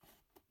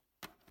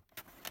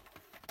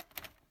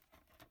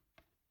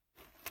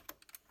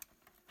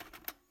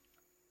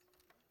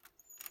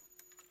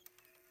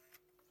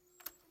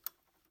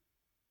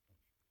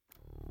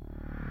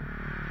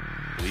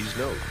Please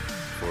note,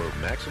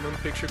 for maximum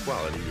picture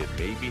quality, it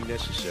may be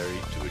necessary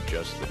to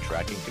adjust the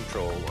tracking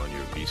control on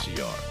your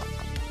VCR.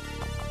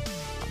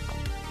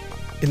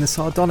 In the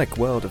sardonic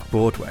world of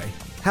Broadway,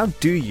 how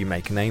do you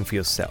make a name for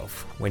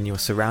yourself when you're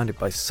surrounded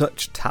by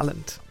such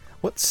talent?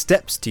 What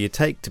steps do you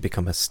take to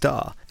become a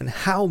star? And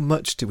how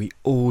much do we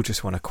all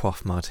just want to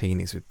quaff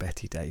martinis with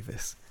Bette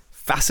Davis?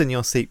 Fasten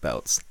your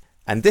seatbelts.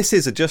 And this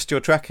is Adjust Your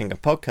Tracking, a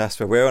podcast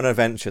where we're on an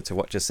adventure to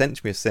watch a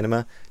century of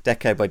cinema,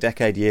 decade by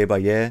decade, year by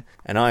year.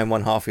 And I am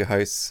one half your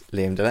host,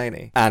 Liam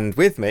Delaney. And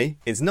with me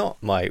is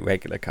not my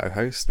regular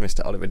co-host,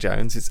 Mr. Oliver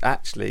Jones. It's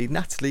actually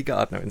Natalie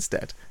Gardner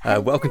instead.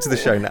 Welcome to the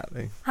show,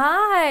 Natalie.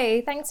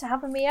 Hi, thanks for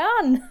having me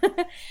on.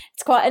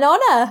 It's quite an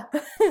honour.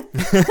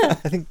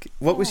 I think,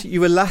 you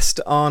were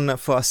last on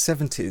for our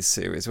 70s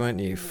series,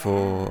 weren't you?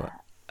 For...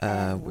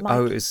 it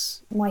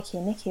was Mikey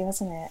and Nicky,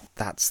 wasn't it?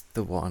 That's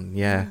the one,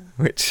 yeah.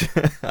 Which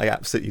I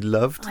absolutely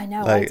loved. I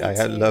know,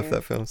 I love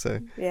that film. So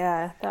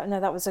yeah,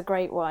 that was a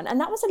great one, and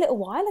that was a little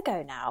while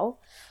ago now.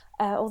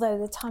 Although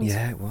the time's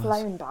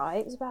flown by,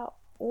 it was about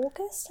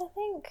August, I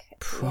think.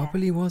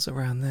 Probably was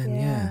around then,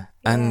 yeah.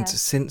 And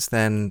since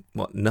then,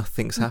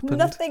 nothing's happened.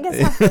 Nothing has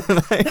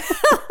happened.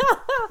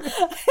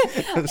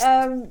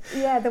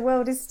 The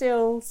world is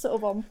still sort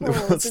of on pause, the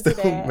world's isn't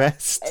still it?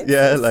 messed.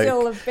 It's like...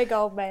 still a big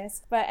old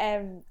mess. But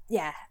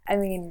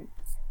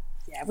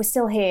we're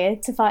still here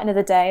to fight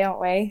another day,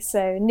 aren't we?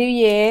 So New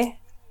Year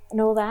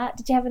and all that.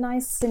 Did you have a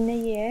nice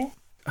New Year?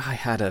 I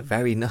had a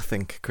very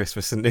nothing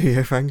Christmas and New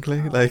Year,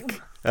 frankly. No.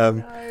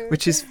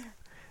 Which is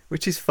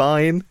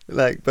fine.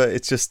 But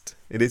it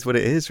is what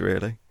it is,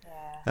 really.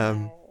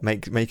 Yeah.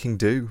 Making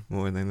do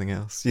more than anything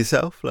else.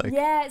 Yourself,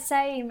 Yeah,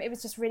 same. It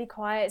was just really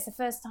quiet. It's the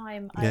first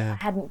time I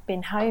hadn't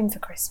been home for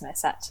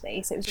Christmas,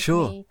 actually. So it was just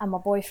me and my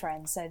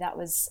boyfriend. So that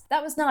was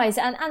nice,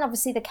 and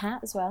obviously the cat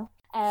as well.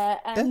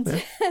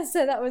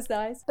 So that was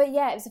nice. But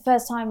yeah, it was the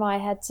first time I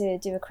had to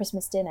do a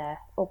Christmas dinner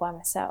all by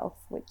myself,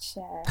 which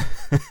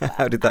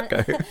how did that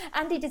go?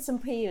 Andy did some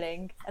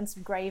peeling and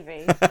some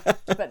gravy,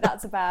 but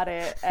that's about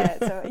it.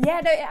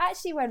 It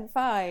actually went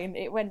fine.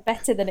 It went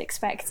better than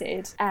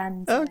expected,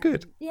 and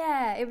good.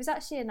 Yeah, it was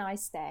actually a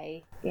nice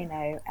day, and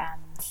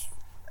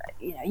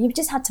you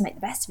just had to make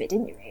the best of it,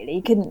 didn't you? Really,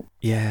 you couldn't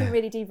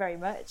really do very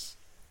much.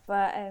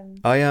 But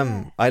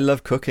I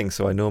love cooking,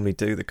 so I normally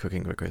do the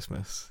cooking for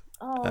Christmas.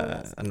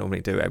 I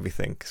normally do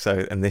everything.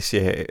 So, and this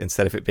year,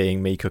 instead of it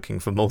being me cooking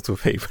for multiple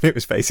people, it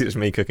was basically just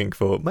me cooking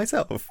for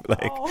myself.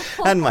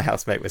 And my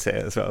housemate was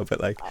here as well. But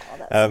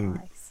that's nice.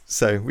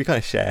 So we kind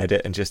of shared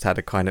it and just had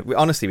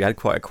we had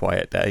quite a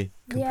quiet day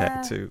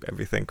compared to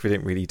everything. We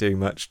didn't really do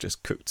much,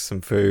 just cooked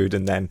some food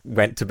and then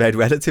went to bed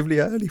relatively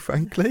early,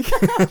 frankly.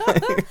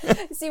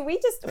 See, we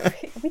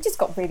just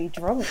got really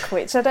drunk,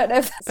 which I don't know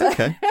if that's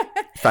okay.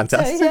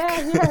 Fantastic.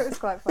 So, it was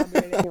quite fun.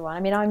 Really.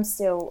 I mean, I'm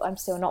still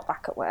not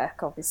back at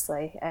work,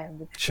 obviously.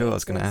 Sure, I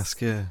was going to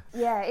ask you.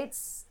 Yeah,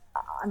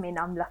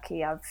 I'm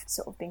lucky. I've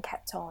sort of been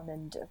kept on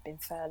and have been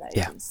furloughed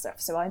and stuff.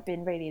 So I've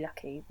been really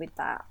lucky with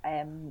that.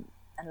 And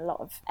a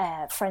lot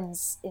of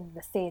friends in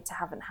the theatre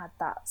haven't had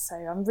that. So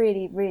I'm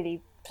really,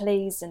 really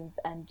pleased and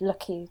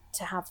lucky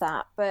to have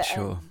that. But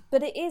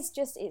but it's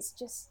just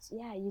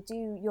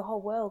your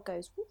whole world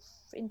goes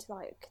into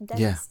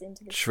condensed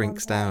into this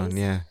shrinks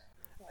down.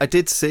 I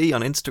did see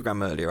on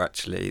Instagram earlier,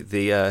 actually,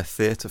 the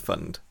theatre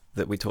fund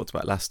that we talked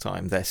about last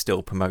time. They're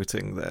still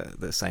promoting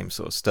the same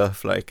sort of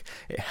stuff. It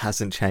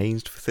hasn't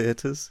changed for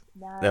theatres.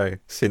 No,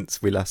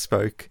 since we last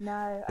spoke.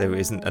 No, there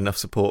isn't enough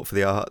support for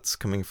the arts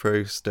coming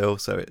through still.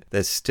 So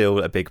there's still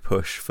a big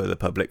push for the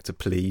public to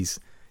please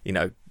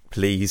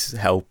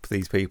help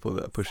these people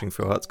that are pushing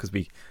for arts, because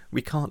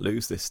we can't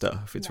lose this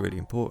stuff. It's really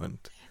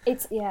important.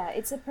 It's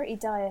a pretty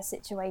dire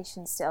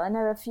situation still. I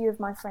know a few of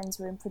my friends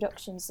were in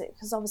productions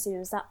because obviously there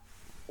was that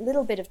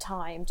little bit of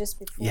time just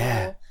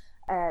before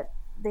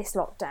this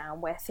lockdown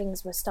where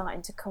things were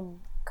starting to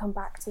come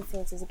back to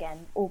theatres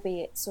again,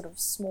 albeit sort of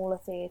smaller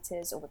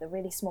theatres or with a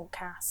really small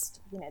cast.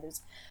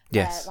 There's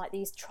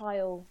these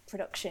trial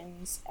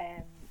productions,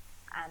 and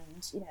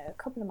a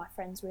couple of my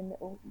friends were in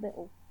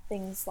little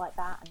things like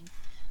that, and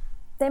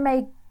they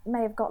may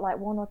have got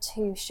one or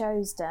two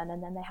shows done,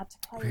 and then they had to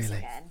close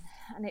again.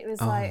 And it was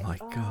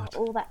God,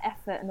 all that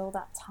effort and all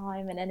that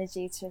time and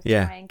energy to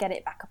try and get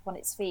it back up on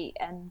its feet.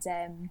 And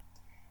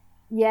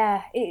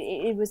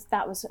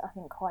that was I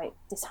think quite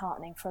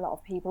disheartening for a lot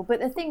of people. But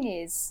the thing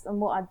is, and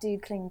what I do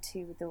cling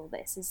to with all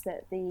this, is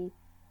that the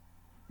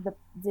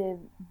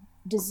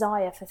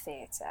desire for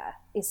theatre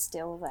is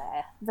still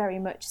there, very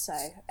much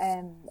so.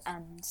 And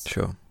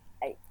sure.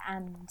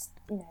 And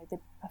the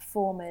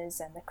performers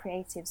and the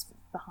creatives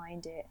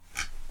behind it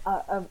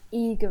are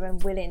eager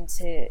and willing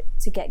to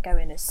get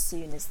going as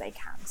soon as they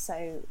can.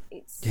 So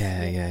it's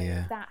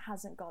that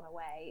hasn't gone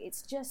away.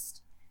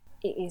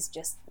 It is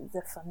just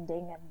the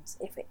funding, and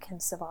if it can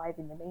survive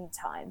in the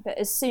meantime. But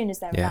as soon as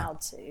they're allowed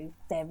to,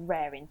 they're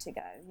raring to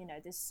go.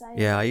 There's so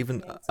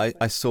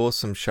I saw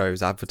some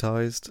shows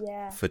advertised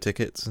for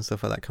tickets and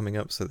stuff like that coming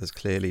up. So there's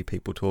clearly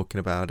people talking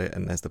about it,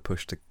 and there's the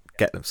push to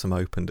get some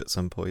opened at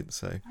some point.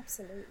 So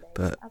Absolutely.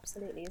 but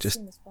Absolutely. As just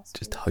soon as possible.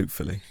 just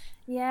hopefully.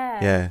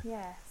 Yeah.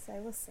 So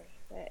we'll see.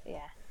 But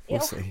yeah.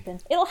 It'll happen.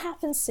 It'll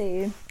happen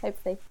soon,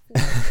 hopefully.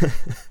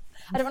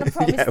 I don't want to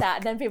promise that,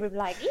 and then people will be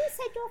like, "You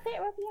said your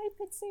theatre will be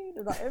open soon."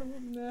 I'm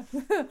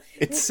like, no.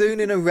 It's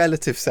soon in a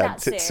relative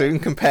sense. That's It's it. soon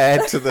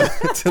compared to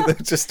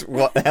the just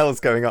what the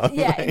hell's going on.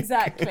 Yeah, Like,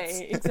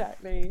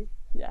 exactly.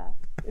 Yeah.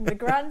 In the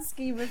grand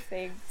scheme of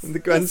things. In the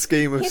grand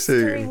scheme of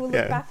history soon. will look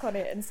Yeah. back on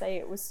it and say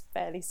it was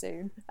fairly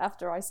soon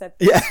after I said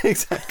that. Yeah,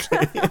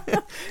 exactly.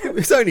 It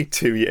was only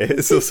 2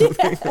 years or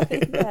something.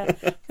 Yeah.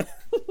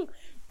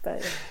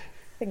 But yeah,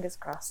 fingers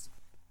crossed.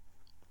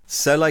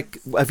 So, like,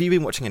 have you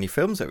been watching any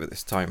films over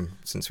this time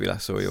since we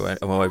last saw you,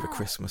 or over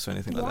Christmas or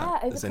anything like that?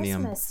 Yeah, over Has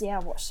Christmas, I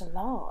watched a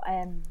lot.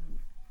 I'm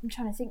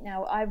trying to think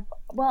now.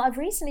 I've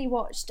recently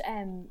watched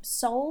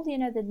Soul,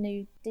 the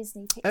new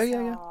Disney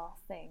Pixar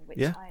thing,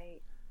 which I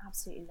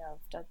absolutely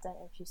loved. I don't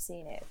know if you've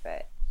seen it,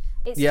 but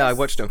it's I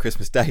watched it on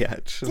Christmas Day,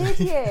 actually. Did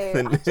you?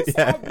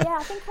 I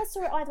Yeah. think I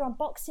saw it either on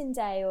Boxing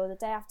Day or the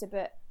day after,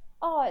 but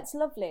it's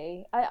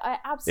lovely. I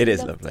absolutely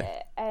loved lovely.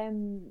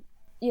 it.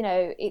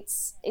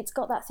 It's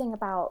got that thing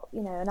about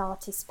an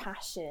artist's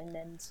passion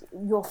and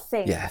your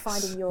thing,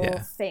 finding your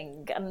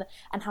thing,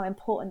 and how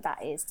important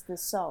that is to the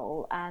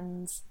soul,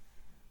 and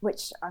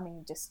which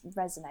just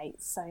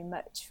resonates so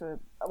much for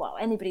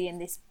anybody in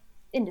this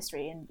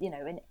industry, and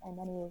and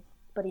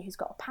anybody who's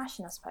got a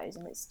passion, I suppose,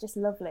 and it's just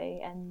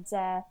lovely. And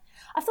I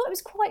thought it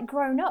was quite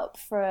grown up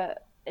for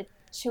a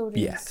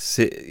children's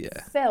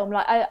film.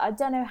 Like I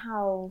don't know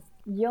how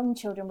young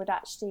children would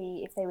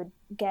actually, if they would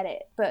get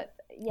it, but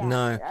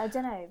no, I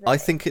don't know. I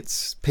think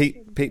it's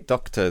Pete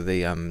Docter,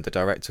 the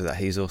director of that.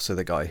 He's also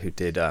the guy who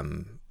did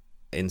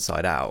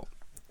Inside Out,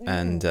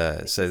 and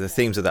so the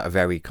themes of that are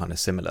very kind of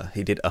similar.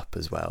 He did Up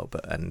as well,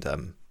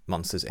 and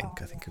Monsters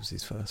Inc. I think it was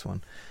his first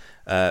one.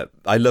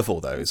 I love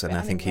all those, and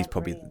I think he's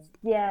probably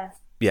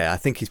I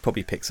think he's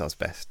probably Pixar's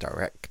best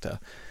director.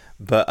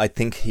 But I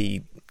think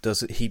he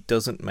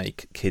doesn't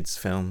make kids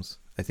films.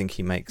 I think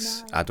he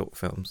makes adult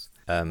films.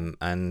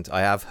 And I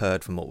have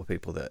heard from multiple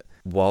people that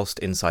whilst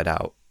Inside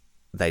Out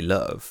they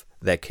love,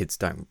 their kids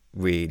don't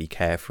really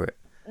care for it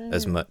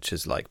as much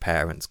as like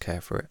parents care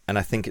for it. And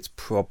I think it's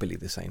probably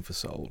the same for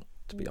Soul,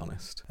 to be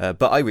honest.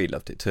 But I really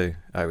loved it too.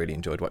 I really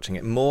enjoyed watching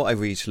it. More, I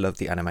really loved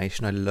the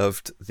animation. I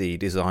loved the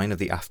design of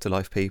the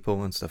afterlife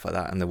people and stuff like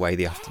that, and the way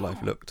the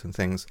afterlife looked and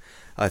things.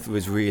 I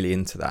was really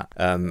into that.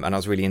 And I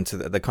was really into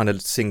the kind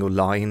of single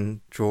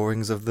line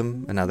drawings of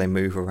them and how they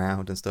move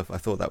around and stuff. I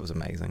thought that was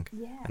amazing.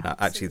 Yeah, and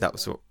actually that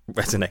was what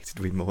resonated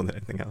with me more than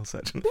anything else,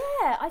 actually.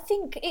 Yeah, I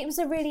think it was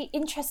a really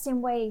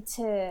interesting way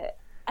to...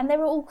 And they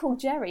were all called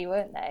Jerry,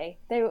 weren't they?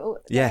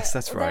 Yes,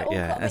 that's right.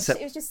 Yeah,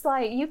 it was just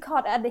like, you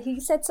can't. And he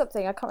said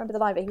something, I can't remember the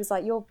line, but he was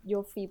like, "Your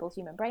feeble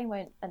human brain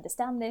won't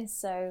understand this,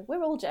 so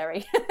we're all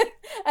Jerry."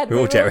 We're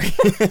all Jerry.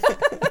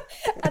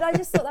 And I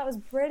just thought that was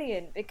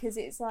brilliant, because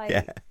it's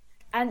like,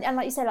 and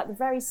like you said, like the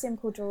very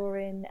simple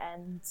drawing,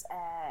 and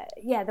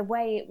the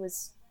way it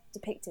was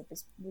depicted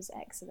was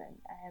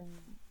excellent.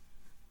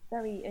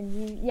 Very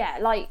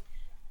like.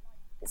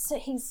 So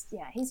he's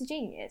a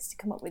genius to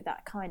come up with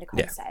that kind of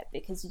concept,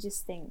 because you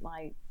just think,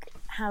 like,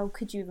 how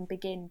could you even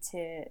begin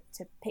to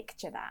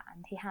picture that?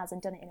 And he has,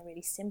 and done it in a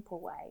really simple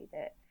way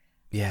that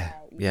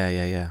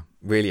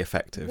really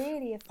effective.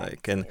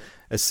 Like, and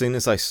as soon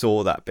as I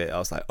saw that bit, I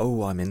was like,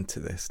 oh, I'm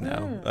into this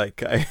now.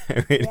 Like, I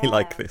really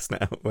like this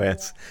now,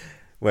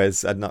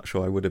 whereas I'm not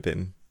sure I would have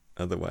been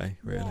other way,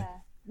 really.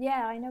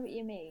 Yeah, I know what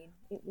you mean.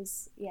 It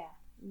was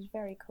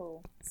very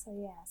cool. So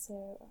I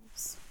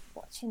was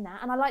watching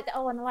that, and I like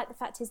the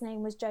fact his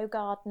name was Joe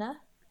Gardner.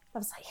 I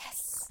was like,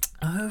 yes.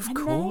 Oh, of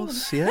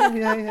course.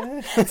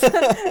 Yeah.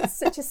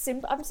 such a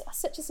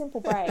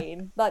simple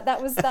brain. Like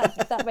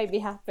that made me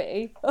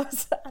happy. And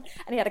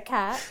he had a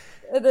cat.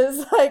 And it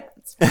was like,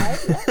 it's great.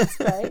 Yeah, it's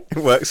great. It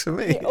works for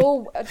me. It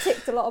all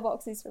ticked a lot of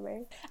boxes for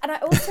me. And I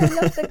also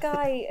love the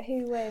guy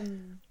who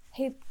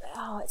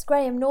it's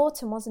Graham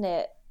Norton, wasn't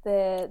it?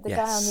 The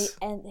guy on the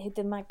end,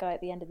 the mad guy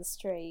at the end of the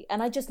street.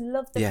 And I just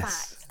love the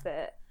fact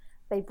that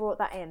they brought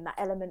that in, that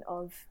element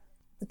of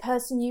the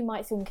person you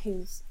might think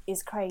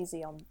is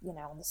crazy on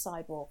the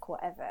sidewalk or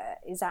whatever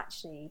is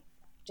actually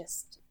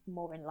just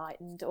more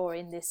enlightened, or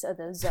in this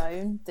other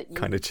zone that you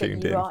kind of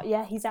tuned in.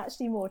 Yeah, he's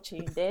actually more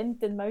tuned in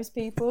than most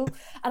people,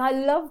 and I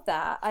love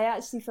that. I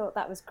actually thought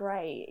that was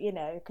great,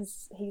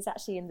 because he's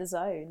actually in the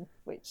zone,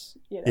 which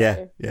you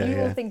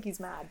will think he's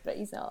mad, but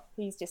he's not.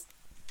 He's just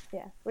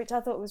which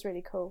I thought was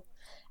really cool,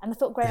 and I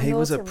thought Graham Norton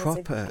was a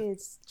good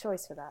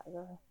choice for that as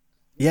well.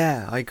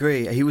 Yeah, I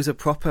agree. He was a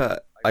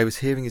proper... I was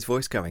hearing his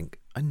voice going,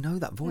 I know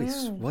that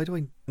voice. Why do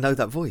I know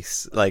that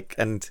voice? Like,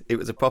 and it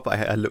was a proper...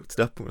 I looked it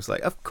up and was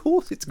like, of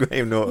course it's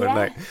Graham Norton. Yeah.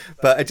 Like,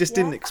 but I just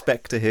didn't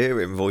expect to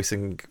hear him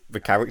voicing the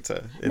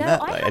character in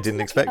that. Like, I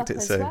didn't expect it.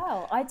 As so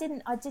well. I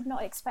did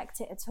not expect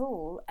it at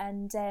all.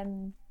 And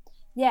and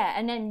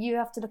then you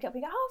have to look it up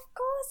and go, oh, of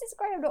course it's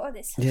Graham Norton.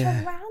 It's such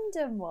a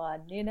random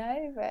one,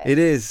 But, it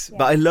is.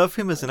 But I love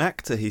him as an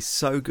actor. He's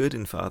so good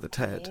in Father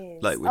Ted. He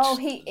is. Like, which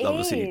he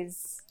obviously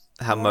is.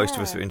 how most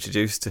of us were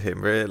introduced to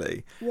him,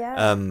 really.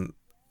 Yeah.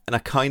 And I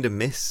kind of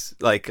miss,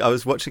 like, I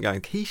was watching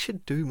going, he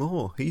should do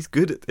more. He's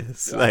good at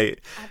this. Yeah,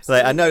 like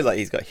absolutely. I know, like,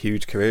 he's got a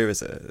huge career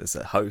as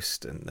a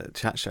host and a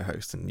chat show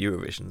host and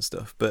Eurovision and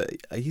stuff, but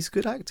he's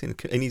good acting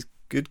and he's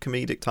good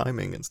comedic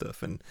timing and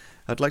stuff. And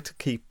I'd like to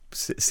keep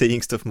seeing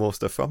more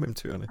stuff from him,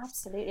 to be honest.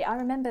 Absolutely. I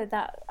remember,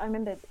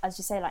 as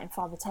you say, like in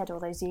Father Ted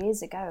all those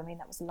years ago. I mean,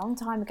 that was a long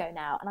time ago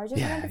now. And I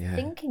just remember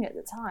thinking at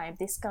the time,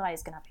 this guy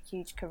is going to have a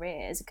huge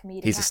career as a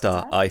comedian. He's a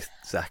star.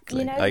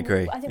 Exactly. You know, I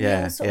agree. I think we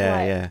all sort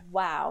of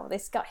wow,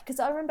 this guy. Because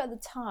I remember at the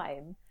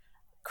time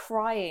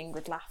crying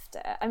with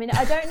laughter. I mean,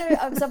 I don't know,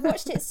 because I've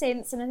watched it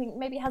since and I think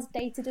maybe it has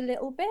dated a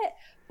little bit.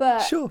 But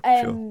sure.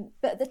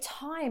 But at the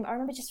time, I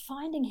remember just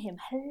finding him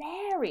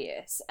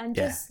hilarious and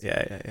just...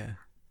 Yeah.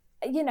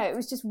 You know, it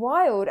was just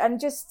wild, and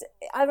just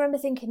I remember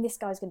thinking this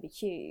guy's going to be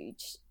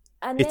huge.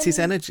 And it's his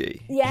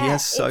energy. Yeah, he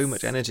has so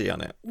much energy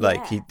on it.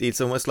 Like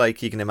it's almost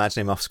like you can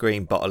imagine him off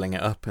screen bottling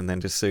it up, and then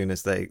as soon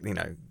as they,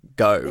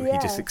 go, he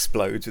just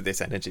explodes with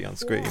this energy on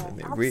screen, and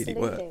it really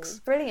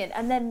works. Brilliant.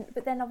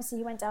 But then obviously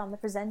he went down the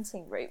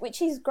presenting route, which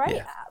he's great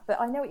at.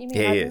 But I know what you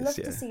mean. I'd love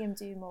to see him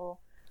do more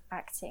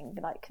acting,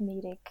 like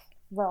comedic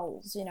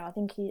roles. You know, I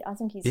think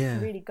he's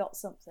really got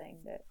something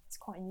that's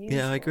quite unusual.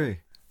 Yeah, I agree.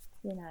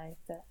 You know,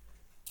 but.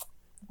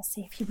 We'll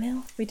see if he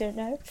will. We don't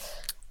know.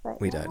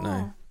 But we don't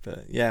know.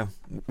 But yeah,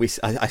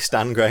 I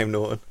stand Graham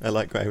Norton. I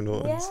like Graham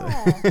Norton. Yeah, so.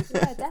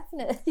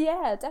 Definitely.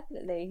 Yeah,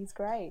 definitely. He's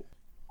great.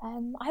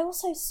 I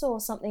also saw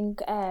something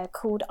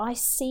called I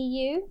See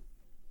You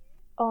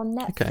on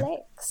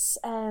Netflix.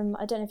 Okay.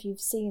 I don't know if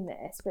you've seen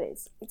this, but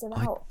it's about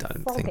I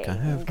don't frogging. think I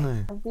have,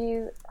 no.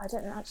 I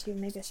don't know, actually,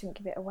 maybe I shouldn't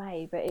give it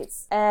away, but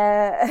it's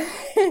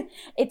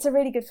it's a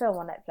really good film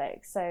on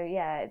Netflix. So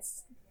yeah,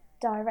 it's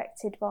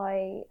directed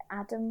by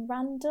Adam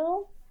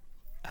Randall.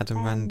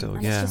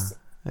 Randall, yeah.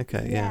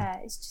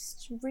 It's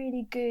just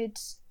really good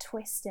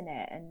twist in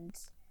it, and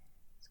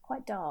it's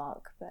quite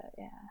dark, but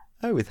yeah.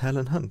 Oh, with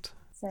Helen Hunt.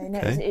 So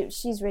no,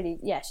 she's really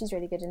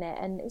good in it,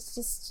 and it's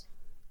just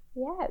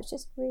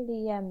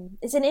really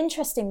it's an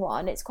interesting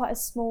one. It's quite a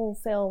small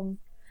film,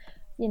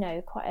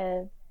 not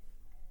a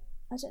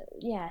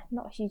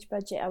huge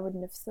budget. I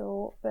wouldn't have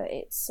thought, but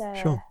it's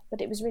but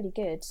it was really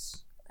good.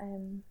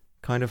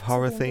 Kind of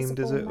horror themed,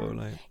 is it? Or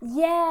like...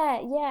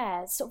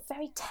 Yeah, sort of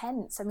very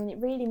tense. I mean, it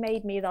really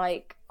made me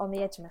like on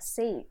the edge of my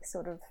seat,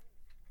 sort of.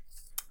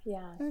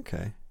 Yeah.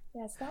 Okay.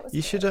 Yeah, so that was.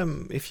 You should,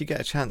 if you get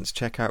a chance,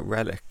 check out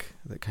Relic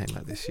that came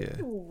out this year.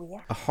 Ooh,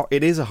 yeah.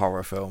 It is a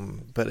horror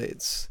film, but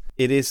it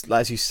is,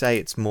 as you say,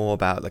 it's more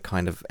about the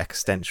kind of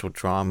existential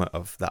drama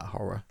of that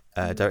horror.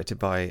 Directed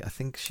by, I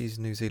think she's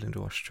New Zealand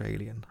or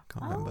Australian, I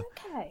can't remember.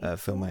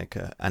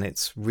 Filmmaker, and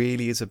it's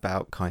really is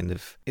about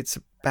it's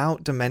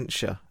about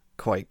dementia.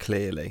 Quite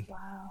clearly.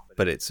 Wow.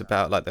 But it's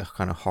about like the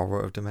kind of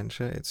horror of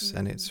dementia.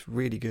 And it's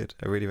really good.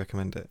 I really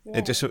recommend it. Yeah.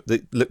 It just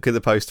the look at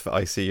the post for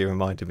ICU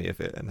reminded me of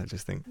it, and I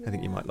think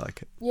you might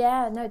like it.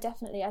 Yeah, no,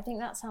 definitely. I think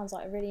that sounds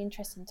like a really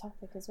interesting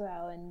topic as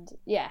well, and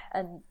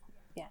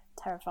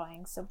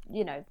terrifying. So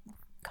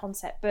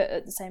concept, but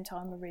at the same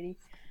time a really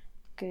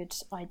good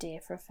idea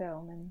for a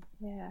film, and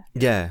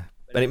yeah.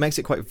 And it makes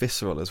it quite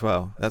visceral as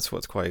well. That's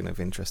what's quite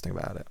interesting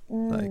about it.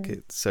 Like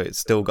it's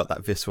still got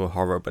that visceral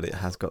horror, but it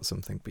has got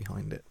something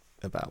behind it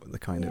about the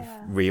kind of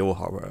real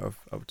horror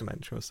of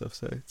dementia and stuff.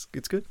 So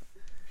it's good.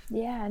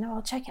 Yeah, no,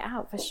 I'll check it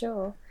out for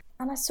sure.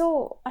 And I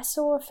saw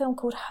a film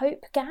called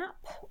Hope Gap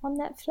on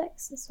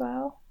Netflix as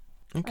well.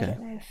 Okay. I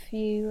don't know if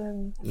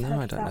you No,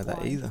 I don't know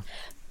that either.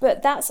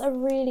 But that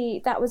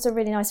was a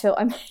really nice film.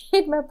 I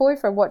made my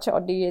boyfriend watch it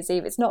on New Year's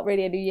Eve. It's not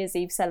really a New Year's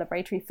Eve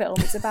celebratory film.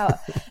 It's about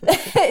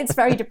it's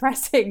very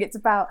depressing. It's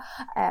about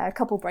a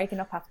couple breaking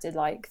up after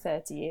like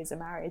 30 years of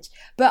marriage.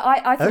 But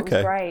I thought it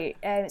was great.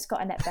 It's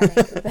got Annette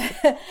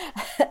Bening.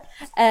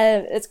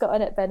 It's got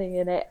Annette Bening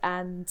in it,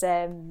 and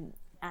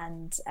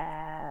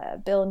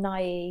Bill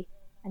Nighy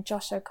and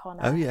Josh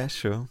O'Connor. Oh yeah,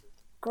 sure.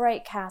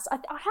 Great cast. I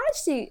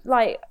actually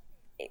like.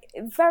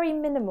 Very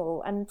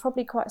minimal and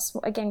probably quite a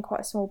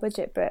small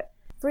budget, but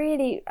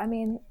really, I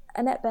mean,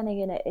 Annette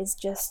Bening in it is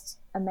just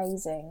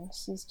amazing.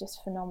 She's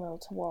just phenomenal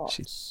to watch.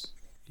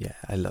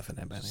 I love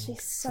Annette Bening.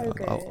 She's so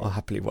good. I'll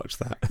happily watch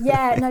that.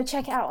 Yeah, no,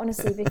 check it out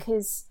honestly,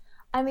 because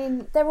I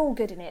mean they're all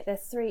good in it.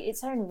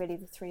 It's only really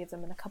the three of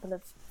them and a couple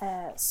of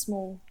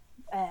smaller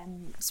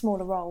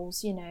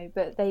roles,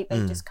 but they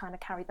just kind of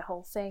carry the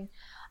whole thing,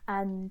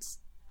 and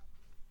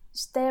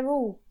they're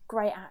all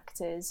great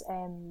actors.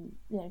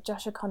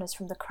 Josh O'Connor's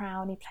from The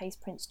Crown. He plays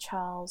Prince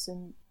Charles,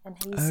 and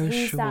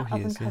he's that up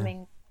and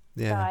coming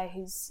guy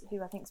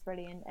who I think is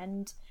brilliant.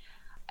 And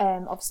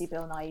obviously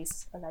Bill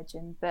Nighy's a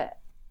legend, but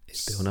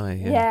it's Bill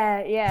Nighy.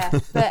 Yeah.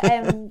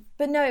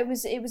 But no, it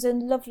was a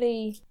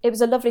lovely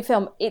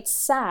film. It's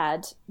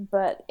sad,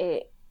 but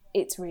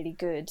it's really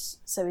good.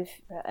 So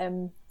if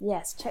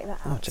check that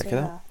out. I'll check it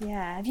out.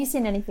 Yeah, have you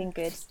seen anything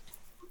good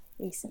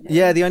recently?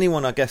 Yeah, the only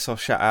one I guess I'll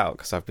shout out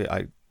because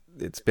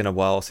it's been a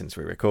while since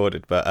we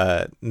recorded, but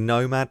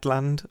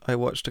Nomadland I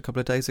watched a couple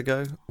of days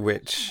ago,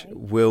 which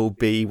will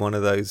be one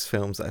of those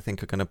films that I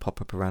think are going to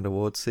pop up around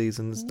awards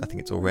seasons. I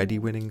think it's already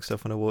winning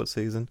stuff on awards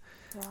season.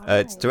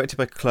 It's directed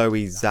by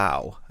Chloe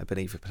Zhao, I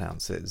believe you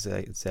pronounce it,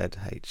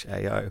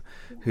 Zhao,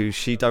 who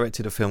she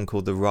directed a film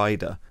called The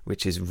Rider,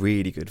 which is a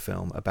really good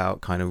film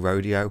about kind of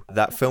rodeo.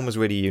 That film was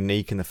really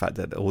unique in the fact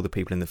that all the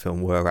people in the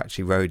film were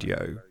actually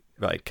rodeo,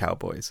 like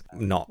cowboys,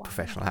 not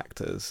professional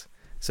actors.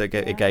 So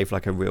it gave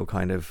like a real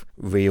kind of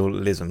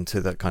realism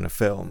to that kind of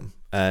film.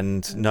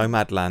 And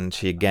Nomadland,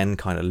 she again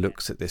kind of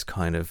looks at this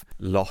kind of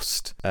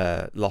lost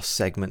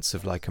segments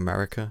of like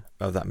America,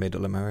 of that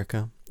middle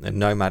America. And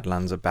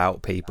Nomadland's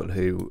about people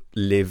who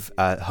live,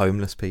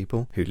 homeless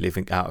people who live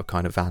out of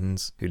kind of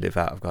vans, who live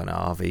out of kind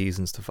of RVs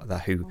and stuff like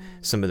that, who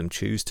some of them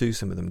choose to,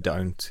 some of them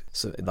don't,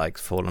 so like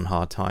fall on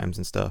hard times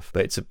and stuff.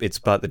 But it's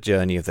about the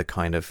journey of the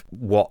kind of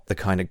what the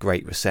kind of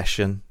Great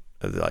Recession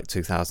of like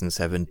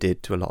 2007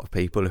 did to a lot of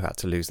people who had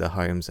to lose their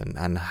homes,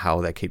 and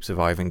how they keep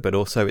surviving. But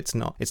also it's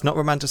not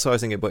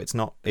romanticizing it, but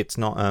it's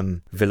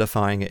not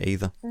vilifying it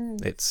either.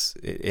 It's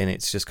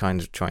just kind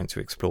of trying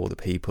to explore the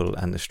people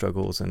and the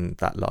struggles and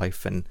that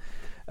life. And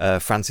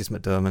Frances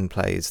McDormand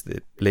plays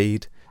the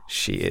lead.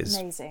 She is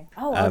amazing.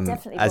 I'll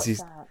definitely watch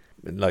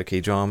that. Low-key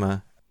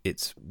drama.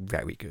 It's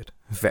very good,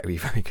 very,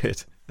 very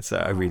good. So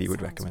I really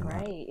would recommend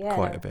that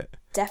quite a bit.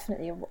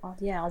 Definitely,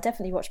 I'll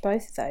definitely watch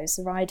both of those,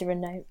 The Rider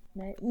and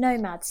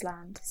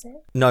Nomadland, is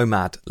it?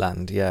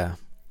 Nomadland, yeah.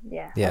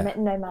 Yeah. I meant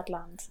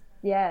Nomadland.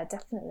 Yeah,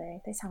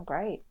 definitely. They sound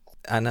great.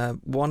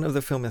 And one of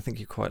the films I think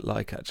you quite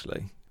like,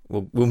 actually.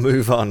 We'll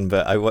move on,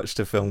 but I watched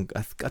a film,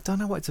 I don't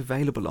know what it's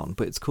available on,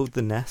 but it's called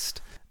The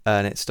Nest,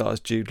 and it stars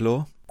Jude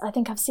Law. I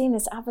think I've seen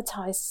this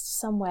advertised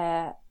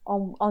somewhere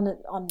on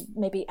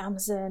maybe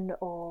Amazon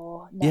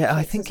or Netflix. Yeah,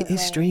 I think it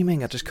is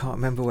streaming. I just can't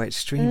remember where it's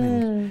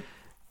streaming.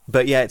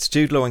 But yeah, it's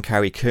Jude Law and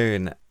Carrie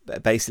Coon.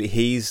 Basically,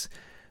 he's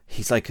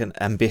like an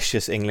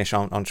ambitious English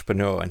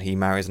entrepreneur, and he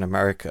marries an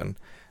American,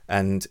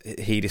 and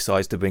he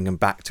decides to bring him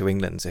back to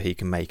England so he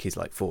can make his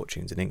like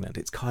fortunes in England.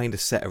 It's kind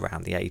of set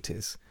around the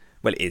 80s.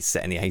 Well, it is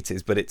set in the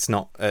 80s, but it's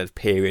not a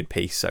period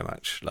piece so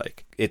much.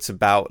 Like, it's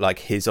about like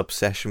his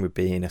obsession with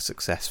being a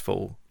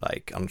successful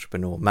like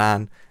entrepreneur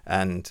man,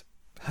 and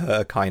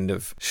her kind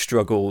of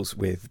struggles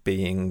with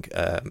being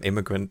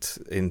immigrant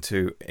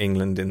into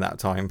England in that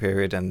time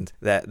period, and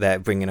they're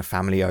bringing a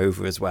family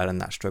over as well,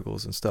 and that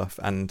struggles and stuff.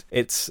 And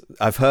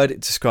I've heard it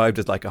described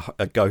as like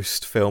a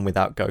ghost film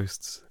without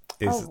ghosts.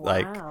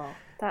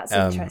 That's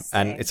interesting.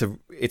 And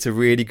it's a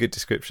really good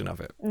description of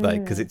it,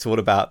 like, because it's all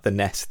about the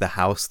nest, the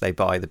house they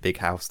buy, the big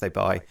house they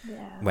buy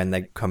when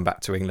they come back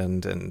to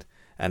England,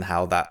 and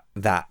how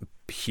that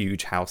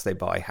huge house they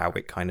buy, how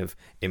it kind of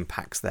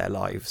impacts their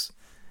lives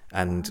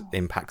and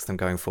impacts them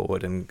going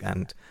forward,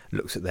 and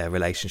looks at their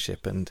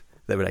relationship and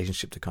their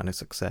relationship to kind of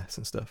success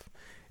and stuff.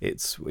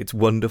 It's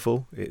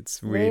wonderful.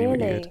 It's really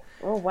good.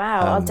 Oh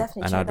wow, I'll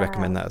definitely check and I'd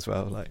recommend that as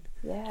well. Like,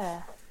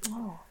 yeah.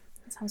 Oh,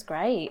 that sounds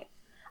great.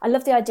 I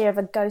love the idea of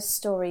a ghost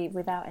story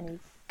without any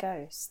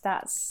ghosts.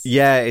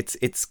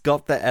 It's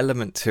got that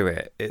element to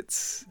it.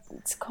 It's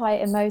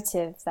quite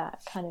emotive,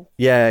 that kind of.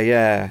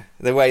 Yeah.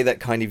 The way that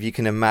kind of you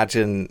can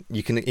imagine,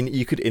 you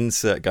could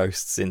insert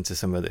ghosts into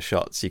some of the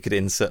shots. You could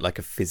insert like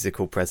a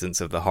physical presence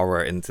of the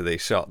horror into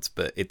these shots,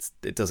 but it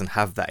doesn't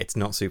have that. It's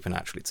not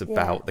supernatural. It's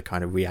about the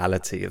kind of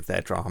reality of their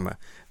drama.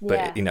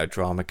 But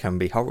drama can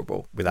be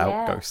horrible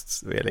without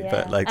ghosts, really.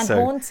 But like, and so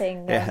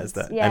haunting. It has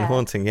that and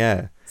haunting.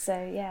 Yeah.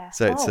 So yeah.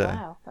 So it's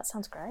wow, that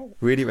sounds great.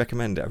 Really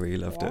recommend it. I really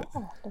loved it.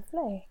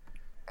 Lovely.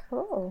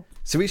 Cool.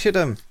 So we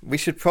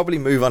should probably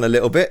move on a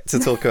little bit to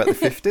talk about the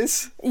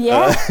 50s.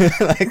 Yeah.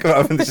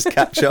 Rather than just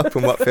catch up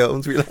on what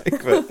films we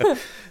like.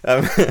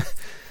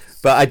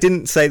 But I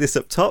didn't say this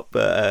up top,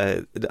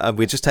 but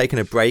we're just taking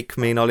a break,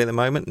 me and Ollie, at the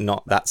moment.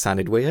 Not that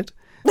sounded weird,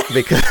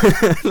 because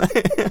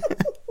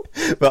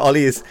but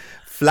Ollie is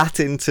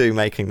flat into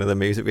making another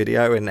music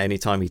video, and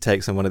anytime he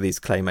takes on one of these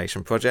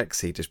claymation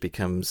projects, he just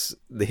becomes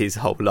his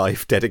whole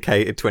life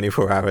dedicated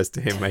 24 hours to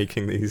him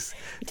making these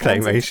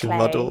claymation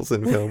models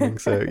and filming.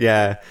 So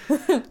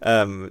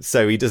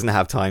so he doesn't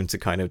have time to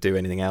kind of do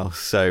anything else.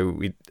 So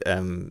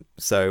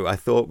so I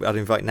thought I'd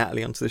invite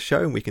Natalie onto the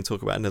show, and we can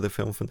talk about another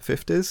film from the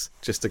 50s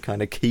just to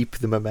kind of keep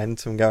the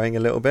momentum going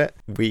a little bit.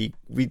 We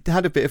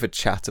had a bit of a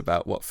chat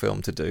about what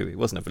film to do. It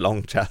wasn't a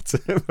long chat,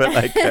 but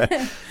like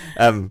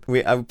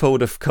I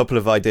pulled a couple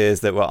of ideas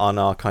that were on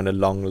our kind of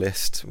long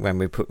list when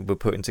were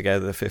putting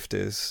together the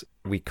 50s.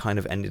 We kind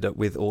of ended up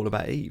with All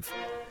About Eve.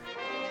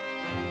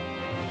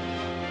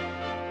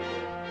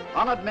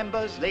 Honoured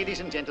members, ladies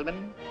and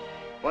gentlemen,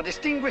 for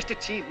distinguished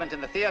achievement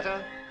in the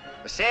theatre,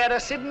 the Sarah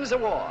Siddons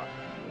Award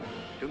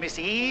to Miss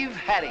Eve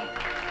Haring.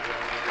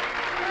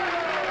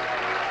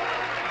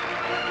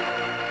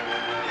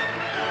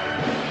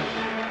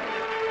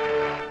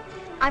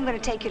 I'm going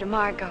to take you to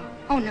Margot.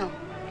 Oh, no.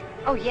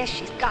 Oh, yes,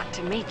 she's got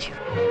to meet you.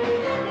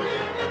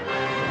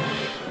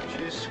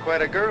 She's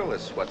quite a girl,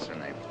 this what's her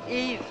name?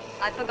 Eve.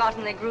 I'd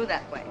forgotten they grew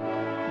that way.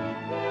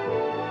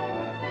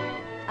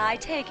 I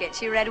take it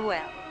she read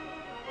well.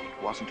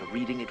 wasn't a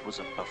reading, it was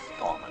a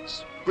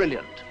performance.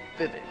 Brilliant,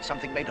 vivid,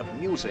 something made of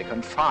music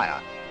and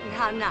fire.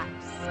 How nice.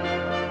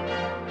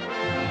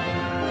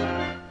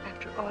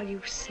 After all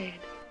you've said,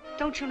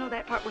 don't you know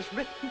that part was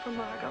written for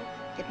Margot?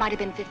 It might have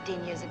been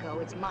 15 years ago.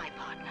 It's my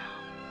part now.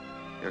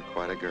 You're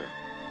quite a girl.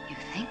 You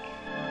think?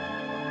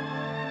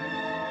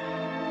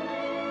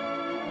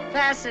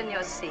 Fasten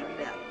your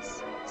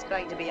seatbelts. It's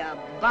going to be a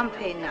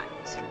bumpy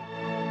night.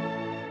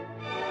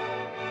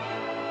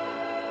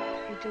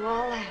 You do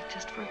all that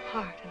just for a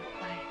part in a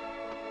play.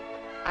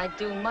 I'd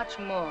do much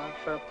more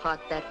for a part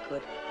that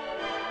good.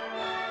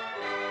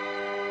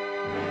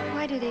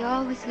 Why do they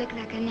always look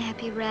like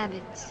unhappy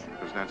rabbits?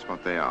 Because that's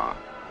what they are.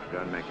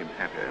 Don't make him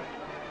happier.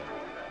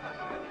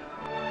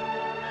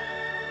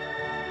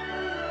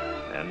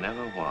 There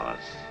never was,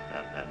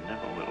 and there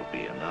never will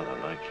be another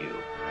like you.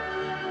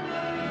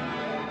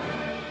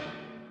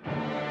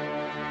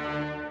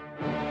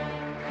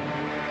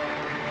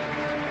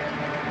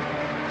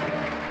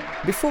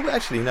 Before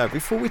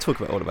we talk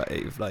about All About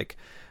Eve, like,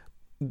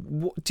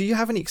 do you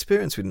have any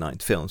experience with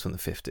films from the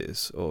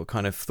 50s, or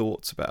kind of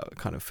thoughts about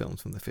kind of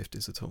films from the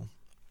 50s at all?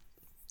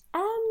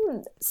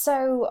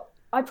 So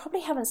I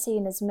probably haven't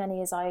seen as many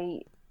as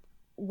I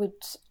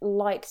would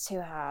like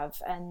to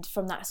have, and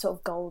from that sort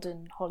of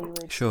golden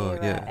Hollywood era.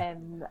 Yeah.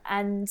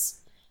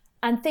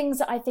 And things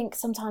that I think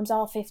sometimes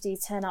are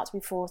 50s turn out to be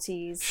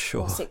 40s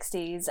Sure. or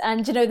 60s,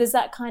 and there's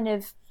that kind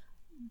of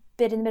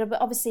bit in the middle.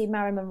 But obviously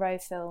Marilyn Monroe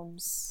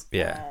films,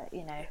 and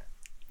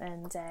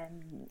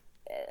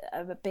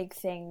a big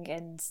thing,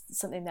 and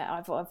something that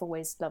I've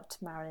always loved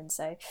Marilyn.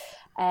 So,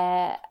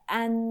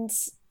 and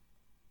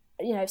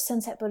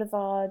Sunset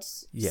Boulevard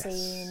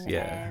scene.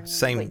 Yeah,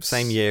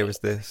 same year as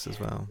this as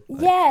well.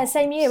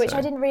 Same year, which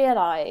I didn't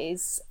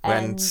realise.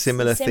 And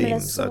similar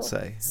themes, I'd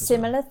say.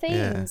 Similar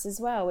themes as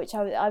well, which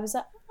I was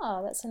like,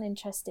 oh, that's an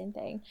interesting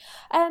thing.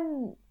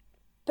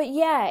 But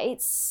yeah,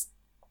 it's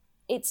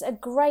a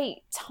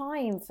great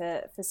time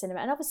for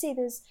cinema, and obviously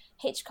there's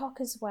Hitchcock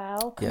as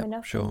well coming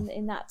up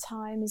in that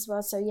time as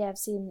well. So yeah, I've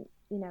seen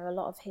a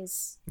lot of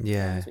his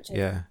films, which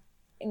are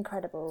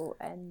incredible,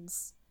 and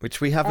which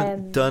we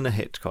haven't done a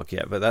Hitchcock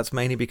yet, but that's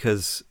mainly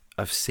because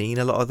I've seen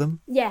a lot of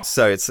them. Yeah.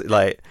 So it's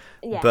like,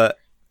 but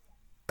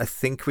I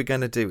think we're going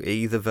to do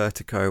either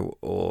Vertigo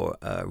or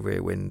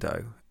Rear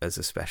Window as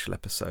a special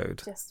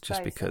episode,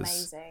 just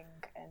because. Amazing.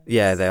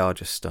 They are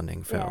just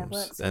stunning films,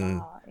 works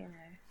and apart,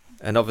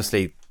 and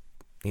obviously,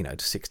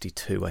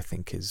 62 I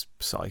think is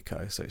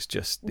Psycho, so it's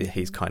just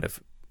he's kind of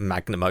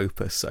magnum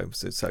opus, so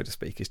to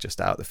speak. He's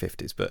just out the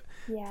 50s, but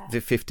the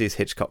 50s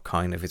Hitchcock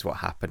kind of is what's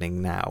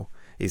happening now.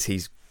 Is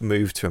he's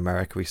moved to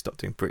America, he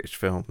stopped doing British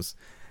films,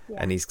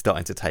 and he's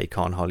starting to take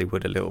on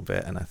Hollywood a little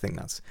bit, and I think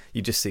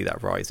you just see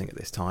that rising at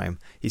this time.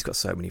 He's got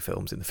so many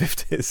films in the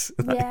 50s.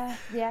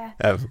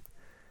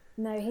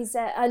 No, he's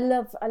I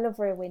love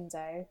Rear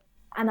Window,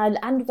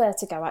 and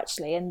Vertigo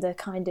actually, and the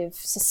kind of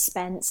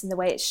suspense and the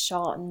way it's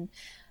shot and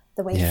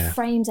the way it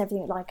frames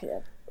everything like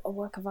a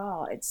work of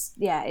art. It's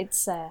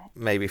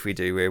maybe if we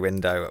do Rear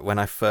Window, when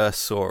I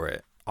first saw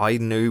it, I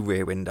knew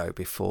Rear Window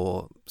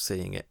before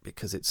seeing it,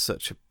 because it's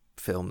such a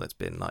film that's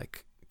been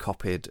like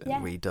copied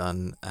and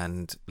redone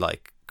and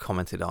like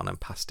commented on and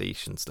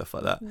pastiche and stuff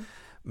like that.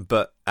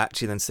 But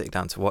actually then sitting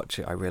down to watch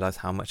it, I realised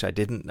how much I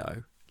didn't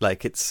know.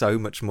 Like, it's so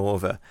much more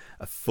of a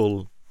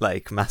full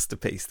like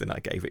masterpiece than I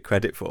gave it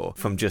credit for,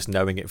 from just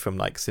knowing it from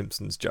like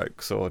Simpsons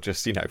jokes or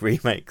just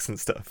remakes and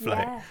stuff.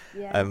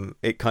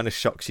 It kind of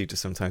shocks you to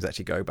sometimes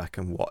actually go back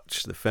and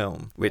watch the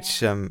film,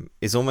 which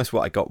is almost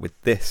what I got with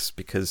this,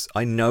 because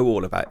I know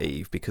all about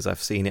Eve because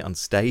I've seen it on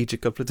stage a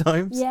couple of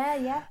times.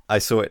 I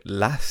saw it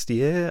last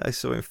year. I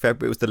saw it in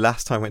February. It was the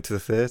last time I went to the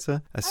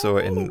theatre. I saw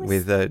it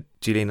with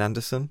Gillian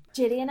Anderson.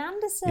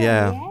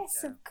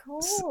 Yes, of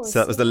course. So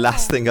that was the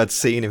last thing I'd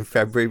seen in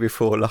February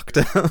before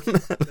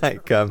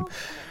lockdown.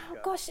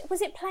 Gosh,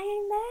 was it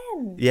playing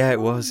then? Yeah,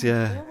 it was.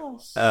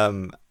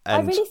 And I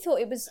really thought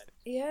it was.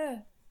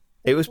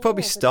 It was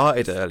probably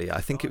started earlier.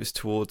 I think it was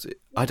towards.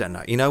 I don't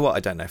know. You know what?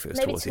 I don't know if it was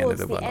towards the end of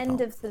the run.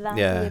 End of the last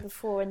year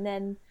before, and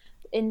then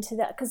into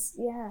that, because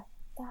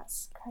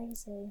that's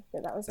crazy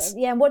that was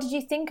it. And what did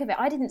you think of it?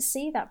 I didn't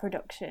see that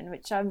production,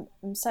 which I'm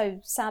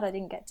so sad I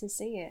didn't get to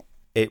see it.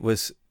 It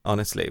was,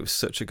 honestly, it was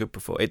such a good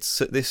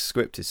performance. This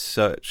script is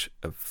such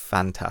a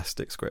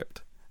fantastic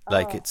script.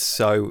 Like, it's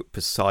so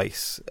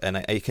precise, and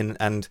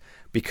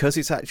because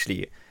it's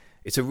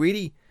a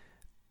really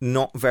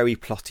not very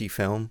plotty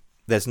film.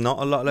 There's not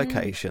a lot of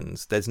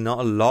locations. There's not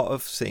a lot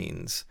of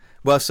scenes.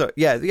 Well, so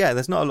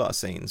there's not a lot of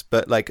scenes,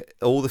 but like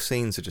all the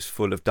scenes are just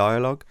full of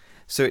dialogue.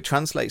 So it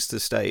translates to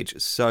stage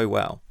so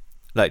well,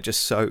 like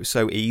just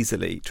so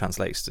easily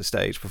translates to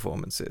stage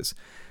performances,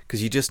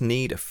 because you just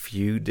need a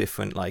few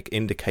different like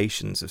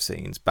indications of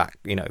scenes back,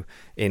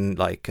 in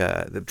like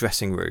the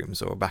dressing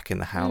rooms or back in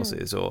the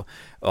houses or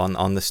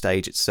on the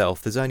stage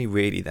itself. There's only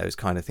really those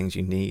kind of things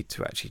you need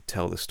to actually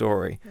tell the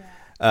story.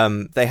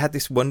 They had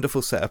this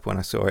wonderful setup when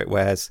I saw it,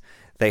 whereas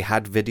they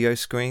had video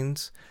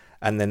screens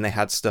and then they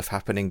had stuff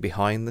happening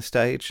behind the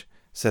stage.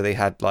 So they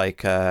had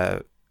like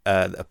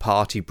a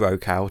party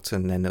broke out,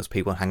 and then there was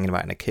people hanging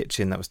about in a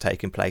kitchen that was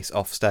taking place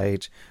off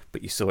stage,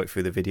 but you saw it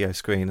through the video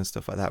screen and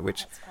stuff like that,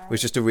 which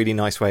was just a really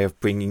nice way of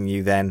bringing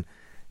you then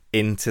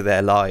into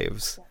their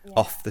lives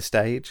off the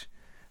stage,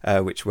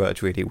 which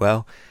worked really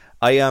well.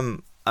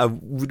 I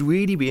would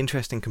really be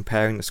interested in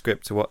comparing the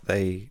script to what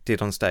they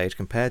did on stage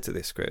compared to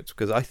this script,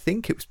 because I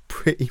think it was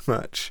pretty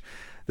much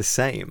the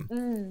same.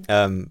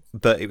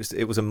 But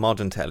it was a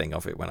modern telling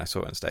of it when I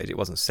saw it on stage. It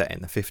wasn't set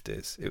in the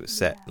 50s. It was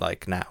set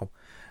like now.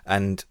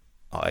 And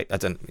I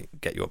don't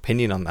get your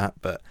opinion on that,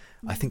 but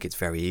I think it's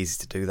very easy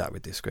to do that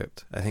with this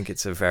script. I think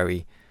it's a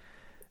very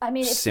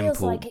it simple...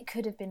 feels like it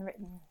could have been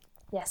written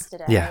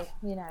yesterday. Yeah.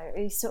 You know,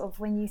 it's sort of,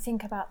 when you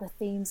think about the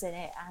themes in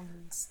it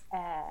and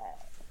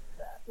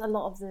a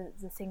lot of the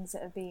things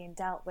that are being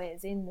dealt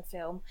with in the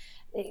film,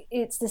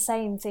 it's the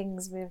same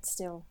things we're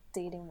still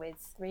dealing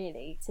with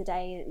really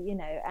today, you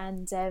know.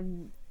 And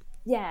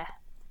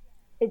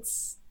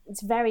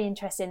it's very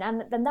interesting,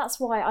 and that's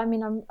why I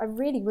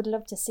really would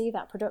love to see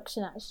that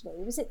production.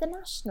 Actually, was it the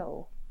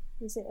National?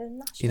 Was it a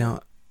National? You know,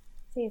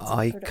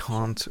 I production?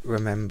 can't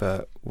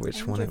remember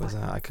which one it was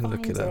at. I can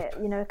look it up.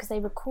 You know, because they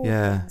record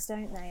things,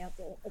 don't they, at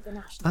the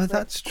National? Oh,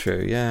 that's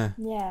true. Yeah.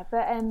 Yeah,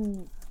 but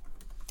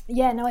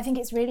no, I think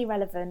it's really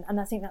relevant, and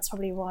I think that's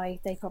probably why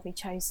they probably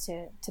chose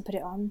to put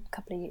it on a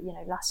couple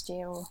of last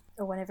year or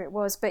whenever it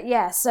was. But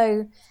yeah,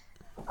 so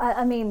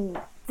I mean,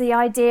 the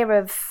idea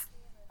of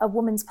a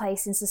woman's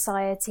place in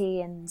society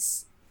and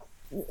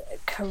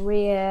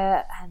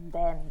career, and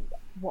then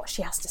what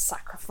she has to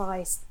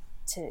sacrifice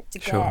to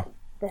get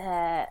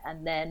there,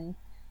 and then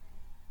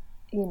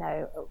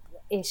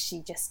is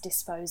she just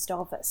disposed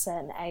of at a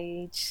certain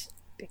age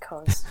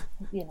because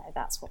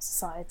that's what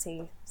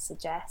society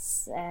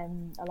suggests a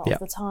lot of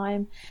the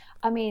time.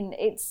 I mean,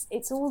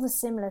 it's all the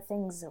similar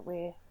things that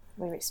we're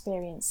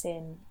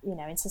experiencing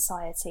in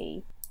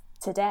society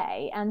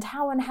today, and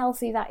how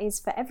unhealthy that is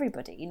for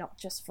everybody, not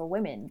just for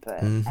women,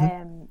 but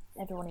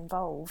everyone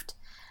involved.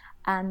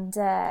 And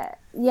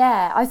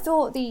I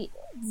thought the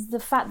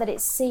fact that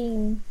it's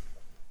seen,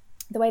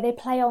 the way they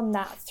play on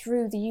that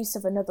through the use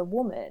of another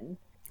woman,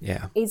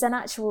 is an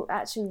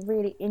actually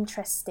really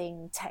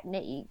interesting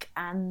technique.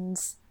 And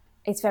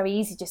it's very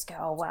easy to just go,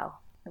 oh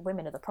well, the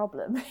women are the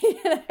problem.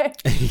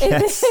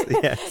 Yes.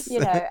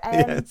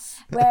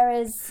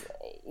 Whereas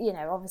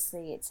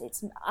obviously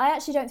it's I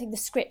actually don't think the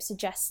script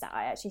suggests that.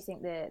 I actually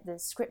think the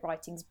script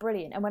writing's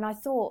brilliant. And when I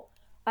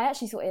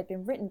actually thought it had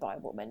been written by a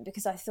woman,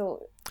 because I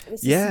thought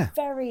this is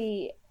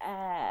very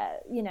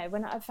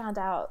when I found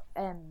out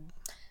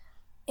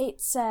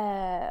it's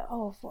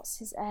what's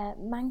his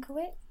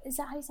Mankiewicz, is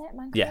that how you say it?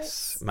 Mankiewicz?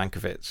 Yes,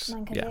 Mankiewicz.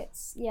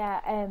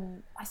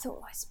 I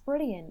thought that's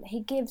brilliant.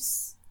 He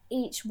gives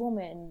each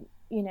woman,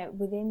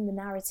 within the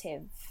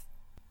narrative,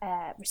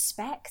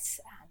 respect,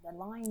 and the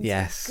lines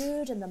are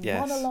good, and the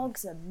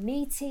monologues are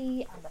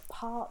meaty, and the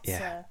parts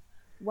are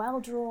well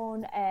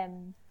drawn. I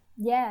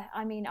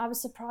mean, I was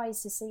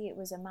surprised to see it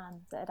was a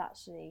man that had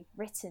actually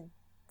written.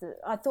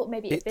 I thought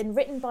maybe it had been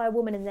written by a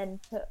woman and then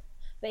put,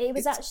 but it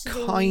was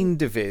actually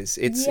kind of is.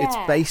 It's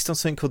based on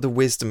something called The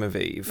Wisdom of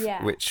Eve,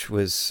 which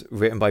was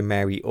written by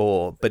Mary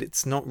Orr, but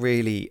it's not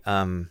really.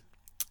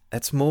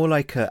 It's more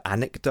like an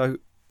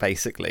anecdote,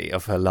 basically,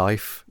 of her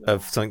life,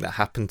 of something that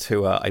happened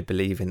to her, I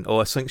believe,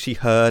 or something she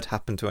heard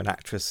happened to an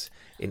actress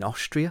in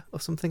Austria or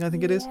something, I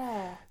think it is.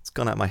 It's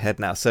gone out of my head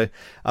now. So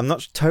I'm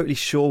not totally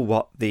sure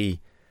what I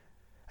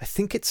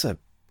think it's a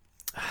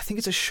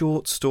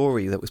short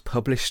story that was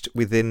published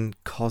within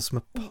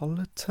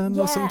Cosmopolitan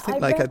or something.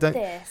 I read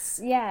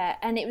this,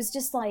 and it was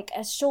just like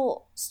a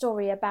short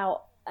story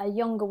about a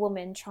younger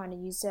woman trying to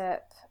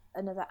usurp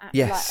another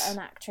like an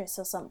actress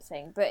or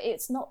something, but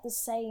it's not the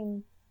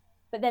same.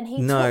 But then he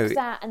took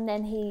that and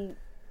then he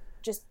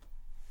just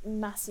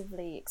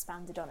massively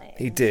expanded on it.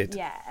 He did.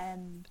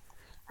 And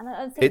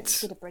I think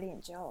he did a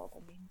brilliant job. I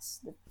mean,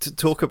 to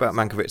talk about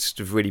Mankiewicz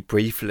really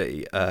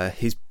briefly,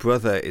 his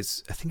brother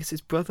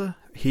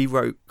he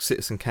wrote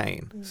Citizen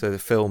Kane. So the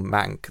film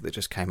Mank that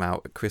just came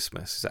out at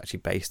Christmas is actually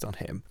based on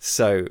him.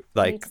 So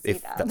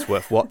if that's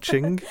worth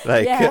watching,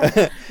 but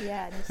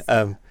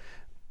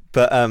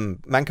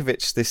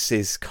Mankiewicz,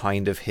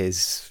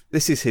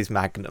 this is his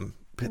magnum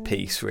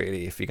piece,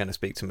 really, if you're going to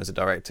speak to him as a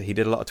director. He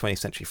did a lot of 20th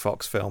Century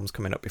Fox films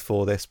coming up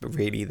before this, but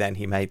really then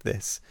he made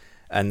this.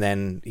 And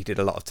then he did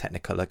a lot of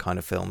Technicolor kind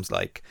of films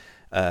like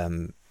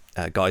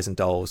Guys and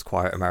Dolls,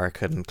 Quiet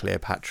America, and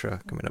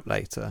Cleopatra coming up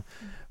later.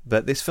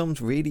 But this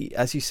film's really,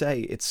 as you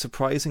say, it's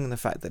surprising in the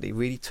fact that it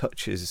really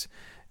touches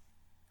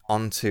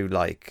onto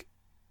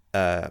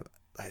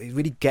it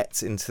really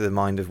gets into the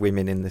mind of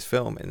women in this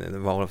film and in the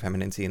role of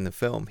femininity in the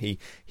film. He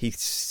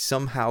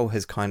somehow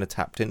has kind of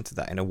tapped into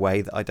that in a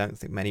way that I don't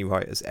think many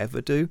writers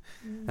ever do.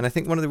 And I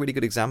think one of the really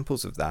good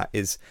examples of that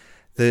is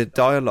the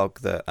dialogue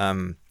that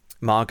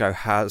Margot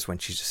has when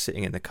she's just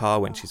sitting in the car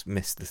when she's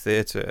missed the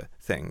theatre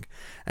thing,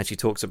 and she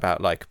talks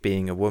about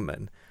being a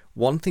woman,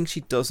 one thing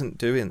she doesn't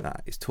do in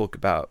that is talk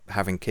about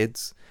having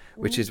kids,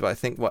 which is what I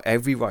think what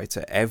every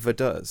writer ever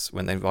does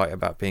when they write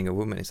about being a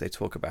woman, is they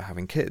talk about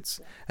having kids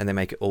and they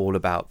make it all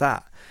about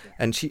that.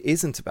 And she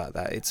isn't about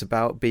that. It's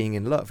about being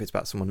in love. It's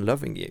about someone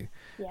loving you.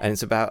 And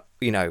it's about,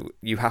 you know,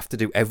 you have to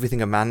do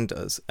everything a man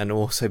does and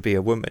also be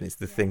a woman is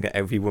the thing that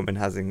every woman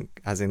has in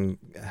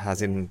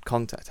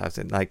contact,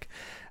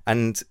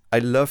 and I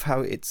love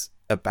how it's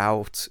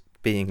about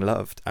being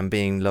loved and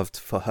being loved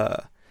for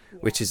her,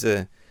 which is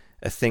a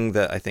thing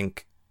that I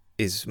think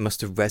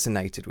must have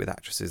resonated with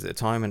actresses at the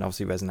time, and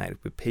obviously resonated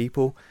with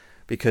people,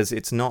 because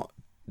it's not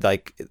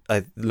like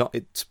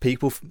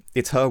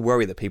it's her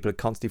worry that people are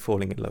constantly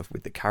falling in love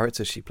with the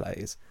character she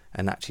plays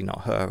and actually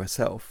not her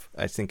herself.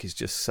 I think is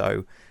just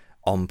so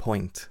on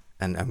point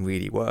and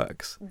really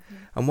works.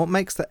 And what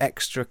makes the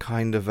extra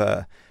kind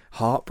of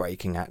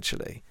heartbreaking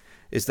actually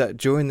is that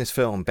during this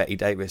film, Bette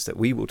Davis, that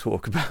we will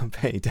talk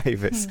about Bette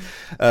Davis,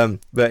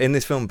 but in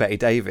this film, Bette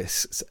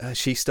Davis,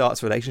 she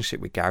starts a relationship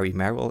with Gary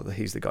Merrill.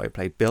 He's the guy who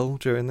played Bill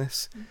during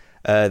this.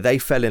 They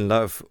fell in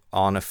love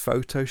on a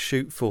photo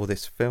shoot for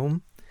this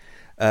film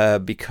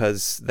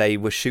because they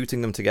were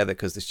shooting them together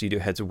because the studio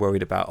heads were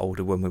worried about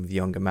older women with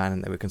younger men,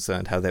 and they were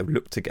concerned how they would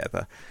look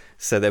together.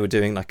 So they were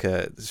doing like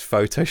a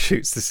photo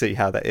shoots to see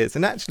how that is.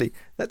 And actually,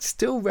 that's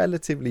still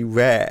relatively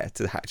rare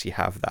to actually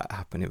have that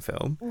happen in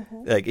film,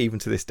 like even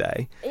to this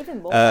day.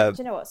 Even more. Do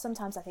you know what?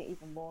 Sometimes I think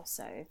even more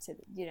so. To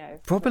you know.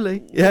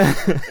 Probably, yeah.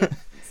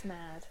 It's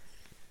mad.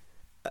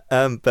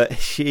 But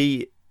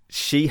she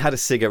had a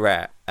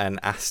cigarette and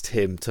asked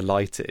him to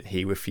light it.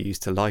 He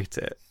refused to light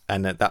it.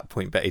 And at that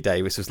point, Bette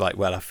Davis was like,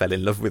 well, I fell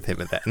in love with him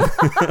then.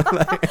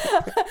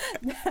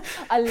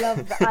 I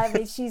love that. I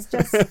mean, she's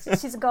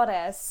a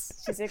goddess.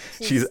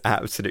 She's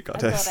absolute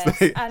goddess.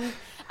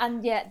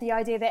 And yet the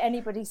idea that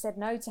anybody said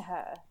no to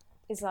her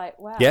is like,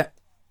 wow. Yeah.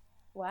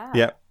 Wow.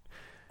 Yeah.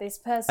 This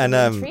person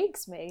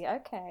intrigues me.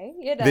 Okay,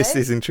 you know. This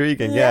is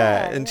intriguing,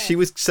 yeah. And she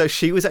was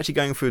actually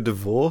going through a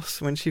divorce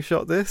when she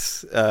shot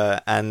this,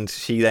 and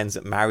she ends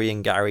up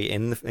marrying Gary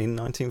in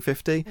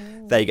 1950.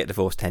 They get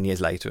divorced 10 years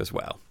later as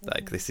well.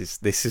 Like this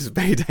is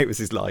Bette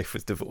Davis's life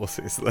with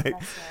divorces,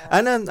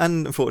 and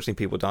unfortunately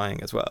people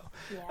dying as well.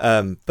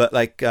 But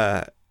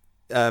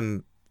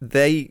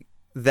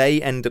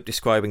they end up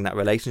describing that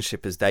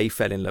relationship as they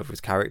fell in love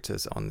with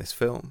characters on this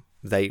film.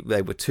 They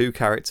were two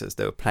characters,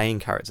 they were playing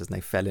characters, and they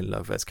fell in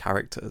love as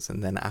characters,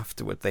 and then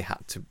afterward they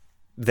had to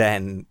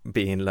then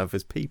be in love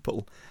as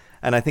people.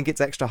 And I think it's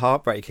extra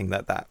heartbreaking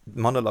that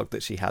monologue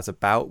that she has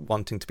about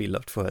wanting to be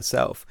loved for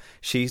herself,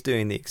 she's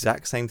doing the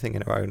exact same thing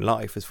in her own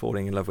life as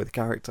falling in love with a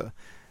character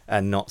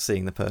and not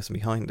seeing the person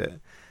behind it.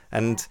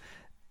 And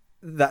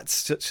that's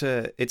such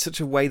a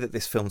way that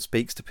this film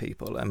speaks to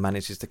people and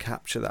manages to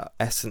capture that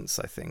essence,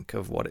 I think,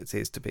 of what it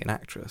is to be an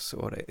actress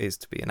or what it is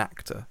to be an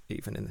actor,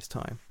 even in this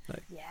time.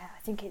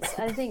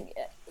 I think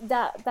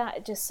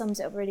that just sums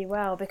it up really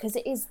well, because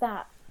it is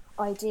that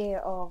idea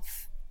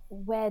of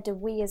where do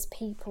we as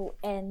people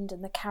end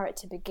and the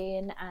character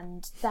begin,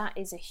 and that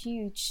is a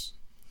huge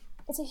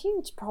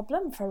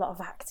problem for a lot of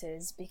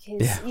actors,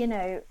 because you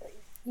know,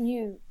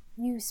 you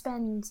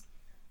spend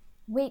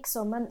weeks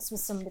or months with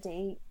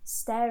somebody,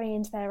 staring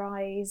into their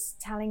eyes,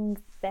 telling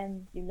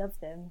them you love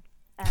them,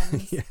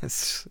 and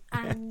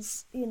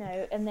you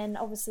know, and then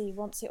obviously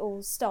once it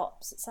all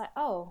stops, it's like,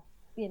 oh,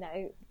 you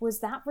know, was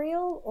that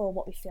real, or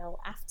what we feel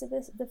after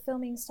the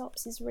filming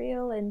stops is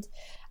real? And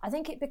I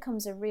think it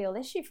becomes a real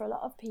issue for a lot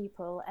of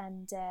people,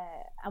 and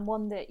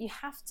one that you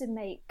have to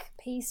make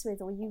peace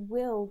with, or you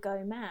will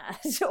go mad,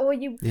 or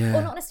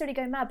not necessarily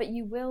go mad, but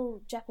you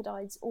will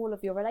jeopardize all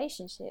of your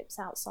relationships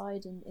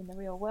outside in the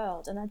real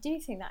world. And I do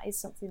think that is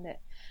something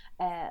that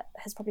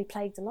has probably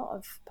plagued a lot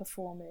of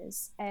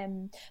performers.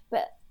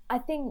 But I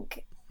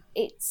think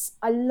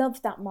I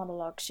love that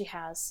monologue she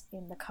has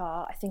in the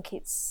car. I think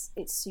it's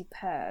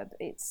superb.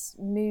 It's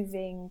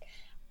moving.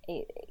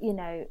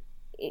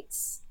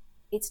 It's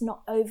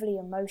not overly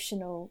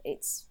emotional.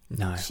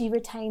 She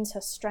retains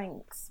her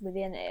strength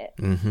within it,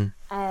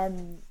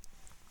 and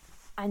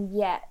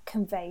yet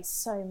conveys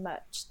so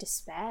much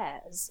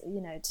despair,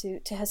 you know,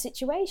 to her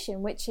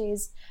situation, which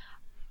is,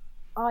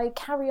 I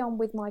carry on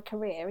with my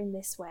career in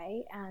this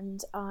way,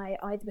 and I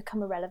either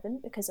become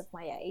irrelevant because of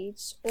my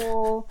age,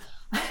 or,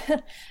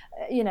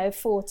 you know,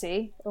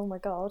 40. Oh my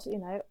God, you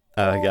know.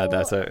 Oh yeah,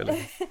 that's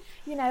totally.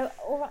 You know,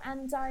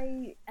 and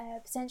I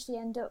potentially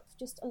end up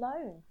just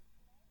alone.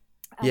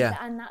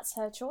 And that's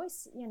her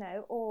choice, you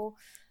know, or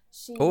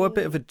a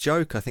bit of a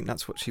joke. I think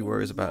that's what she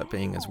worries about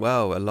being as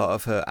well. A lot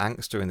of her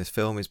angst in this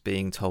film is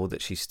being told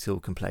that she still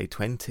can play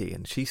 20,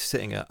 and she's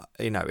sitting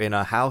in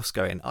her house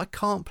going, I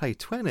can't play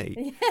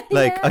 20.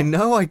 I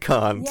know I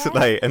can't.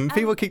 And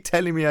people keep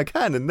telling me I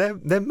can, and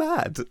they're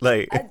mad.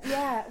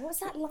 What's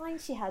that line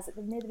she has at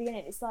the near the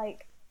beginning? It's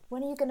like,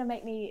 when are you going to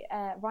make me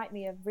write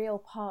me a real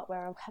part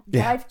where a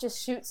wife just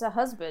shoots her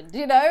husband,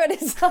 you know? And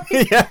it's like,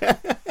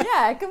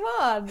 come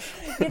on,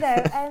 you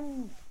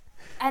know.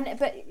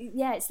 But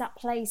it's that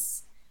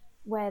place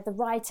where the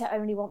writer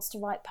only wants to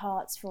write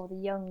parts for the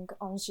young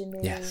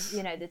ingenue, Yes.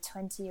 you know, the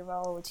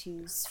 20-year-old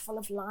who's full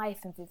of life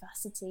and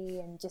vivacity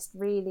and just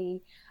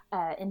really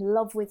in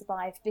love with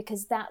life,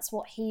 because that's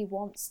what he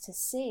wants to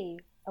see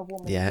a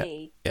woman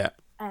be.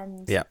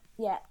 And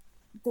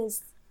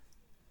there's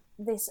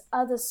this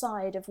other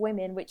side of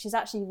women which is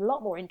actually a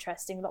lot more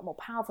interesting, a lot more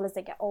powerful as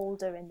they get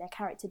older and their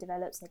character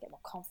develops and they get more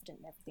confident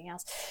and everything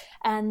else.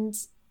 And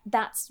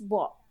that's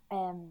what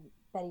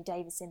Bette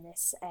Davis in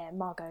this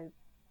Margot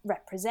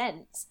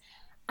represents.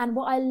 And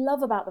what I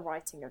love about the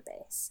writing of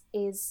this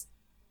is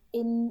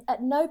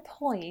at no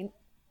point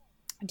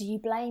do you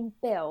blame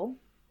Bill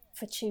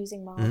for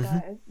choosing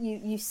Margot.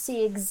 You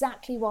see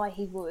exactly why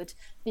he would,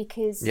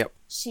 because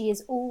she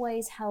is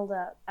always held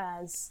up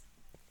as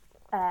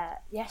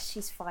yes,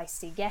 she's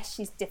feisty, yes,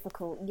 she's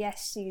difficult,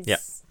 yes,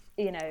 she's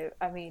you know,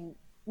 I mean,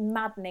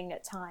 maddening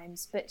at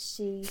times, but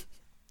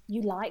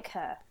you like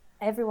her.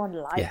 Everyone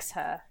likes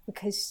her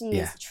because she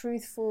is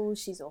truthful,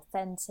 she's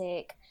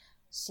authentic,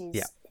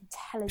 she's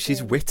intelligent,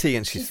 she's witty,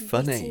 and she's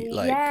funny. Witty.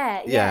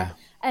 Like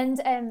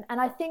and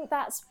I think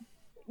that's,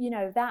 you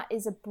know, that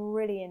is a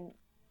brilliant,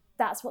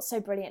 that's what's so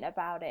brilliant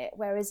about it.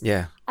 Whereas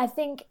I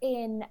think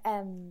in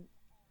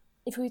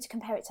if we were to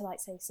compare it to, like,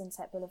 say,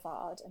 Sunset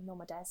Boulevard and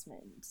Norma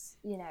Desmond,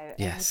 you know,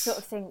 and you sort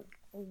of think,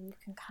 you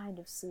can kind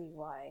of see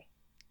why,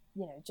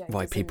 you know, Joe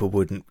why people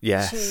wouldn't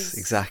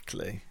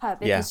exactly her,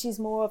 because she's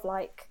more of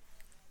like,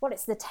 well,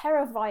 it's the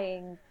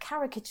terrifying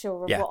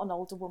caricature of what an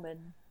older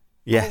woman.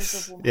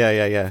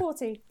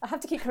 40. I have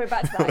to keep coming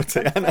back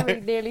to that. I'm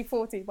very nearly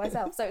 40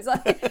 myself, so it's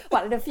like,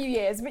 well, in a few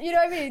years, but you know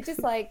what I mean,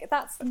 just like,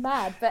 that's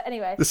mad. But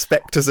anyway, the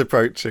spectre's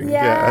approaching.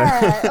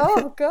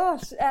 Oh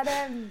gosh.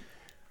 And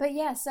but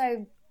yeah,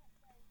 so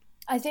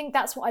I think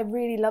that's what I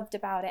really loved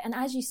about it. And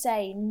as you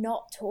say,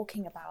 not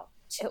talking about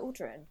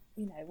children,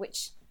 you know,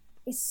 which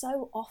is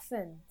so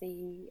often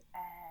the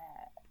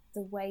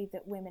way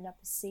that women are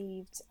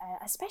perceived,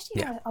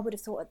 especially I would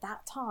have thought at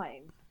that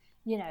time,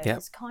 you know,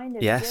 it's kind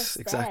of just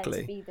there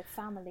to be the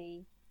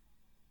family.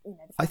 You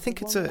know, I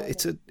think it's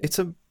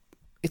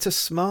a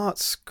smart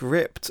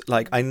script.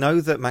 Like, I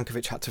know that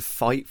Mankiewicz had to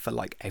fight for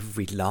like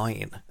every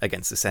line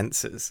against the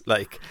censors.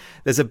 Like,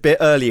 there's a bit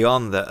early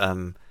on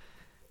that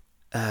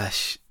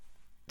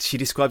she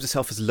describes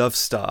herself as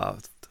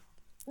love-starved.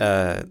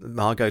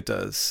 Margot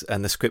does,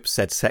 and the script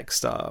said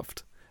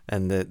sex-starved,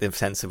 and the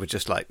censor was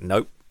just like,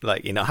 nope,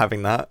 like, you're not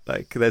having that.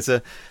 Like, there's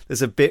a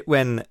bit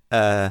when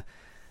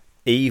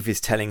Eve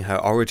is telling her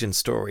origin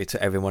story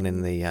to everyone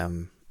in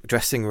the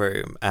dressing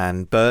room,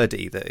 and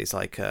Birdie, that is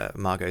like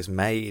Margot's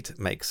maid,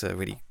 makes a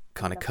really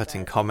kind of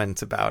cutting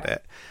comment about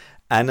it,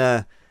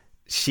 and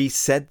she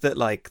said that,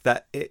 like,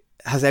 that it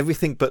has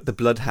everything but the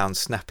bloodhound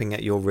snapping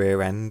at your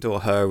rear end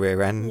or her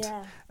rear end,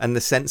 and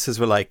the censors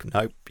were like,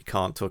 nope, you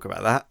can't talk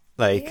about that.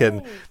 Like,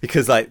 and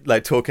because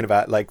like talking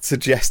about, like,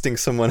 suggesting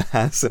someone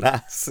has an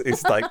ass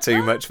is like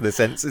too much for the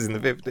censors in the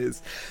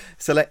 50s.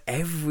 So like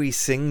every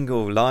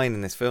single line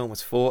in this film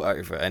was fought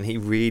over, and he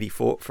really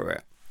fought for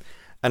it.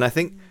 And I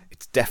think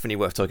it's definitely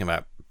worth talking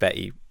about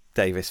Bette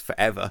Davis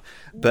forever.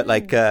 But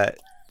like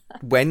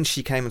when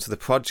she came into the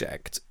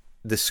project,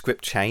 the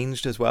script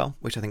changed as well,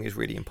 which I think is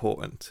really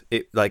important.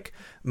 It, like,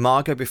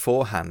 Margot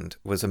beforehand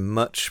was a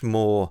much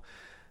more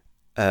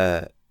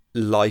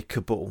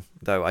likable,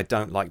 though I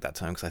don't like that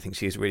term because I think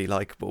she is really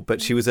likable,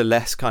 but she was a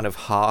less kind of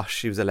harsh,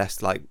 she was a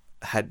less, like,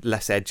 had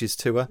less edges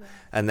to her.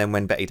 And then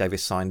when Bette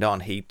Davis signed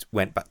on, he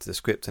went back to the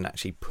script and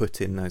actually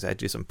put in those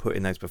edges and put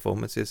in those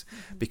performances,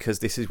 because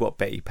this is what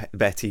Bette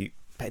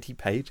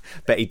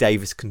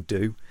Davis can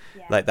do.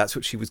 Like, that's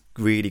what she was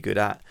really good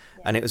at.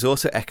 And it was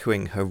also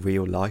echoing her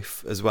real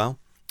life as well.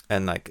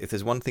 And like, if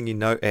there's one thing you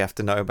have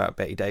to know about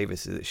Bette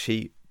Davis, is that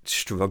she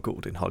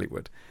struggled in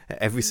Hollywood. At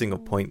every single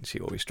point, she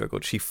always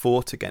struggled. She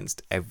fought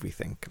against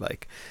everything.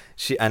 Like,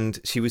 she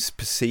was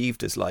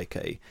perceived as like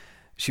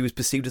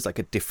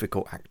a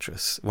difficult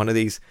actress. One of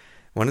these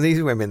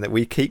women that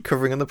we keep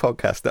covering on the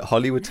podcast that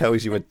Hollywood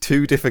tells you are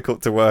too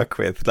difficult to work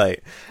with,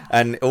 like,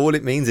 and all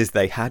it means is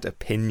they had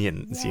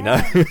opinions, you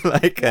know,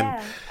 like,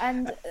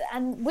 and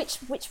which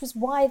was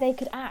why they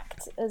could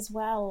act as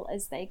well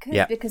as they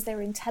could, because they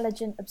were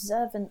intelligent,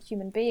 observant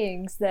human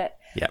beings that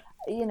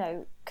you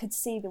know, could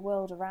see the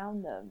world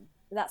around them.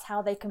 That's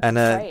how they can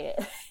portray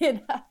it, you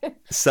know.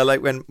 So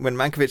like when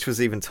Mankiewicz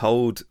was even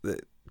told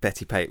that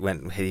Betty Page,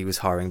 when he was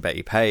hiring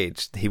Betty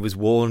Page, he was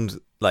warned,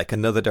 like,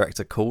 another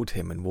director called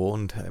him and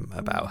warned him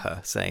about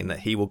her, saying that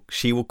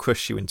she will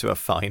crush you into a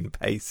fine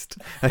paste,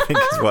 I think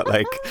is what,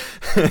 like,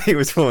 he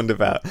was warned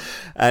about.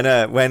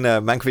 And when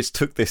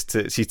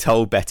Mankiewicz she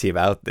told Betty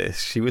about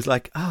this, she was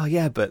like, oh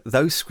yeah, but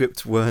those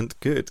scripts weren't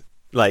good.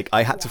 Like,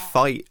 I had to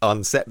fight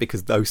on set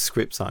because those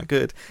scripts aren't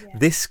good.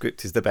 This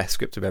script is the best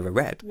script I've ever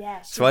read.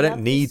 So I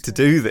don't need to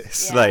do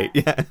this.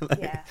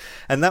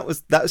 And that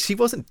was she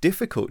wasn't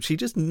difficult. She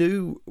just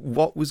knew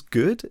what was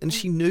good, and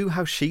she knew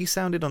how she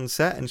sounded on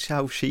set and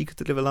how she could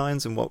deliver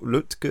lines and what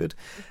looked good.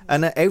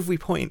 And at every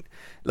point,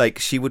 like,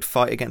 she would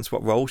fight against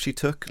what role she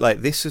took.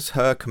 Like, this is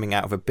her coming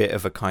out of a bit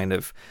of a kind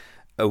of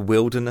a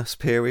wilderness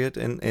period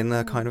in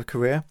her kind of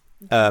career.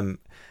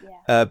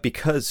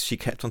 because she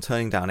kept on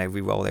turning down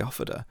every role they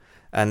offered her.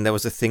 And there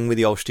was a thing with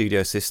the old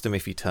studio system: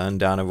 if you turned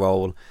down a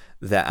role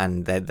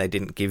and they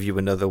didn't give you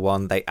another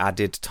one, they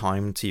added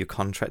time to your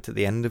contract at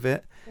the end of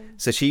it.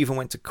 So she even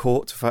went to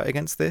court to fight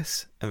against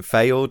this and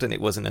failed, and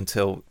it wasn't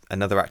until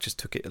another actress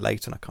took it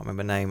later, and I can't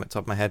remember her name at the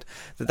top of my head,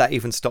 that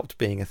even stopped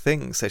being a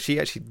thing. So she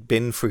actually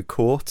been through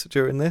court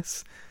during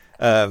this,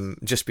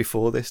 just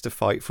before this, to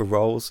fight for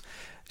roles.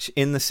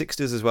 In the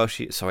 60s as well,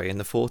 in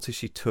the 40s,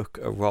 she took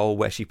a role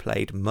where she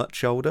played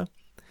much older.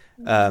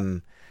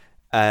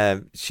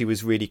 She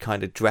was really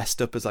kind of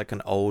dressed up as like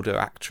an older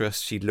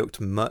actress. She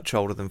looked much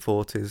older than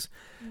 40s.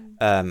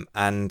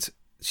 And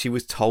she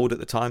was told at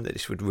the time that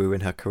this would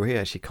ruin her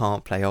career. She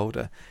can't play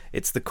older.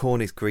 It's The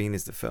Corn is Green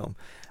is the film.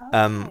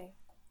 But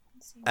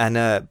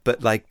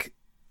like,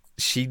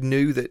 she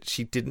knew that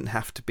she didn't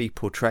have to be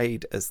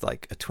portrayed as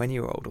like a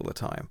 20-year-old all the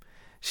time.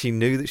 She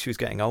knew that she was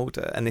getting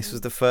older, and this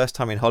was the first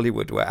time in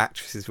Hollywood where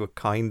actresses were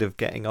kind of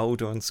getting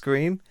older on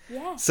screen.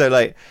 Yeah. So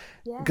like,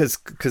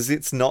 because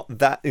it's not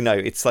that,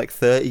 it's like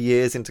 30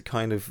 years into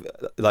kind of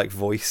like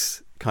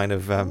voice kind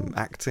of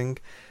acting.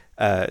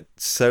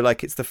 So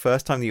like, it's the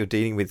first time that you're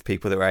dealing with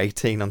people that were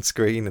 18 on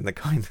screen in the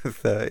kind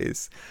of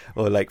 30s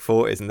or like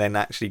 40s, and then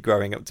actually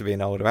growing up to be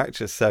an older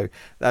actress. So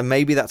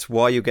maybe that's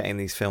why you're getting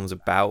these films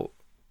about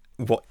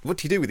what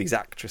do you do with these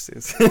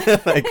actresses,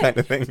 that kind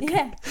of thing.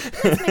 Yeah,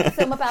 let's make a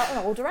film about an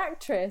older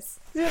actress.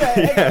 But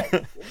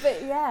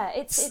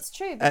it's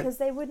true, because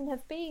they wouldn't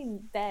have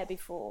been there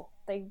before.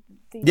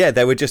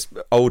 They were just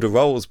older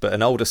roles, but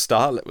an older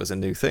starlet was a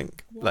new thing.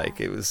 Like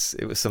it was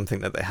something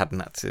that they hadn't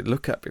had to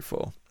look at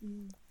before.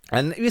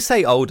 And you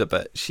say older,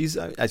 but she's,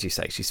 as you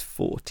say, she's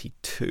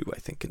 42, I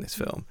think, in this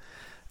film.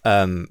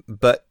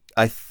 But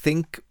I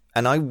think,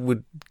 and I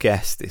would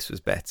guess this was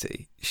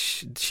Betty,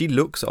 she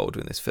looks older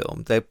in this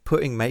film. They're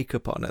putting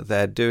makeup on her.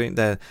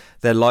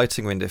 They're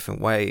lighting her in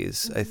different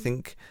ways. I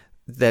think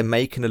they're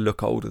making her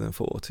look older than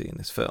 40 in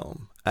this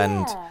film.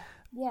 And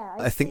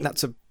I think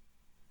that's a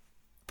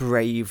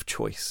brave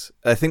choice.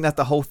 I think that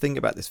the whole thing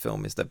about this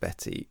film is that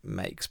Betty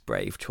makes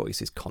brave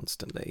choices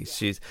constantly.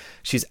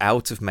 She's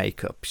out of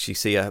makeup. You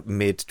see her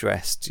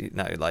mid-dressed,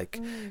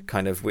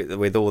 kind of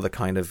with all the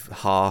kind of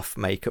half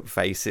makeup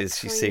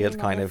faces. You see her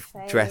kind of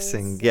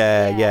dressing.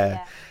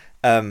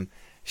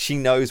 She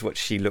knows what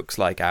she looks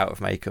like out of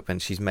makeup,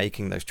 and she's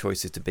making those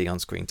choices to be on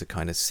screen to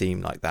kind of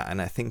seem like that.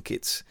 And I think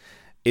it's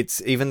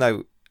even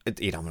though,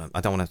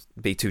 I don't want to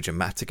be too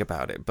dramatic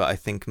about it, but I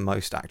think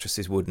most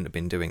actresses wouldn't have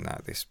been doing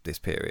that this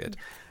period.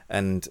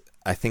 And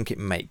I think it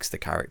makes the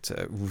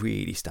character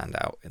really stand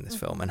out in this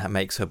film, and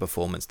makes her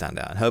performance stand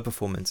out. And her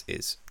performance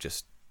is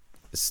just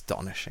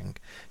astonishing.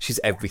 She's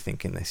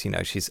everything in this.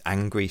 She's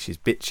angry, she's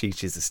bitchy,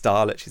 she's a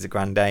starlet, she's a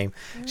grande dame,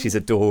 she's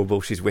adorable,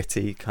 she's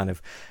witty, kind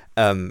of.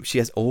 She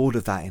has all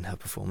of that in her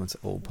performance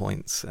at all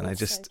points, and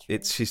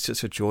she's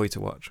just a joy to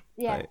watch.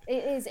 It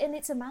is, and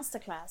it's a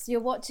masterclass. You're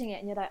watching it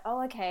and you're like,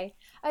 oh, okay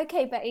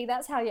Betty,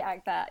 that's how you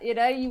act that.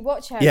 You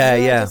watch her,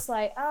 and you're just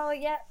like, oh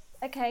yeah,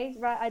 okay,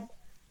 right.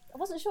 I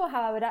wasn't sure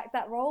how I would act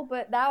that role,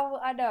 but now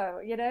I know,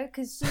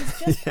 because she's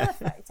just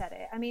perfect at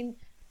it. I mean,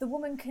 the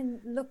woman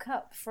can look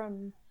up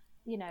from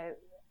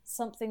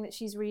something that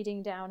she's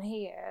reading down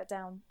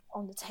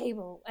on the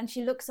table, and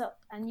she looks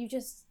up, and you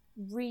just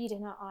read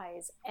in her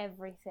eyes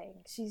everything.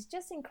 She's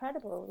just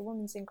incredible. The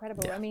woman's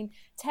incredible. I mean,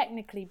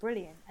 technically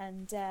brilliant,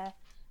 and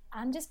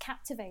just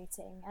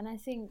captivating. And I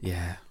think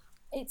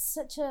it's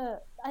such a,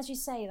 as you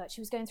say, like,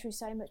 she was going through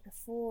so much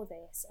before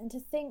this, and to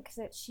think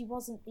that she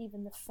wasn't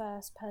even the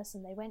first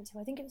person they went to.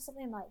 I think it was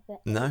something like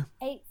the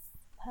eighth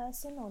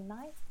person or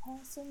ninth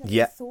person that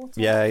they thought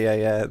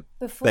of.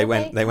 Before they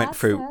went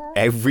through her.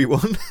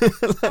 Everyone.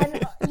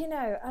 And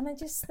and I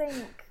just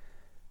think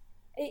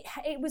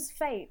it was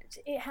fate.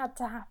 It had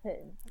to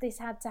happen. This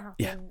had to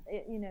happen.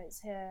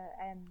 It's her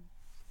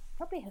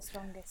probably her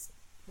strongest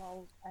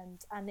role,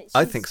 and it's,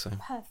 I think so.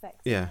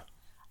 Perfect.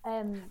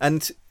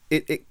 And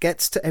it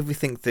gets to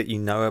everything that you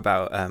know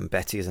about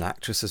Betty as an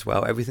actress as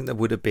well. Everything that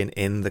would have been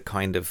in the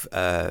kind of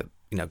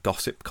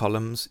gossip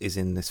columns is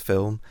in this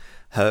film.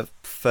 Her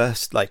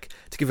first,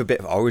 to give a bit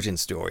of origin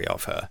story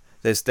of her,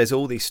 there's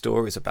all these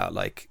stories about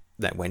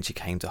that when she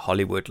came to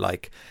Hollywood,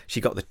 she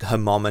got her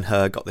mom and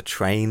her got the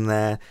train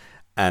there,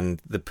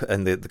 and the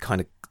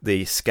kind of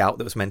the scout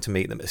that was meant to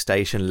meet them at the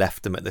station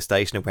left them at the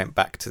station and went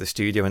back to the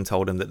studio and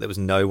told them that there was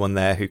no one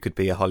there who could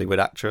be a Hollywood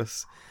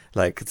actress.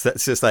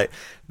 That's just like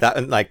that,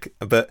 and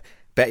but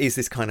Betty's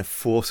this kind of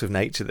force of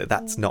nature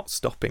that's not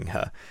stopping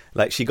her.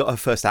 She got her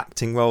first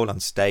acting role on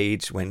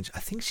stage when I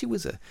think she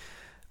was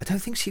I don't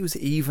think she was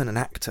even an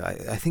actor.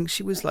 I think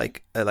she was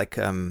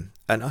an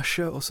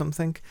usher or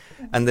something,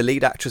 and the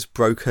lead actress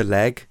broke her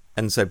leg,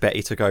 and so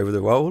Betty took over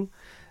the role.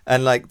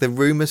 And the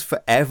rumors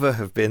forever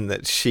have been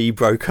that she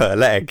broke her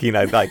leg,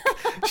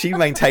 she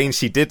maintains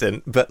she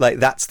didn't, but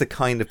that's the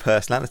kind of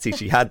personality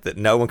she had that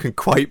no one can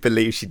quite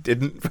believe she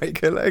didn't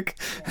break her leg.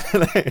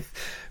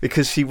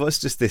 Because she was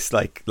just this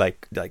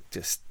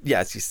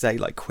as you say,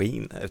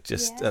 queen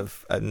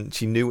of and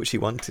she knew what she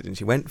wanted and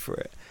she went for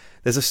it.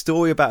 There's a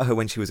story about her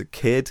when she was a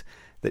kid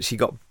that she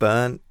got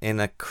burnt in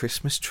a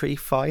Christmas tree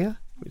fire,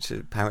 which is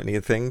apparently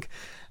a thing.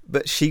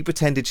 But she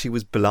pretended she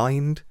was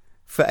blind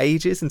for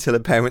ages until her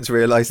parents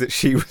realised that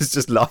she was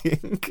just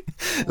lying.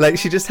 Like,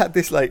 she just had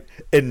this like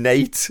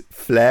innate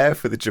flair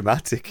for the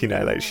dramatic, you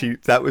know, like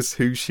that was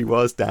who she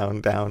was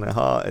down her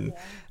heart,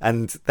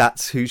 and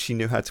that's who she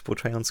knew how to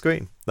portray on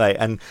screen. Like,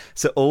 and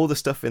so all the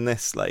stuff in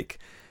this, like,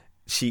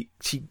 she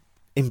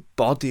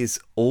embodies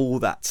all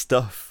that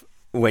stuff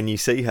when you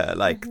see her.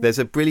 Like, there's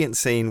a brilliant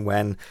scene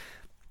when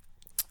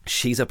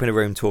she's up in a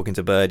room talking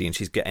to Birdie and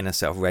she's getting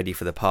herself ready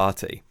for the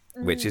party,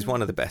 which is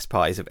one of the best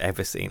parties I've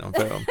ever seen on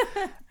film.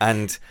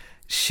 And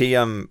she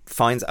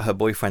finds out her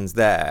boyfriend's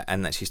there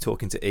and that she's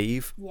talking to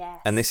Eve. Yes.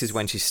 And this is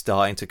when she's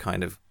starting to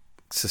kind of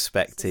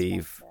suspect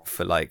Eve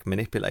for like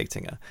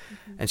manipulating her.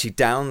 And she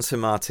downs her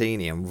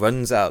martini and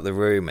runs out the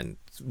room and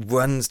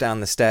runs down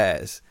the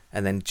stairs.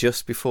 And then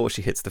just before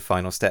she hits the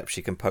final step,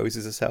 she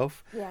composes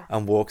herself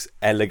and walks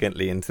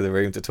elegantly into the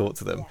room to talk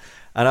to them. Yeah.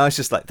 And I was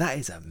just like, that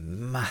is a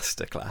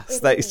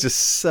masterclass. That is just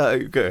so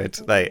good.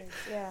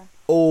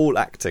 All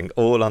acting,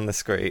 all on the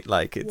screen,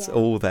 like it's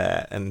all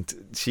there, and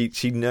she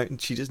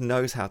just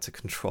knows how to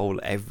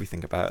control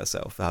everything about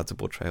herself, how to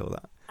portray all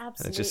that.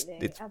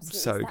 Absolutely, it's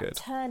so it's good.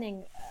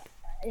 Turning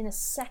in a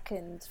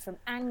second from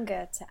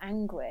anger to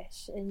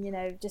anguish, and you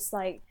know, just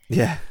like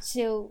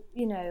she'll,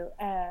 you know,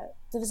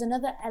 there was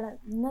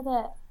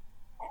another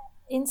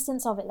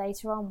instance of it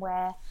later on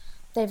where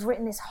they've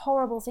written this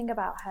horrible thing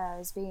about her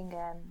as being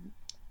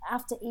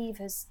after Eve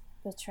has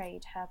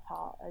betrayed her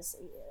part as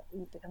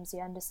Eve becomes the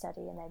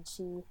understudy, and then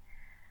she,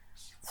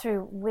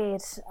 through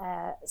weird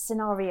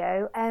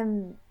scenario,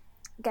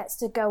 gets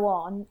to go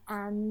on,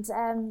 and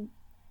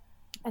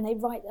they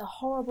write a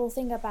horrible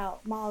thing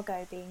about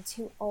Margot being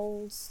too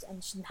old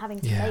and she's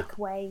having to make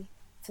way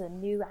for the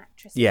new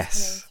actress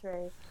coming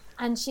through,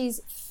 and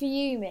she's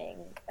fuming.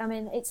 I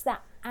mean, it's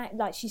that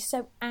like she's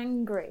so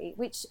angry,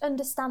 which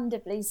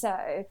understandably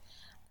so,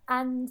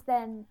 and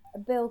then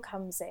Bill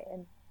comes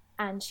in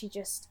and she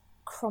just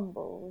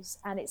crumbles,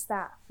 and it's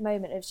that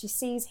moment of she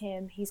sees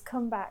him, he's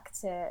come back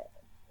to,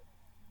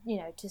 you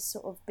know, to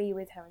sort of be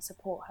with her and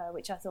support her,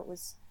 which I thought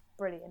was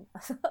brilliant. I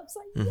was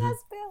like, yes,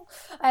 Bill.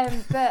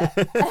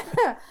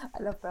 But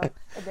I love Bill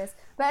in this.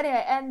 But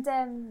anyway,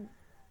 and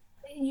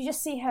you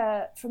just see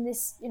her from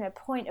this, you know,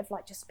 point of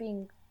like just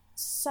being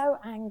so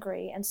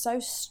angry and so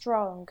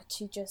strong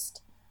to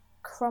just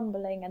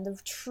crumbling, and the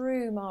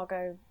true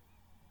Margot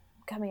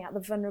coming out,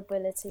 the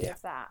vulnerability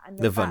of that, and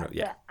the fact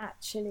that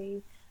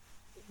actually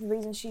the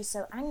reason she's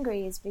so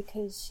angry is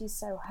because she's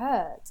so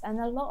hurt, and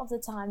a lot of the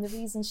time the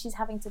reason she's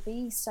having to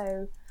be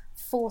so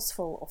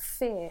forceful or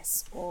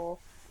fierce or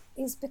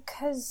is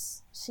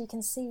because she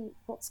can see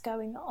what's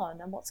going on,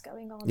 and what's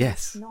going on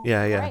is not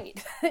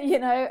great. You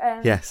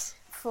know,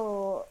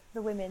 for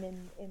the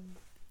women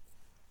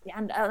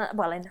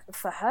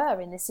for her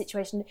in this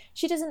situation,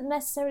 she doesn't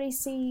necessarily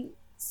see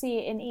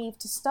it in Eve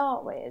to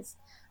start with,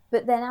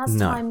 but then as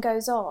time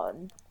goes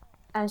on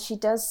and she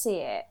does see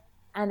it,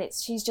 and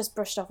she's just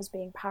brushed off as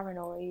being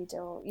paranoid,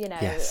 or you know,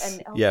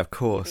 and of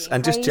course,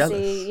 and crazy, just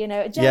jealous, you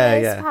know,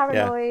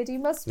 paranoid. You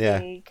must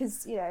be,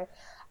 because you know,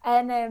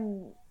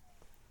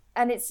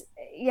 and it's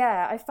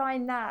I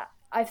found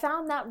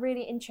that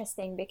really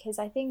interesting, because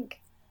I think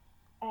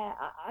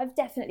I've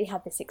definitely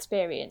had this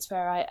experience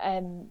where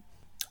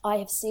I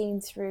have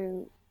seen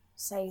through,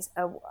 say,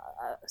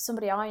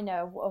 somebody I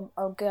know,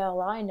 a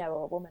girl I know,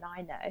 or a woman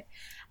I know,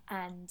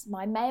 and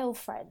my male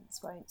friends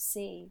won't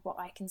see what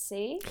I can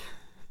see.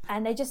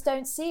 And they just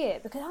don't see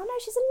it because, oh no,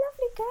 she's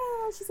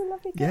a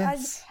lovely girl.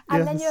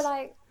 And then you're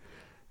like,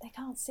 they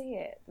can't see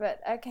it.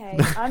 But okay,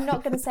 I'm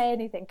not going to say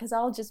anything because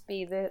I'll just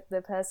be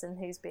the person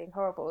who's being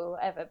horrible or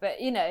whatever. But,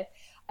 you know,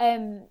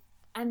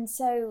 and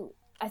so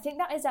I think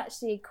that is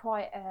actually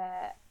quite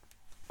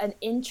an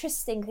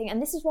interesting thing. And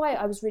this is why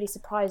I was really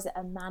surprised that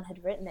a man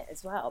had written it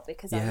as well,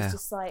 because I was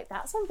just like,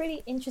 that's a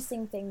really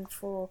interesting thing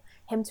for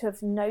him to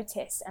have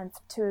noticed and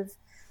to have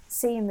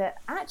seen that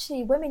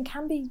actually women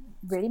can be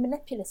really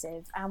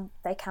manipulative and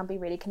they can be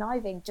really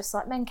conniving, just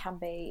like men can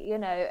be, you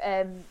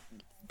know,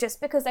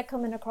 just because they're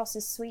coming across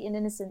as sweet and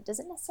innocent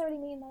doesn't necessarily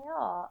mean they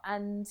are.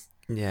 And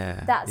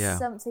that's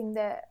something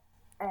that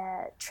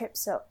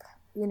trips up,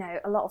 you know,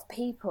 a lot of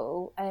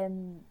people.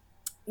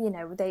 You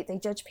know, they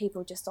judge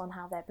people just on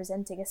how they're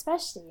presenting,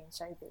 especially in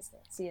show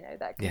business, you know,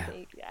 that could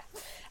be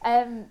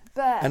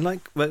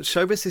but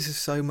show business is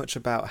so much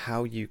about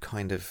how you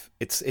kind of,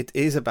 it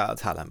is about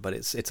talent, but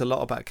it's a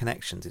lot about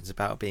connections. It's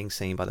about being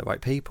seen by the right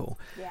people,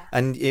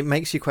 and it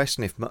makes you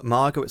question if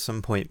Margot at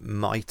some point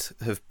might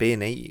have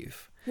been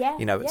Eve.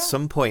 You know, at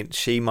some point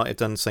she might have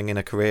done something in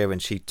her career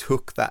and she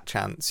took that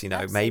chance, you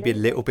know, maybe a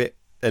little bit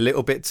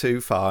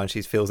too far, and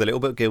she feels a little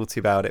bit guilty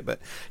about it, but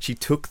she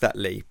took that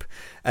leap,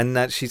 and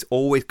that she's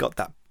always got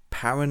that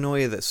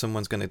paranoia that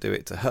someone's going to do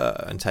it to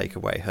her and take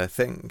away her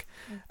thing.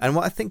 And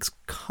what I think's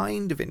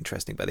kind of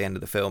interesting by the end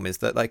of the film is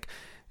that, like,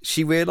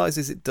 she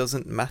realizes it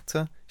doesn't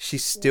matter.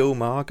 She's still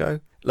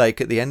Margot,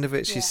 Like at the end of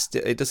it,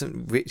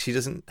 she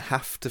doesn't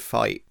have to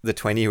fight the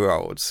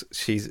 20-year-olds.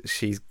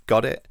 She's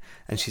got it,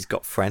 and she's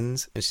got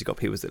friends, and she's got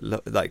people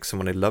that like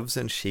someone who loves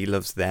her, and she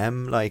loves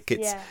them. Like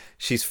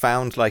she's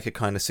found like a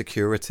kind of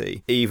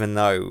security, even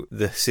though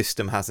the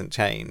system hasn't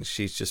changed.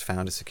 She's just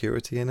found a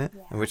security in it,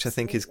 and which I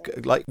think is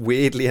like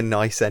weirdly a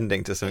nice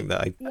ending to something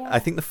that I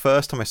think the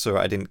first time I saw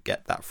it, I didn't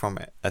get that from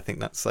it. I think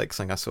that's like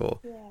something I saw.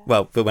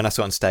 Well, but when I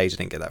saw it on stage, I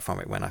didn't get that from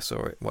it. When I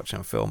saw it watching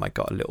on film, I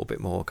got a little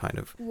bit more kind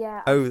of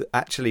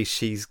actually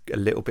she's a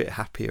little bit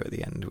happier at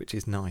the end, which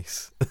is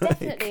nice.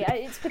 Definitely.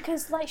 It's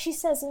because, like she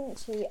says,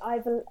 isn't she,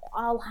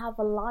 I'll have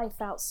a life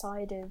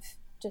outside of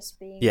just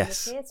being in the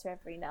theatre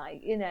every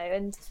night, you know,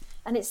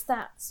 and it's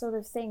that sort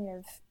of thing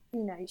of,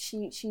 you know,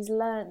 she's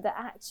learned that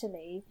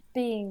actually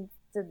being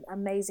the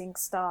amazing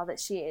star that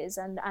she is,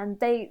 and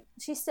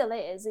she still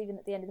is, even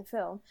at the end of the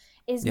film,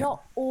 is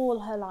not all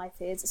her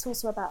life is. It's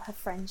also about her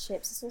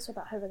friendships, it's also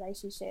about her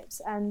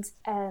relationships, and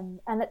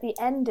at the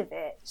end of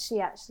it,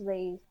 she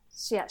actually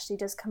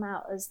does come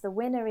out as the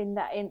winner in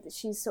that.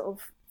 She sort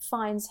of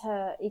finds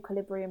her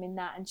equilibrium in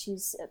that, and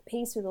she's at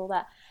peace with all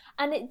that.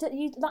 And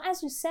like,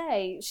 as you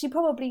say, she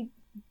probably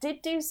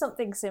did do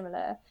something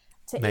similar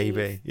to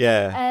Eve.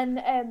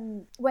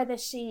 And whether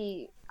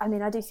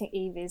I do think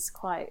Eve is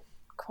quite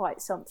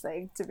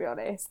something, to be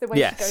honest. The way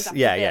she goes after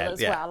Bill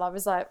as well, I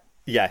was like,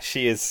 yeah,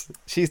 she is.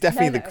 She's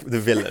definitely the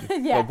villain.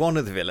 Well, one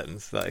of the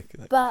villains.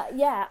 But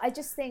yeah, I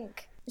just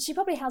think she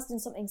probably has done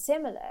something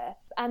similar,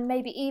 and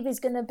maybe Eve is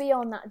going to be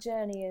on that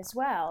journey as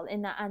well.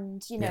 In that,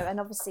 and you know, and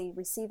obviously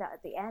we see that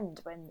at the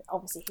end when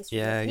obviously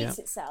history repeats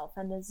itself,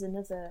 and there's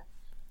another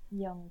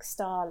young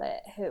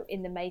starlet who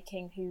in the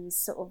making who's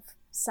sort of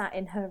sat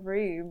in her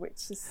room,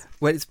 which is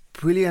it's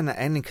brilliant, that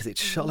ending, because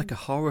it's shot like a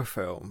horror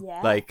film,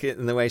 like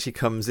in the way she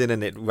comes in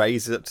and it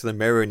raises up to the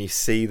mirror and you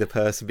see the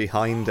person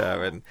behind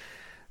her,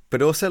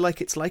 but also like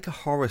it's like a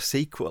horror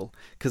sequel,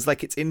 because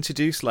like it's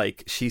introduced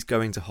like she's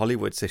going to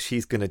Hollywood, so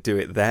she's gonna do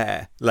it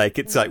there. Like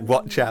it's like,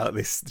 watch out,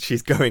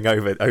 she's going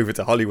over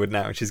to Hollywood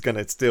now, and she's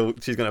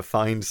gonna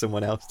find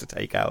someone else to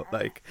take out.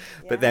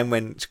 But then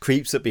when she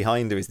creeps up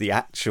behind her is the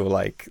actual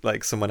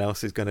like someone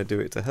else is gonna do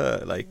it to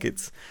her. Like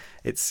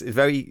it's a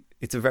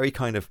very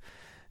kind of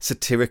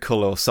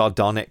satirical or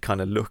sardonic kind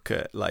of look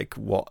at like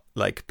what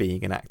like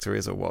being an actor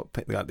is, or what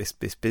like this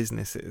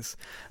business is.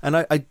 And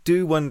I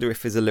do wonder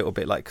if there's a little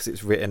bit like, because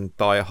it's written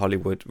by a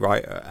Hollywood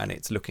writer and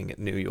it's looking at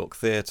New York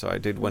theatre, I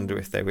did wonder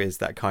if there is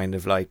that kind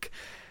of like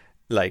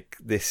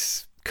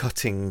this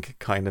cutting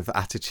kind of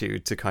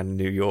attitude to kind of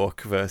New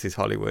York versus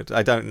Hollywood.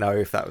 I don't know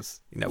if that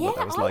was what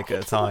that was like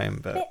at the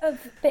time, but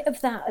bit of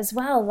that as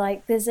well.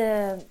 Like there's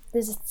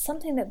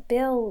something that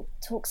Bill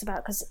talks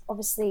about, because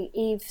obviously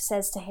Eve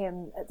says to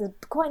him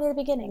quite near the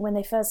beginning when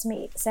they first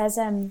meet, says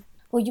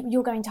well,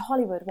 you're going to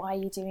Hollywood, why are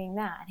you doing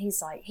that? And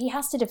he's like, he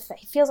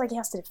feels like he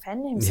has to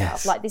defend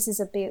himself. Like this is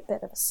a bit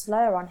of a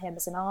slur on him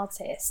as an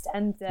artist.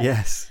 And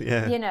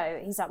you know,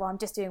 he's like, well, I'm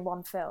just doing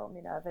one film,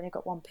 you know, I've only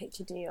got one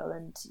picture deal,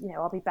 and you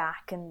know, I'll be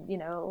back, and you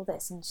know, all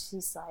this. And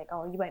she's like,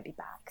 oh, you won't be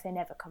back, they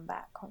never come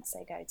back once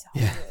they go to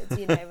Hollywood,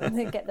 you know, when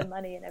they get the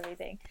money and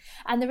everything.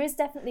 And there is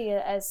definitely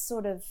a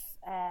sort of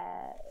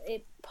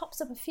it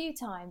pops up a few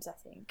times, I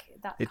think.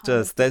 It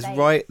does. There's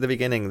right at the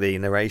beginning, the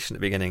narration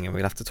at the beginning, and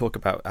we'll have to talk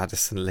about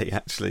Addison Lee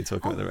actually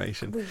talking about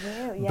narration. We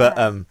will,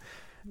 yeah.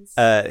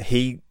 But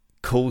he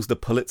calls the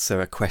Pulitzer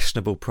a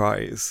questionable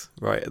prize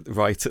right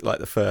at like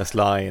the first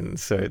line.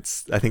 So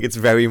I think it's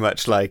very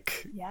much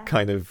like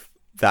kind of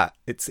that.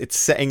 It's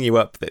setting you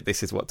up that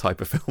this is what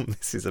type of film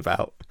this is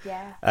about.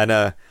 Yeah.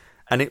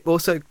 And it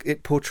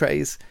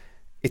portrays,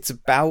 it's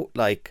about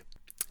like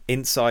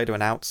insider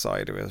and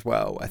outsider as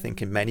well, I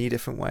think, in many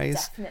different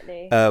ways.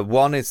 Definitely.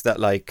 One is that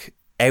like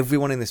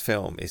everyone in this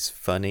film is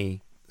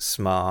funny,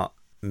 smart,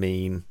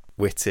 mean,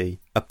 witty,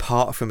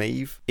 apart from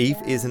Eve.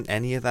 Eve isn't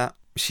any of that.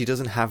 She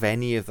doesn't have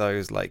any of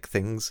those like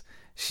things.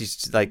 She's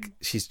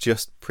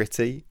just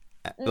pretty,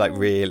 like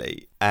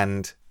really,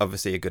 and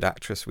obviously a good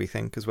actress, we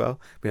think, as well.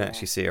 We don't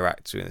actually see her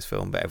act in this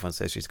film, but everyone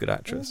says she's a good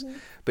actress.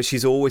 But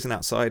she's always an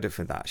outsider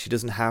for that. She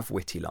doesn't have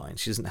witty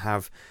lines. She doesn't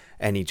have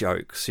any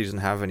jokes. She doesn't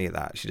have any of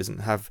that. She doesn't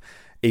have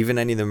even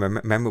any of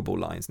the memorable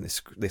lines in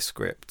this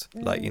script.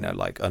 Like, you know,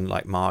 like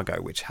unlike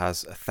Margot, which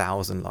has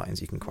 1,000 lines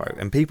you can quote,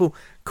 and people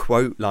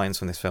quote lines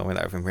from this film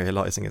without even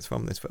realizing it's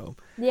from this film.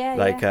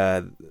 Like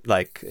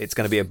it's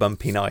going to be a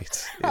bumpy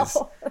night. That's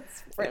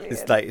brilliant.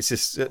 It's like, it's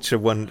just such a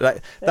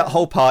that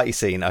whole party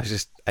scene.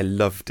 I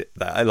loved it.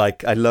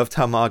 I loved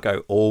how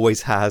Margot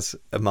always has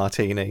a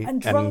martini and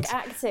drunk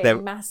acting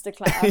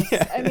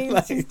masterclass. I mean,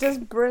 she's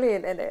just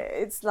brilliant in it.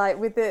 It's like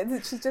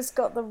she's just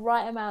got the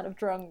right amount of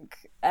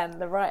drunk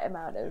and the right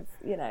amount of,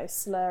 you know,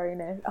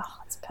 slurriness. Oh,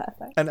 it's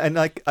perfect. And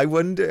like, I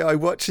wonder,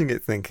 I'm watching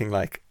it thinking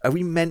like, are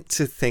we meant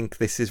to think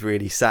this is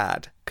really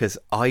sad? Because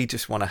I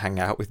just want to hang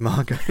out with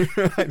Margot.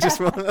 I just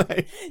want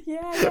to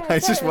I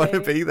just want to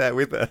be there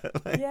with her.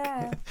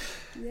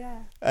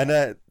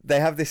 And they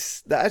have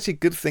that actually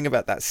good thing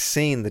about that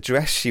scene, the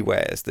dress she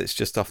wears that's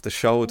just off the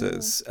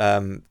shoulders.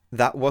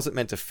 That wasn't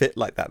meant to fit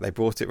like that. They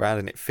brought it around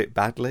and it fit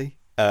badly.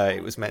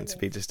 It was meant to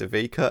be just a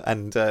V-cut,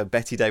 and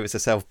Betty Davis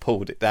herself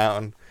pulled it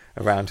down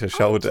around her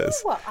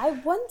shoulders. You know what? I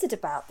wondered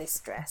about this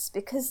dress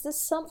because there's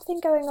something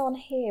going on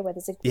here where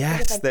there's a yes,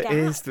 bit of a there gap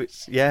is.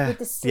 With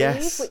the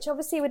sleeve, which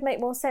obviously would make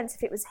more sense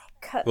if it was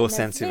cut. More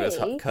sense if it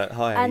was cut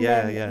higher. And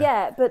yeah, then,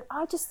 yeah. But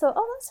I just thought,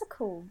 oh, that's a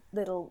cool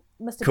little,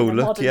 must have cool been a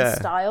look, modern yeah.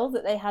 style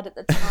that they had at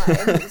the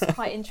time. It was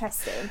quite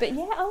interesting. But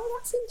yeah,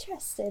 that's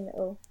interesting.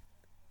 Little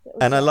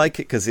and I like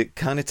it because it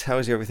kind of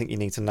tells you everything you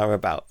need to know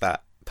about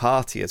that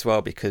party as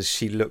well, because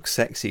she looks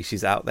sexy.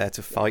 She's out there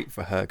to fight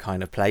for her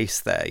kind of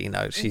place there, you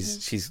know.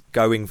 She's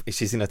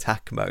in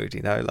attack mode,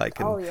 you know, like,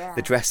 and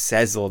the dress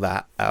says all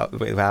that out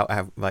without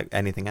like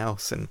anything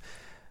else. And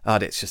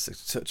it's just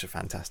such a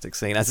fantastic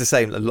scene. As I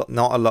say,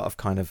 not a lot of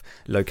kind of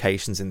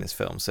locations in this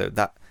film, so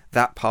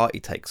that party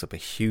takes up a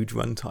huge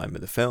runtime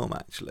of the film,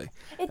 actually.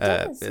 It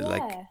does,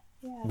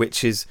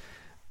 which is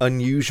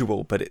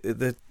unusual, but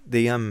the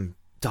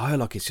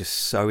dialogue is just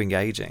so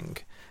engaging.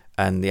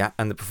 And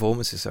the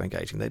performance is so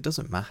engaging that it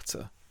doesn't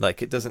matter.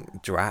 Like, it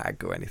doesn't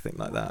drag or anything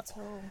like that.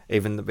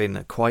 Even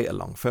being quite a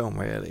long film,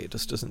 really, it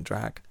just doesn't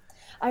drag.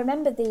 I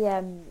remember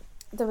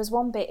there was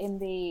one bit in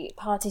the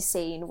party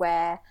scene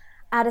where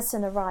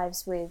Addison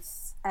arrives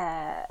with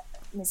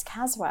Miss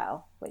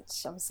Caswell,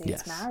 which obviously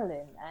is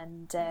Marilyn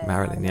and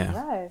Marilyn, yeah.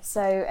 Monroe.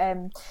 So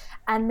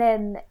and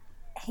then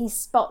he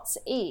spots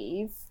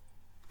Eve,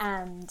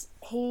 and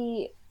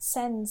he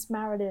sends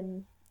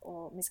Marilyn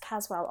or Miss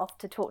Caswell off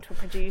to talk to a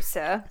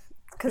producer,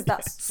 because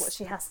that's what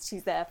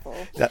she's there for.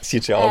 That's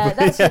your job.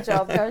 That's your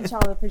job. Go and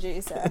charm the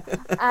producer.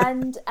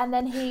 And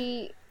then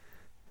he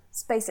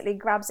basically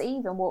grabs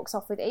Eve and walks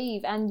off with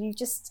Eve, and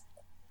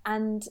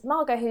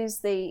Margot, who's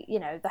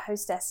the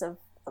hostess of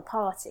the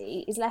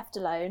party, is left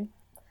alone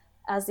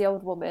as the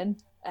old woman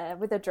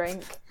with a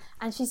drink,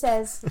 and she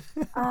says,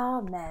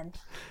 "Amen,"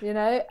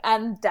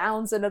 and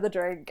downs another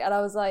drink. And I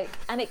was like,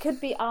 and it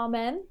could be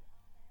amen,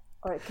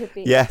 or it could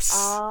be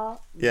amen.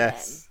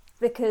 Yes.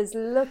 Because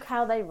look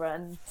how they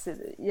run to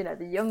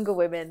the younger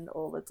women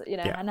all the time,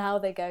 and how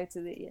they go to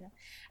the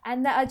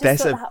and I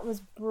just thought that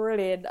was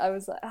brilliant. I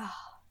was like,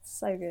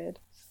 so good.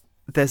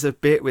 There's a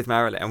bit with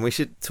Marilyn, and we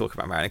should talk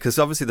about Marilyn, because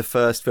obviously the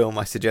first film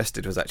I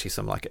suggested was actually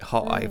Some Like It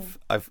Hot.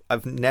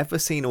 I've never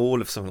seen all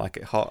of Some Like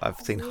It Hot. I've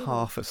seen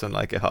half of Some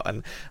Like It Hot,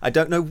 and I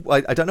don't know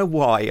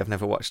why I've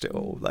never watched it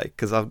all. Like,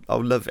 because I'll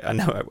love it. I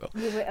know I will.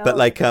 But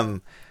like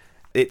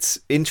it's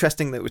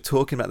interesting that we're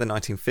talking about the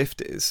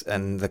 1950s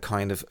and the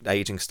kind of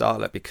aging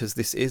starlet, because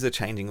this is a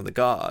changing of the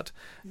guard.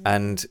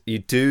 And you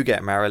do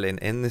get Marilyn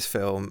in this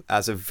film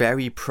as a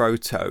very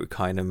proto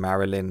kind of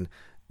Marilyn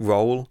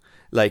role.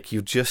 Like,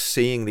 you're just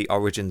seeing the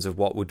origins of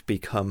what would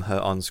become her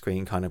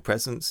on-screen kind of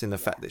presence, in the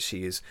fact that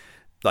she is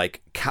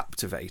like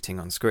captivating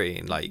on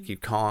screen. Like, you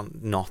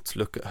can't not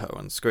look at her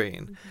on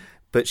screen.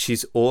 But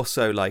she's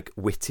also like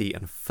witty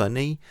and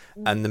funny,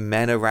 and the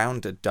men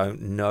around her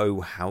don't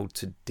know how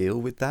to deal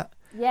with that.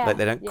 Like,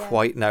 they don't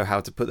quite know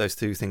how to put those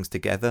two things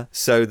together.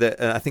 So that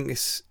I think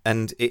this,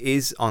 and it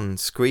is on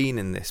screen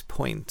in this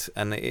point,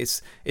 and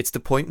it's the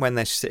point when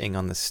they're sitting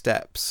on the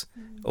steps.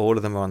 All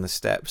of them are on the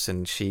steps,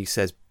 and she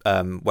says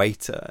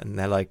waiter, and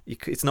they're like,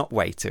 it's not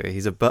waiter,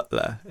 he's a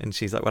butler. And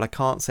she's like, well, I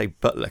can't say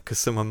butler because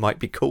someone might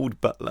be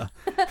called butler.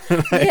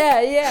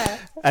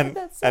 And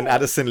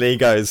Addison Lee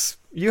goes,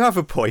 you have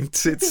a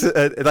point. It's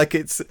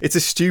it's a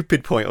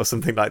stupid point or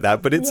something like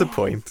that, but it's a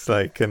point.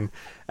 Like, and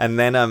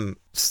then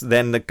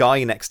the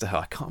guy next to her,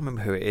 I can't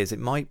remember who it is. It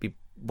might be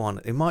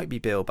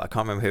Bill, but I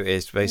can't remember who it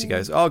is. Basically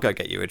goes, I'll go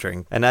get you a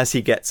drink. And as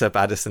he gets up,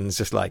 Addison's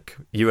just like,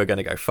 you are going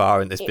to go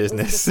far in this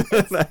business.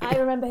 I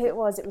remember who it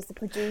was. It was the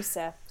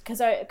producer. Because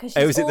she's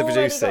was it the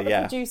producer? Got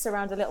the producer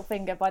around a little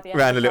finger by the end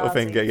around of a the little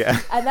party. finger, yeah.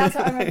 And that's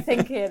what I remember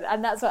thinking.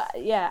 And that's what,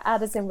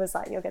 Addison was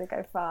like, you're going to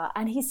go far.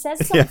 And he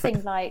says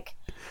something like,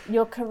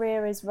 your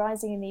career is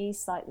rising in the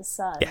east like the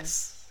sun.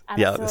 Yes.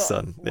 And I thought, the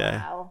sun.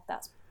 Yeah. Wow,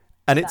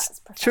 and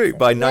it's true.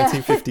 By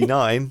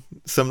 1959,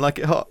 Some Like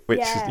It Hot,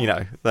 which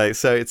is,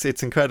 so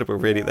it's incredible,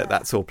 really, that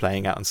that's all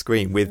playing out on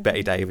screen with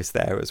Betty Davis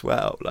there as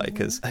well. Like,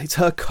 as it's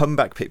her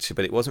comeback picture,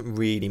 but it wasn't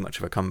really much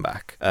of a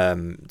comeback.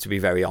 To be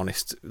very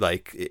honest,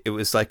 like, it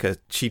was like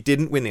she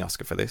didn't win the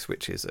Oscar for this,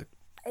 which is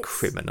it's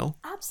criminal.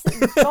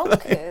 Absolutely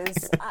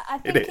bonkers. I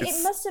think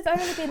it must have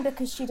only been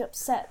because she'd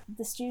upset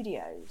the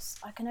studios.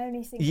 I can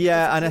only think.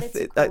 Yeah, and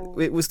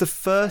it was the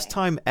first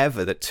time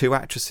ever that two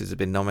actresses had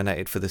been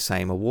nominated for the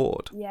same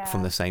award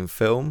from the same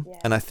film,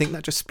 and I think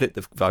that just split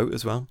the vote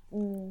as well.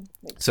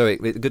 So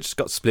it just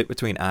got split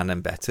between Anne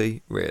and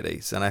Betty,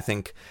 really. And I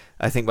think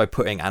by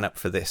putting Anne up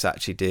for this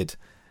actually did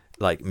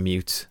like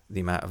mute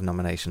the amount of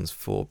nominations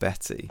for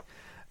Betty.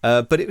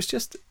 But it was,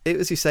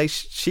 as you say,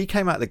 she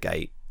came out the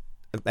gate.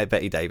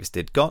 Betty Davis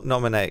did, won 2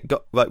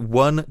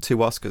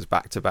 Oscars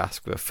back to back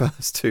for the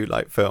first two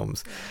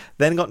films,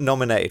 then got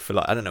nominated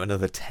for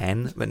another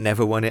 10, but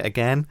never won it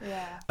again.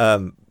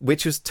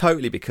 Which was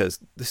totally because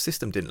the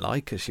system didn't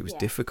like her. She was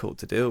difficult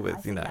to deal with.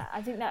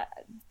 I think that,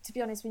 to be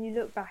honest, when you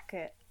look back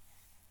at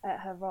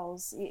her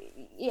roles,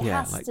 it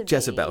has like to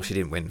Jezebel, be, she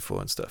didn't win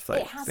for and stuff.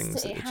 It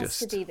has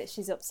to be that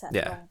she's upset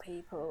the wrong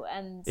people,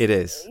 and it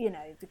is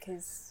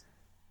because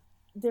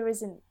there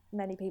isn't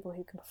many people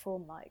who can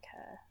perform like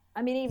her.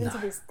 I mean, even to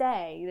this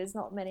day, there's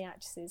not many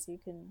actresses who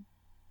can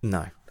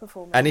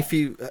perform like and her. if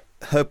you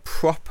her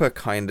proper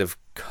kind of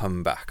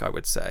comeback, I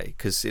would say,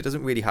 because it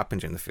doesn't really happen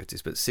during the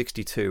 50s, but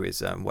 62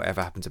 is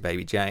Whatever Happened to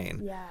Baby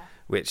Jane,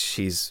 which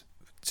she's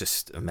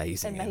just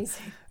amazing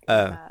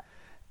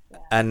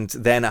and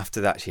then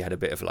after that she had a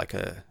bit of like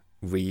a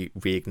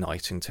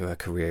reigniting to her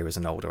career as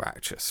an older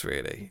actress,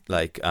 really,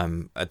 like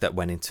that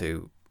went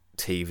into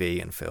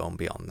TV and film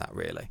beyond that,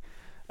 really.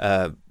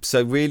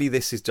 So really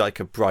this is like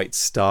a bright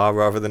star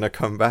rather than a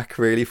comeback,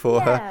 really,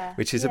 for her,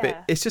 which is a bit,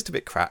 it's just a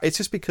bit crap. It's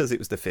just because it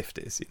was the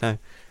 50s, you know.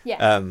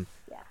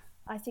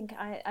 I think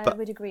I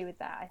would agree with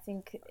that. I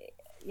think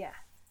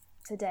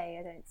today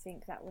I don't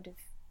think that would have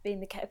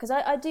been the case, because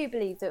I do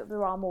believe that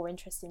there are more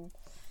interesting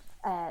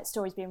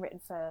stories being written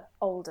for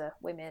older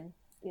women,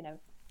 you know,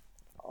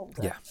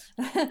 older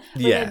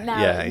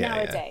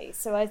nowadays.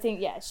 So I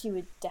think she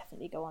would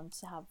definitely go on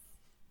to have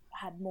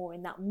had more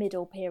in that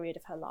middle period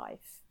of her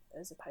life,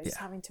 as opposed to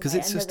having to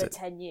wait another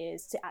 10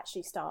 years to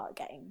actually start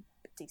getting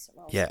decent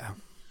roles.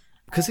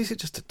 Because this is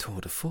just a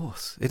tour de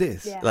force. It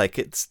is like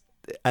it's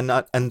and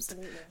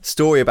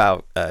story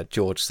about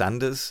George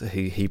Sanders,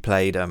 who he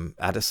played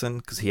Addison,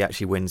 because he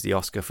actually wins the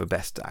Oscar for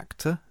Best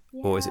Actor.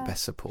 Or is it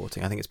Best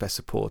Supporting? I think it's Best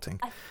Supporting.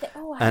 I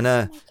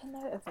have to make a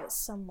note of it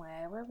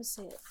somewhere. Where was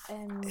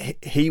it?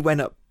 He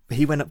went up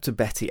to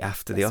Betty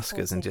after the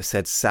Oscars and just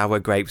said, "Sour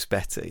grapes,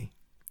 Betty,"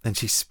 and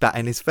she spat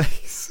in his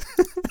face,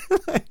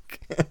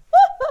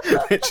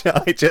 which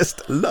I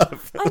just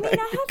love. I mean,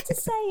 I have to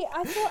say,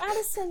 I thought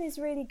Addison is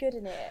really good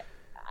in it,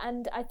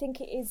 and I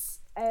think it is.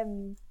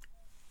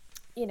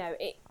 You know,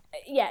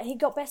 he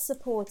got Best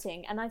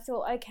Supporting, and I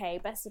thought, okay,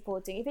 Best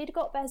Supporting. If he'd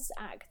got Best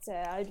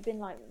Actor, I'd have been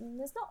like,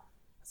 there's not.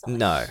 It's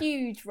not a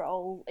huge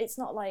role. It's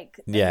not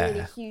like a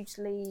really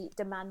hugely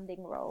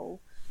demanding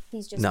role.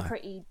 He's just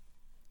pretty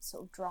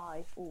sort of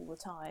dry all the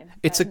time.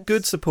 It's a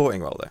good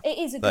supporting role, though. It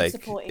is a good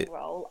supporting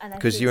role, and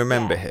because you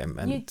remember him,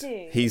 and you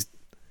do.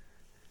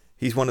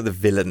 He's one of the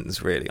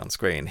villains, really, on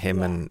screen.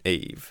 Him and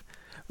Eve,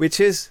 which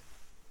is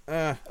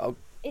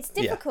it's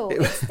difficult.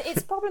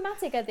 It's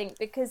problematic, I think,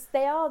 because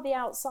they are the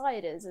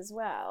outsiders as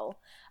well,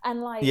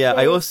 and like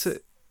there's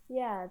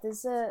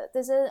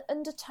an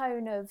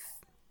undertone of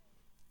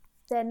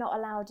they're not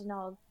allowed in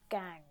our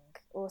gang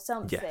or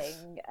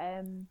something.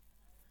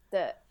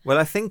 Well,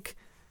 I think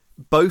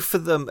both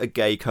of them are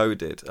gay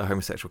coded, are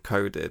homosexual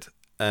coded,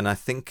 and I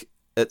think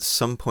at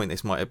some point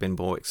this might have been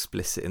more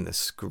explicit in the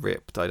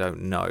script. I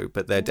don't know,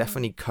 but they're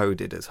definitely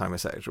coded as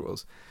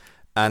homosexuals,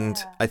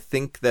 and I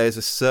think there's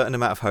a certain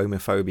amount of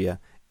homophobia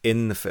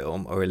in the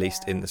film, or at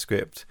least in the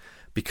script,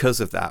 because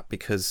of that.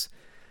 Because,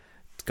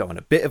 to go on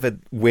a bit of a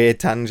weird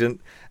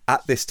tangent,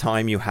 at this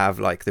time you have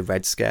like the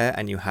Red Scare,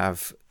 and you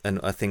have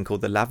a thing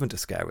called the Lavender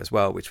Scare as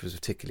well, which was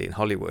particularly in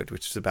Hollywood,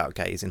 which was about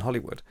gays in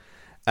Hollywood.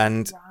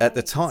 And at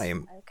the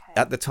time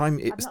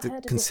it was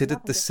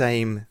considered the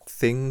same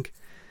thing.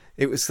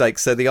 It was like,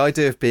 so the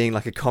idea of being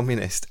like a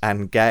communist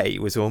and gay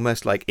was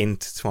almost like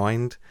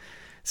intertwined.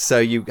 So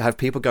you have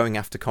people going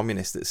after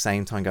communists at the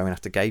same time going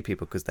after gay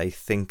people because they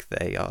think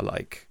they are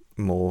like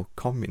more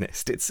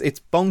communist. It's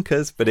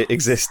bonkers, but it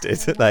existed.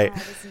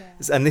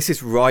 And this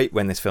is right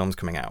when this film's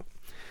coming out.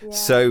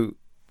 So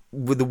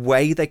with the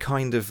way they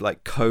kind of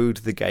like code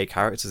the gay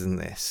characters in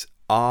this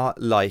are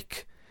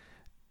like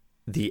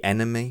the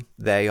enemy.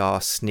 They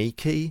are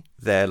sneaky,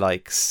 they're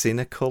like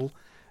cynical,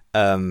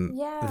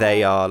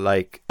 they are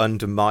like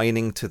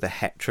undermining to the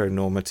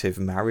heteronormative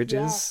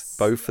marriages.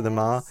 Both of them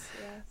are.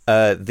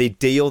 The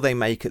deal they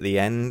make at the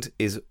end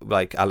is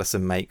like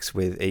Alison makes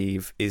with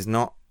Eve is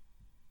not,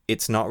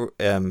 it's not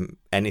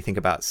anything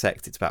about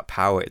sex, it's about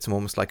power. It's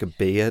almost like a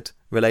beard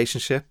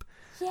relationship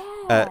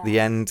at the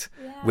end,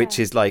 which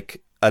is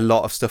like a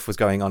lot of stuff was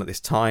going on at this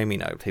time. You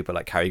know, people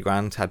like Cary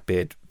Grant had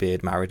beard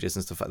marriages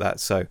and stuff like that.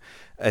 So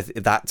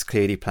that's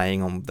clearly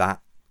playing on that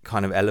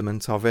kind of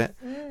element of it.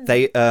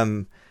 They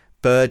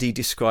Birdie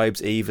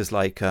describes Eve as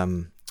like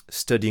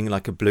studying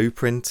like a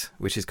blueprint,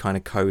 which is kind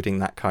of coding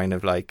that kind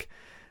of like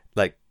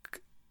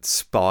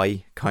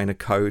spy kind of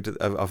code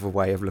of a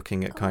way of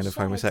looking at kind of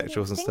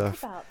homosexuals and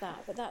stuff. About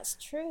that, but that's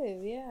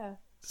true.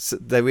 So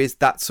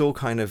that's all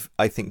kind of,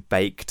 I think,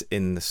 baked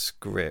in the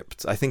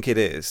script. I think it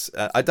is.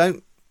 I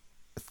don't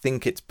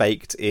think it's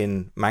baked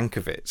in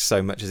Mankiewicz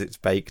so much as it's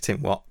baked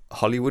in what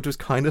Hollywood was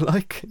kind of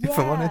like, if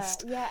I'm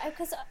honest.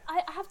 Because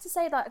I have to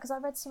say that, because I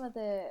read some of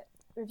the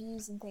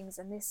reviews and things,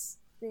 and this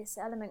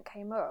element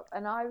came up,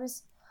 and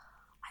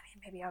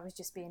maybe I was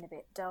just being a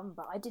bit dumb,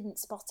 but I didn't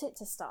spot it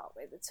to start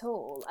with at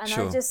all, and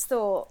I just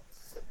thought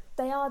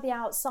they are the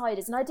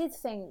outsiders. And I did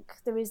think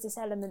there is this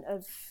element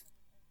of,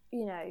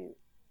 you know,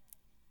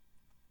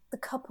 the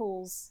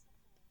couples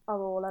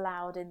are all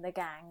allowed in the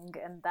gang,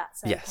 and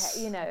that's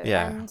okay, you know.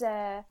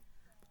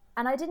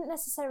 And I didn't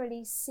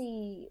necessarily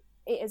see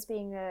it as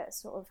being a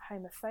sort of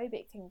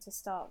homophobic thing to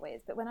start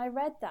with, but when I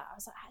read that, I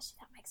was like, actually,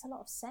 that makes a lot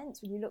of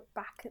sense when you look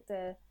back at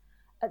the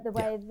at the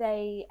way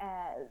they,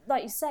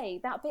 like you say,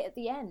 that bit at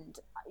the end,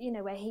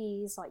 where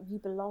he's like, "You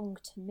belong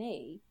to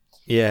me."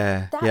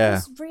 Yeah, that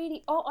was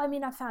really. Oh, I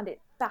mean, I found it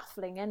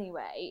baffling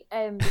anyway,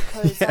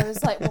 because I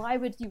was like, why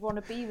would you want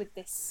to be with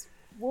this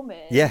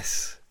woman?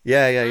 Yes.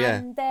 Yeah.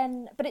 And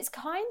then, but it's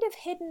kind of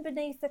hidden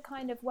beneath the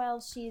kind of, well,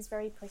 she's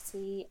very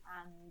pretty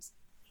and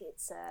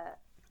it's a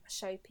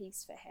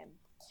showpiece for him.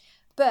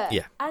 But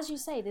as you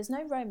say, there's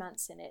no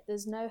romance in it.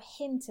 There's no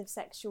hint of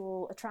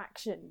sexual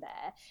attraction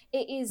there.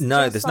 It is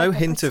there's no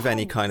hint of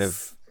any kind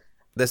of.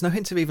 There's no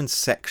hint of even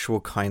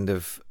sexual kind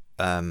of.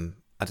 I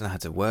don't know how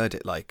to word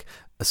it, like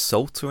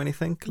assault or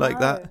anything like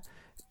that. No.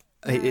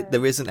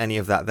 There isn't any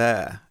of that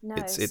there. No,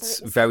 it's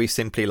very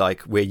simply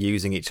like we're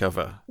using each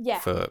other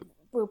for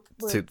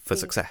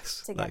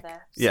success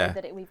together,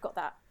 that we've got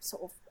that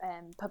sort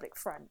of public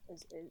front,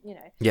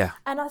 Yeah.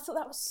 And I thought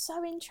that was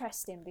so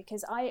interesting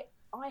because I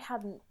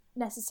hadn't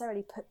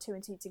necessarily put two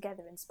and two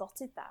together and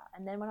spotted that.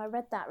 And then when I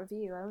read that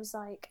review, I was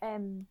like,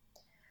 and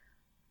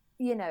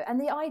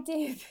the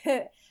idea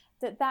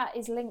that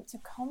is linked to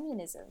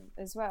communism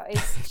as well.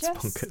 It's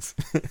just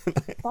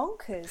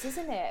bonkers,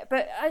 isn't it?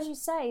 But as you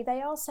say,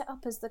 they are set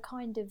up as the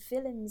kind of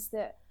villains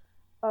that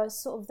are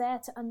sort of there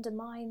to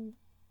undermine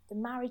the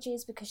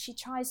marriages, because she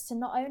tries to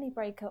not only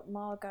break up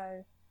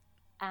Margot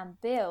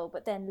and Bill,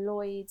 but then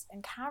Lloyd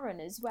and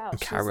Karen as well.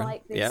 She's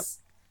like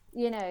this,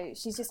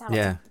 she's just out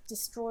to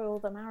destroy all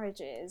the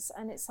marriages.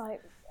 And it's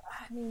like,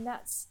 I mean,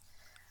 that's...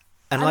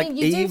 And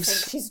you do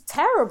think she's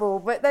terrible,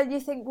 but then you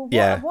think,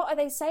 well, what are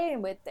they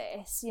saying with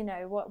this?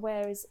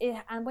 Where is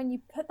it? And when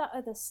you put that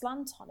other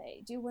slant on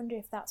it, do you wonder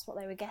if that's what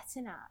they were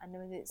getting at? And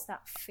whether it's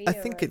that fear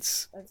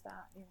of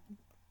that.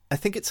 I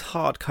think it's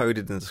hard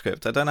coded in the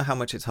script. I don't know how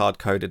much it's hard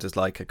coded as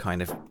like a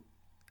kind of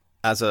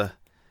as a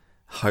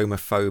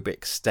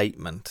homophobic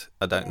statement.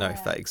 I don't know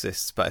if that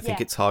exists, but I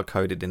think it's hard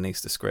coded in the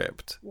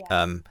script.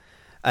 Yeah.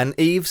 And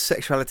Eve's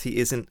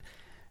sexuality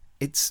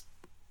it's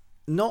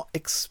not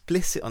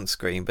explicit on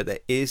screen, but there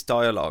is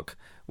dialogue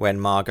when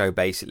Margot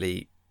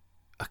basically,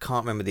 I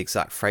can't remember the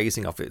exact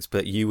phrasing of it,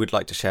 but you would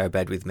like to share a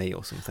bed with me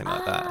or something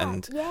like that,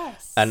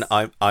 and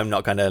I'm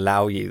not going to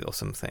allow you or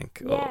something,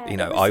 or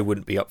I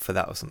wouldn't be up for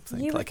that or something.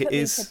 You like would put it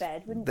is me to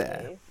bed, wouldn't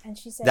you? And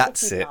she said,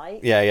 that's if you'd it. like.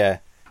 Yeah.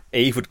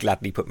 Eve would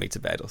gladly put me to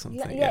bed or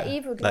something. Yeah,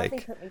 Eve would gladly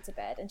put me to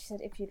bed, and she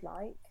said, if you'd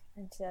like,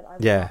 and she said, I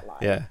would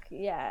not like.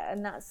 Yeah,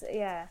 and that's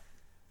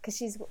because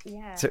she's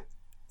So,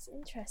 it's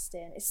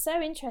interesting. It's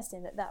so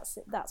interesting that's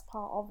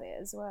part of it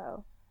as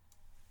well.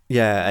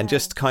 Yeah, and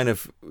just kind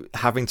of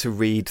having to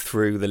read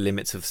through the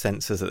limits of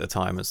censors at the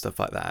time and stuff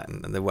like that,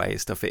 and the way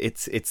stuff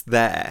it's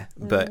there.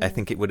 But I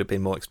think it would have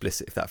been more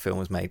explicit if that film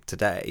was made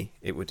today.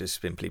 It would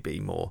just simply be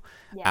more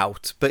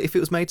out. But if it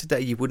was made today,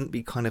 you wouldn't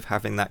be kind of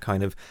having that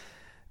kind of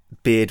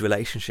beard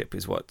relationship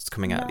is what's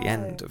coming out at the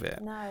end of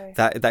it. No.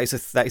 That is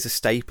a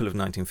staple of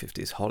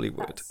 1950s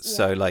Hollywood.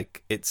 So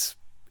like it's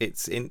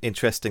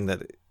interesting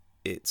that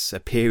it's a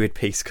period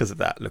piece because of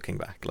that, looking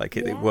back. Like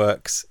it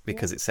works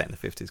because it's set in the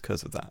 50s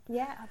because of that.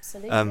 Yeah,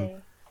 absolutely.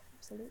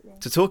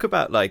 To talk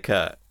about like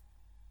I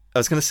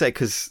was going to say,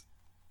 because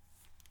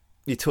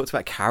you talked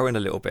about Karen a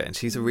little bit, and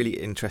she's a really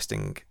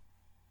interesting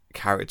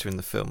character in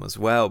the film as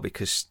well,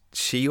 because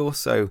she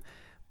also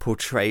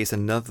portrays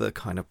another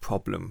kind of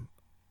problem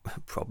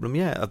of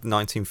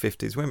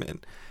 1950s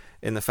women,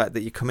 in the fact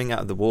that you're coming out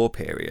of the war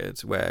period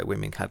where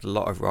women had a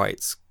lot of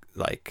rights,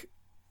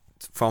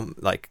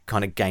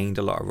 kind of gained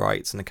a lot of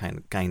rights, and they kind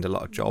of gained a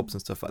lot of jobs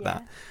and stuff like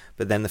that.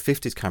 But then the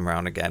 50s came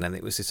around again, and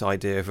it was this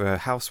idea of a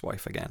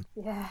housewife again.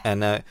 Yeah.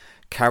 And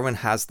Karen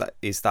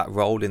is that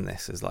role in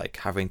this, as like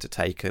having to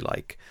take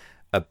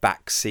a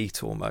back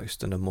seat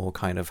almost, and a more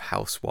kind of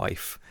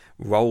housewife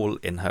role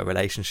in her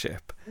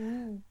relationship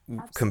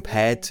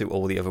compared to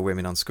all the other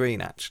women on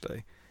screen,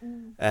 actually.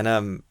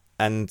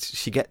 And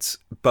she gets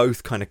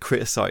both kind of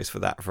criticized for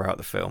that throughout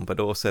the film, but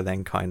also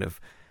then kind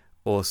of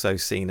also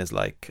seen as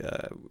like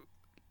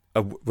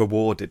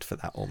rewarded for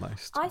that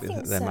almost. I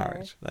think their so.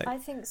 marriage. I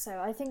think so.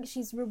 I think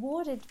she's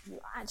rewarded.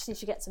 Actually,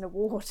 she gets an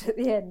award at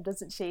the end,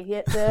 doesn't she?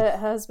 Her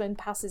husband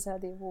passes her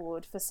the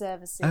award for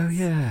services. Oh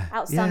yeah,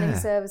 outstanding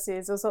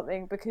services or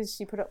something, because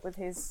she put up with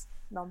his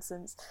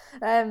nonsense.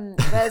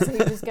 As he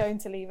was going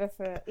to leave her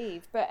for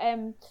Eve,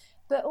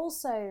 but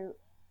also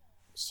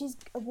she's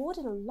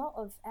awarded a lot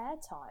of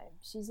airtime.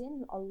 She's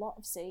in a lot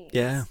of scenes.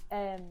 Yeah,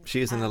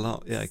 she is in a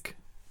lot. Yeah.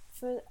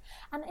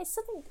 And it's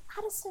something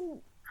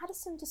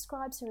Addison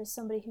describes her as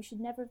somebody who should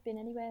never have been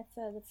anywhere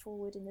further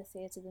forward in the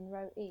theatre than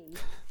row E.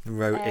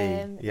 Row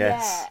E,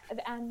 yes. Yeah,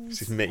 and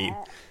she's mean.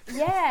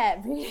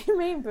 Really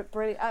mean, but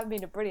brilliant. I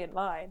mean, a brilliant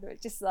line.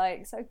 It's just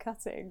like so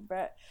cutting,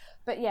 but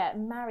yeah,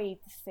 married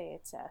the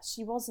theatre.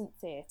 She wasn't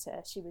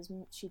theatre.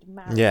 She'd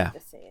married the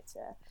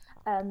theatre,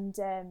 and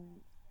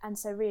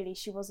so really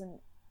she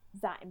wasn't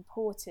that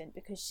important,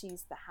 because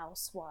she's the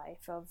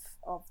housewife of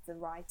the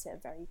writer.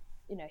 Very.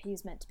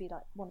 He's meant to be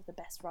like one of the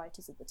best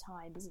writers of the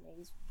time, isn't he?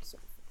 He's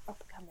sort of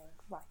up-and-coming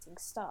writing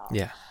star.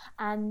 Yeah.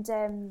 And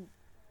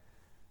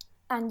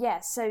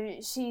so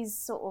she's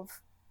sort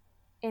of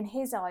in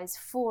his eyes,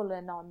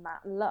 fallen on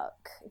that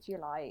luck, if you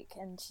like,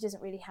 and she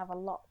doesn't really have a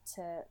lot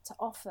to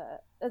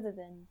offer other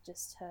than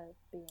just her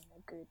being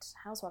a good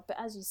housewife. But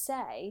as you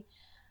say,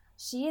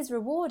 she is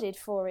rewarded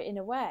for it in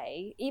a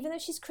way, even though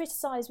she's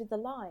criticised with the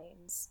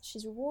lines.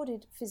 She's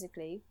rewarded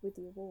physically with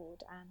the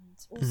award,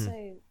 and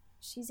also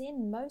she's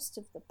in most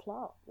of the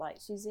plot. Like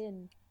she's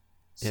the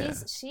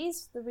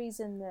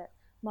reason that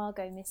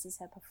Margot misses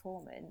her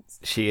performance.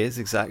 She is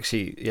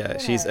exactly,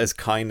 she's as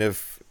kind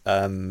of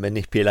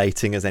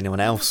manipulating as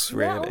anyone else,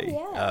 really.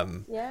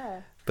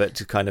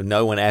 But kind of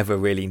no one ever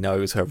really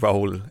knows her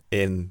role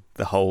in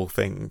the whole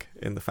thing,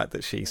 in the fact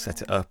that she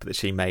set it up, that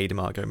she made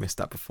Margot miss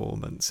that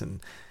performance,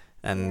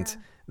 and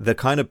the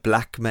kind of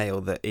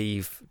blackmail that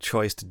Eve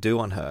tries to do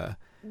on her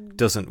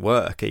doesn't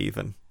work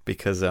even,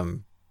 because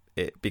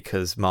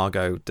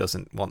Margot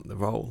doesn't want the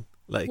role.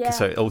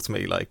 So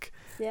ultimately,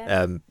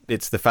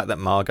 it's the fact that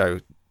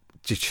Margot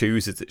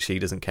chooses that she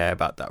doesn't care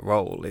about that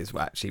role is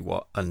actually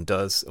what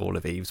undoes all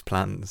of Eve's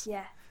plans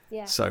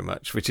so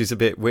much, which is a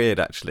bit weird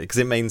actually, because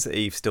it means that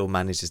Eve still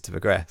manages to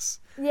progress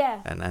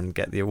and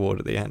get the award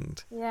at the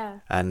end.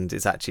 And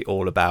it's actually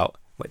all about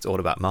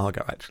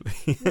Margot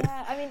actually.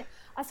 I mean,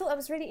 I thought that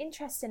was really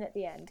interesting at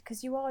the end,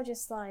 because you are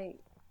just like,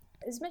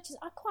 as much as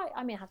I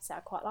have to say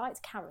I quite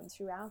liked Karen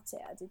throughout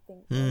it. I did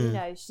think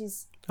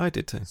I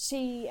did too.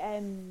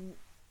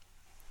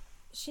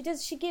 She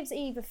gives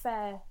Eve a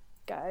fair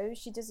go.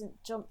 She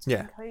doesn't jump to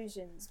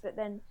conclusions, but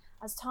then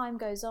as time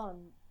goes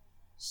on,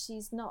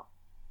 she's not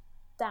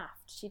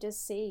daft. She does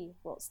see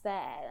what's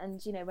there,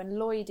 and when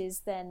Lloyd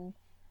is then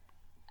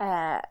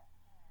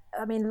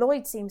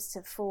Lloyd seems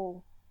to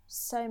fall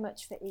so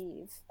much for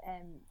Eve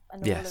and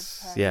all of her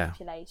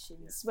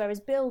manipulations, whereas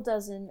Bill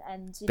doesn't,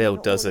 and Bill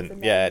doesn't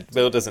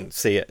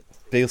see it.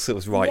 Bill sort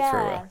of right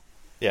through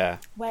her.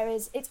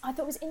 Whereas I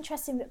thought it was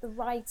interesting that the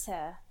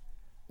writer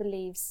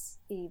believes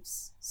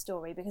Eve's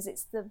story, because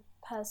it's the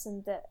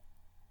person that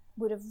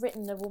would have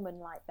written a woman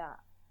like that.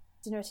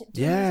 Do you know what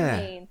I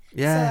mean?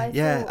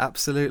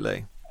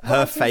 Absolutely.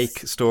 Her fake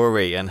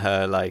story and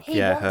her he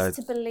wants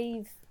to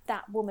believe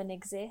that woman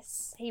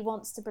exists. He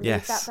wants to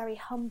believe that very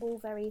humble,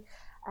 very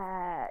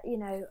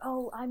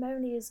I'm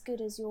only as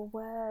good as your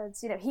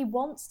words. He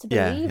wants to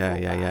believe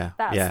that.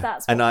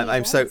 That's and what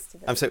I'm so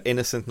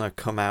innocent, and I've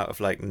come out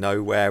of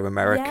nowhere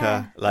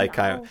America.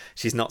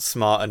 She's not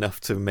smart enough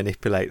to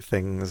manipulate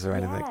things or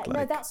anything.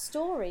 No, that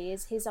story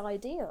is his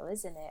ideal,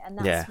 isn't it? And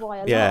that's why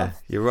I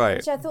love. You're right.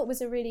 Which I thought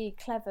was a really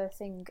clever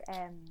thing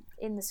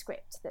in the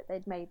script, that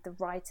they'd made the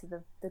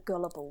writer the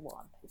gullible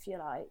one, if you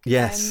like.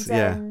 Yes.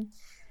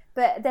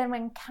 But then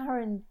when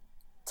Karen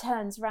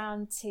turns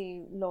round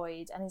to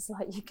Lloyd and is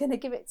like, you're going to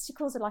give it, she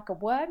calls it like a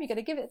worm, you're going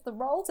to give it the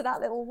role to that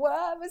little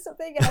worm or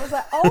something, and I was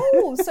like,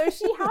 oh, so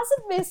she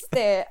hasn't missed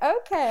it,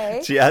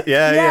 okay. She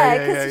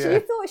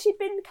thought she'd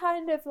been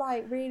kind of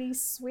really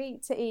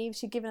sweet to Eve,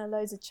 she'd given her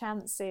loads of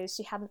chances,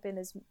 she hadn't been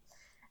as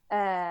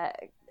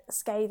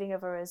scathing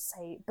of her as,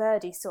 say,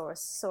 Birdie saw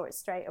it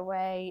straight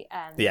away,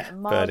 and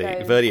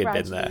Margot Birdie had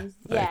been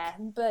there.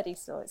 Birdie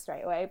saw it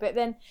straight away, but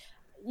then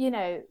you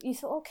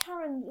thought, oh,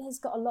 Karen has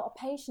got a lot of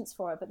patience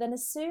for her, but then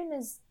as soon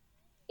as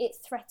it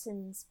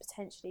threatens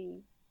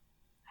potentially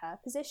her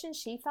position,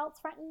 she felt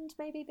threatened,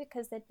 maybe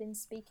because they'd been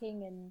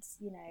speaking, and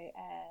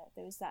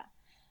there was that,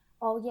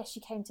 oh yes, she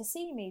came to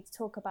see me to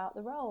talk about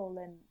the role,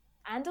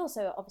 and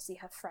also obviously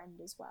her friend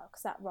as well,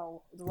 because the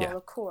role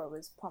of Cora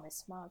was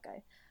promised to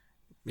Margot.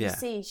 You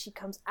see, she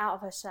comes out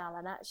of her shell,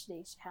 and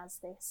actually she has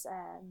this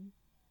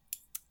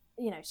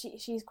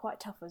she's quite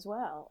tough as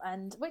well,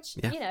 and which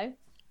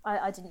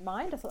I didn't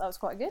mind. I thought that was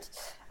quite good.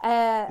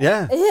 But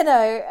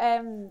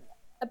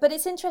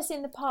it's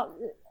interesting the part.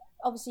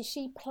 Obviously,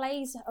 she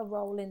plays a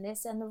role in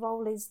this, and the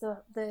role is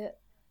the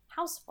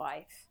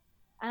housewife.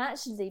 And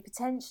actually,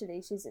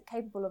 potentially, she's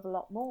capable of a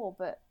lot more.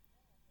 But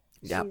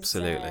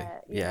absolutely,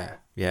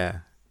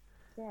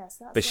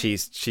 so but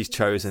she's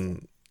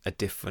chosen a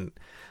different.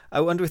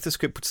 I wonder if the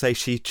script would say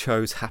she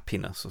chose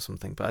happiness or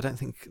something, but I don't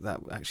think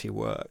that actually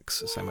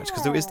works so much,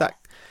 because there is that.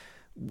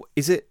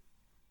 Is it?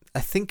 I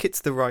think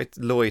it's the right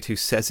Lloyd who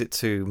says it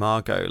to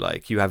Margot,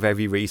 you have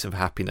every reason for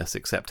happiness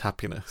except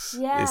happiness.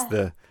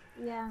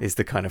 Is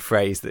the kind of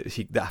phrase that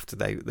after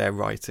they're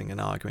writing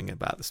and arguing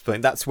about this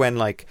point. That's when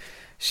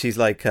she's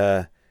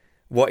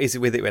what is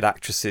it with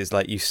actresses,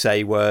 you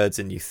say words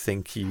and you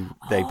think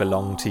they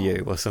belong to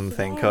you or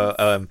something,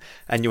 or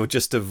and you're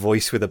just a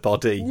voice with a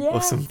body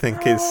or something.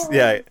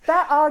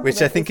 That argument,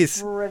 which I think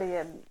is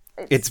brilliant.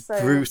 It's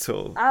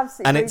brutal,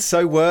 absolutely, and it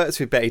so works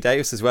with Bette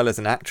Davis as well, as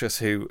an actress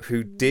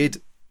who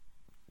did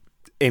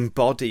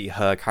embody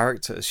her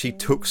characters. She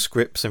took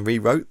scripts and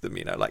rewrote them,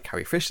 like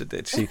Carrie Fisher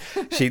did. She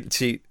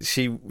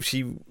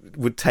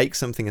would take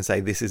something and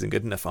say, this isn't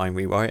good enough, I'm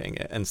rewriting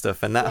it and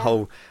stuff, and that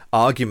whole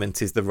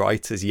argument is the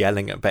writers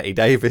yelling at Bette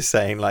Davis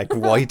saying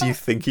why do you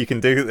think you can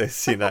do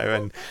this,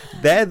 and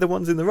they're the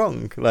ones in the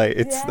wrong.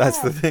 That's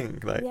the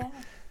thing,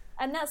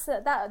 and that's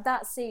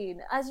that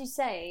scene, as you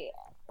say,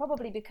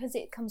 probably because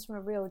it comes from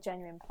a real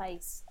genuine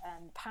place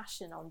and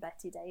passion on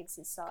Bette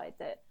Davis's side,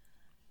 that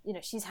you know,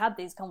 she's had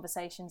these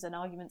conversations and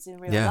arguments in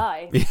real Yeah.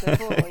 life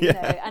before, you know,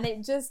 and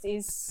it just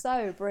is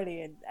so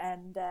brilliant.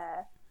 And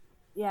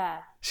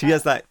she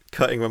has that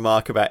cutting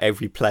remark about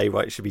every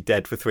playwright should be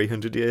dead for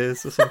 300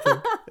 years or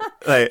something.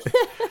 Like,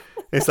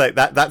 it's like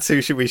that's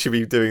who we should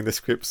be doing the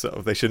scripts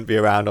of. They shouldn't be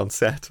around on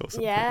set or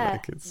something. Yeah.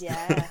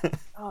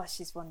 Oh,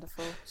 she's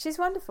wonderful. She's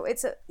wonderful.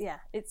 It's a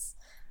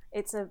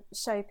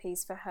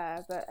showpiece for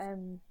her.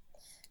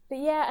 But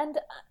yeah, and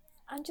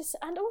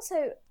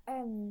also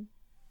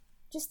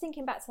just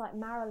thinking back to like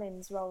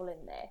Marilyn's role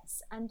in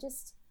this, and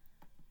just,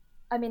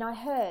 I mean,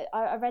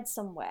 I read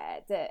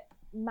somewhere that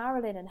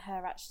Marilyn and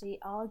her actually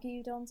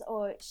argued on,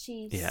 or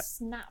she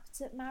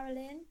snapped at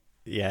Marilyn.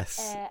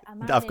 Yes,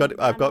 I've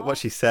got what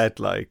she said.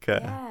 Like,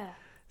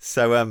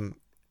 so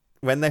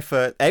when they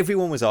first,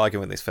 everyone was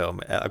arguing in this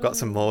film. I've got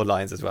some more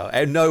lines as well.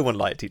 No one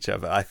liked each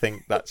other. I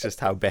think that's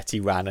just how Betty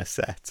ran a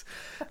set.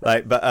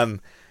 Like, but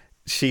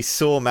she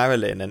saw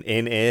Marilyn, and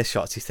in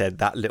earshot, she said,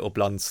 "That little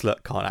blonde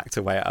slut can't act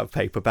her way out of a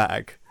paper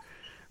bag,"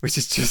 which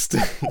is just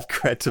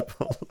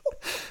incredible.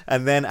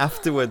 And then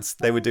afterwards,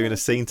 they were doing a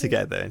scene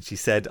together, and she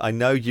said, "I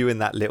know you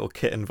and that little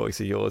kitten voice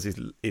of yours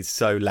is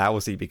so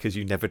lousy because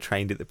you never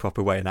trained it the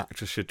proper way an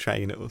actress should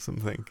train it," or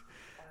something.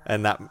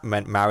 And that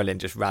meant Marilyn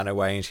just ran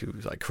away, and she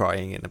was like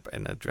crying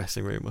in a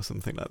dressing room or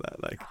something like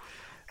that. Like,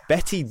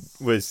 Betty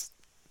was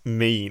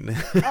mean.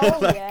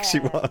 She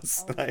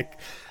was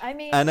I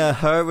mean, and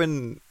her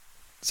and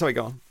sorry,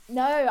 go on.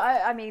 No,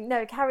 I mean,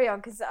 no, carry on,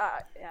 because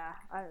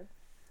I'm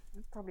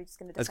probably just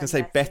going to. I was going to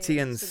say Betty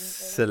and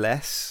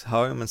Celeste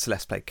home, and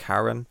Celeste played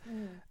Karen.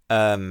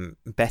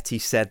 Betty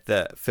said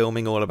that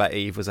filming All About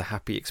Eve was a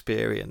happy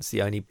experience.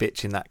 The only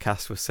bitch in that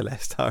cast was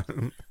Celeste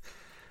Home.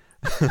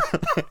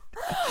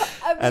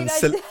 I mean,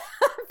 I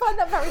find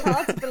that very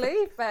hard to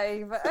believe,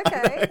 babe. But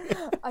okay,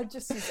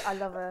 I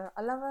love her.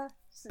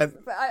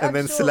 And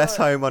then Celeste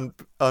Home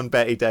on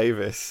Betty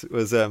Davis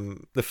was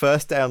the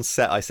first day on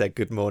set. I said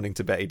good morning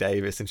to Betty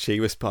Davis, and she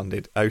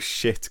responded, "Oh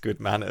shit, good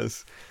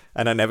manners,"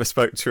 and I never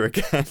spoke to her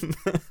again.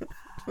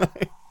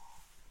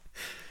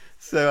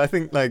 So I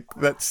think like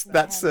that's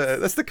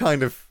the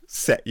kind of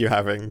set you're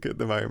having at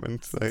the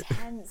moment. It's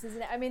tense,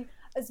 isn't it? I mean,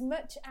 as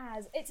much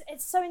as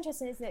it's so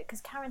interesting, isn't it?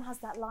 Because Karen has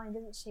that line,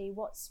 doesn't she?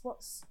 What's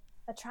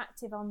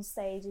attractive on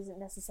stage isn't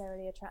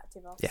necessarily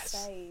attractive off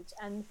stage,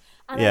 and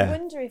I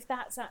wonder if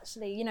that's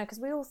actually, you know, because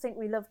we all think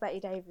we love Betty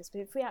Davis,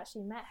 but if we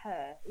actually met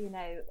her, you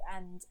know,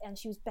 and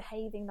she was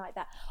behaving like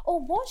that,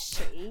 or was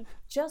she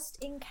just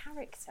in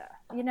character,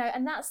 you know?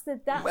 And that's the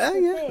thing.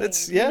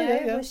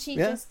 Was she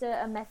just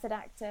a method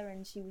actor,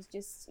 and she was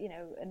just, you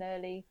know, an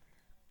early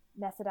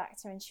method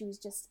actor, and she was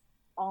just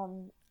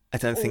on. I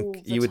don't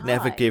think you would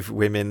never give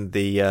women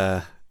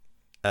the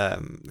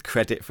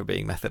credit for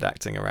being method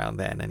acting around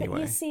then anyway.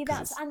 But you see,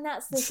 that's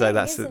the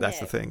thing, that's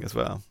the thing as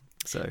well.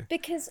 So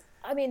because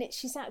I mean,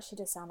 she actually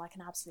does sound like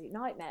an absolute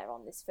nightmare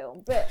on this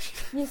film, but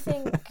you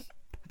think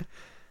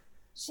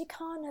she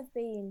can't have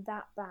been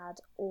that bad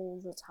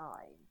all the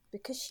time,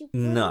 because she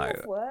wouldn't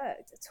have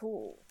worked at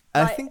all.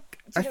 I think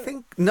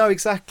no,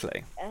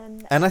 exactly.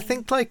 And I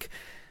think like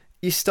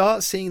you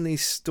start seeing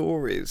these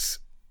stories,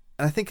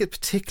 and I think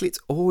it's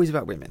always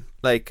about women.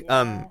 Like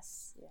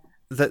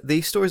that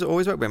these stories are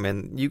always about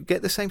women. You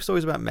get the same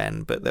stories about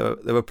men, but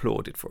they're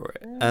applauded for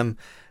it.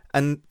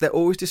 And they're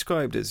always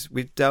described as,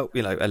 we've dealt,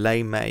 you know,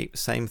 Elaine May,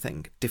 same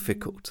thing,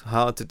 difficult,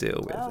 hard to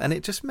deal with. And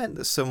it just meant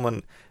that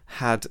someone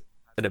had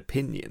an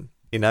opinion,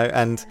 you know,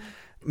 and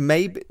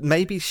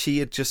maybe she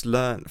had just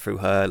learned through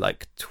her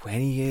like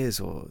 20 years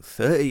or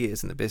 30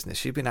 years in the business,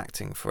 she'd been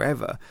acting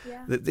forever,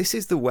 that this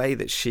is the way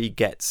that she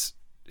gets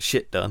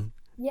shit done.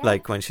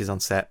 Like when she's on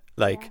set,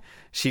 like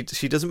she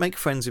doesn't make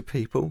friends with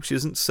people, she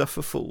doesn't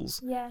suffer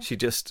fools,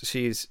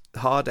 she's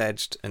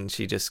hard-edged, and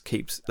she just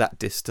keeps that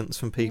distance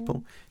from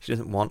people. She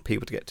doesn't want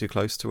people to get too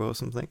close to her or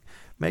something.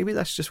 Maybe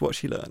that's just what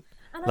she learned.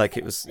 And like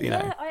it was, you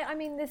know, I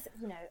mean, this,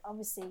 you know,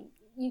 obviously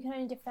you can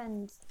only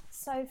defend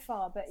so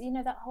far, but you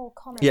know, that whole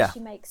comment she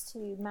makes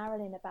to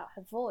Marilyn about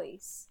her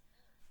voice,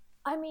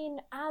 I mean,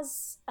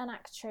 as an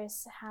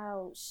actress,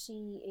 how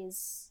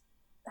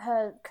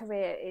her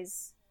career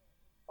is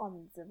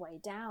on the way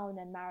down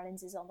and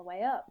Marilyn's is on the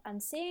way up,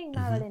 and seeing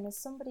Marilyn as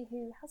somebody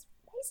who has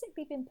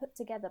basically been put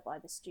together by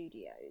the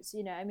studios,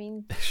 you know, I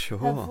mean, her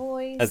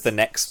voice as the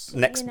next you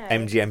know,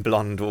 MGM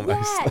blonde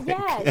almost.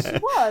 She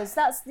was.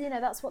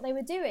 That's what they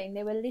were doing.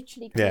 They were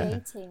literally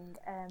creating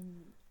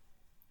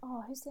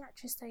who's the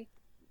actress they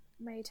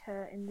made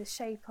her in the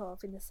shape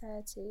of in the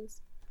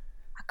 30s?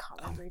 I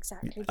can't remember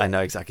exactly. I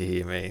know exactly who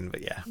you mean,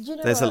 but you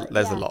know there's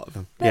a lot of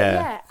them.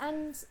 But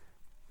and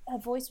her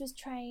voice was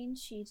trained.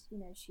 She'd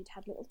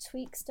had little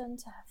tweaks done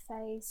to her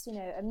face. You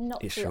know, I'm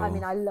not. I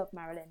mean, I love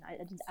Marilyn. I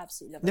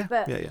absolutely love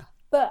her.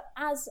 But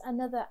as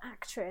another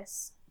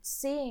actress,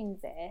 seeing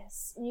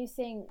this, you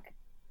think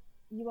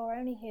you are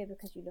only here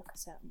because you look a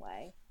certain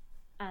way,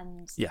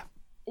 and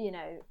you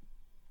know,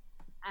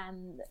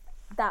 and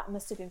that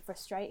must have been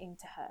frustrating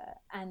to her.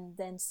 And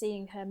then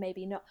seeing her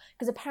maybe not,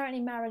 because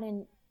apparently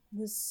Marilyn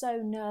was so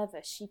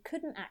nervous she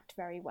couldn't act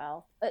very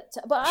well. But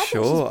I think she's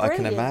Sure, I brilliant.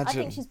 can imagine. I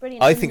think she's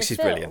brilliant. I in think the she's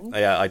film. brilliant.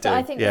 Yeah, I do. But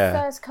I think yeah. the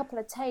first couple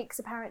of takes,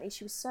 apparently,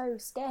 she was so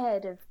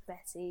scared of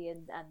Betty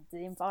and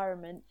the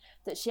environment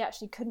that she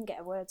actually couldn't get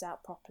her words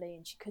out properly,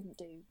 and she couldn't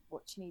do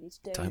what she needed to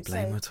do. Don't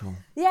blame her at all.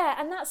 Yeah,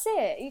 and that's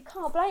it. You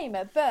can't blame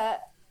her,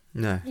 but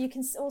No. you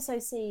can also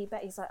see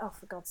Betty's like, oh,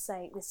 for God's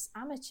sake, this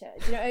amateur,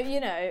 you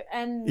know,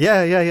 and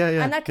Yeah.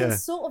 and I can yeah.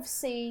 sort of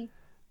see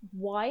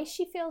why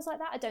she feels like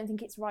that. I don't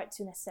think it's right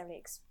to necessarily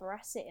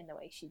express it in the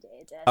way she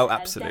did. And, Oh,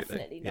 absolutely. And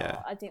definitely not.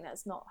 Yeah. I think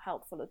that's not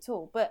helpful at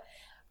all. But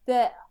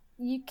that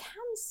you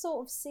can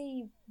sort of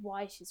see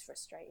why she's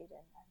frustrated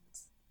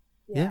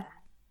and Yeah.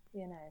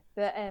 you know.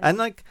 But And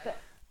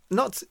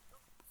not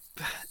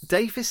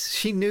Davis,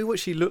 she knew what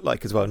she looked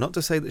like as well. Not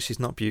to say that she's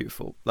not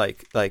beautiful.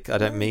 Like I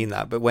don't mean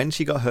that. But when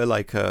she got her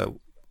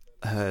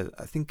her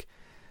I think.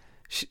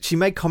 She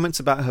made comments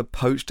about her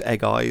poached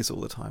egg eyes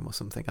all the time or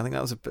something. I think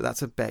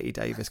that's a Betty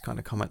Davis kind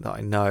of comment that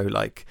I know.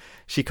 Like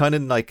she kind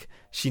of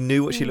she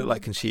knew what she looked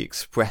like and she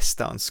expressed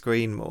that on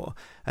screen more.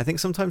 I think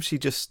sometimes she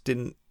just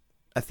didn't.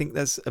 I think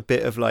there's a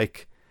bit of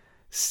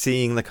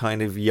seeing the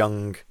kind of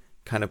young,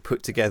 kind of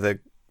put together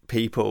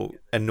people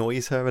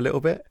annoys her a little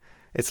bit.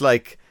 It's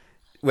like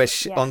where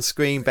on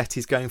screen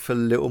Betty's going for a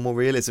little more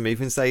realism.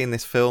 Even say in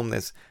this film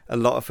there's a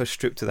lot of her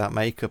stripped to that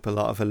makeup, a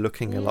lot of her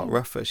looking a lot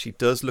rougher. She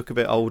does look a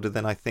bit older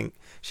than I think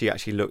she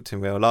actually looked in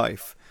real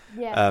life.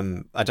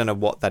 I don't know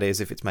what that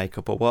is, if it's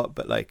makeup or what,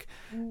 but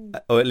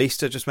or at least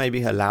just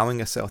maybe allowing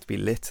herself to be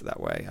lit that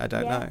way. I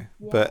don't know,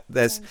 but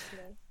there's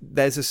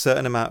a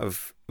certain amount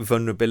of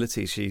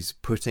vulnerability she's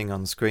putting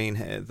on screen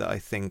here that I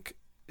think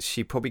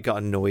she probably got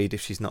annoyed if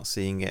she's not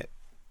seeing it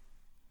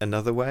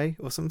another way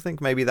or something.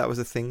 Maybe that was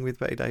a thing with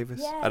Betty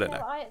Davis. I don't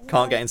know.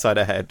 Can't get inside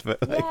her head, but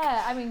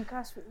I mean,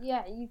 gosh,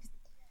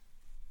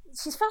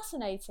 she's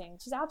fascinating.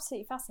 She's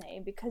absolutely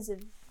fascinating because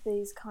of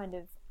these kind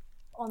of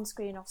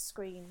on-screen,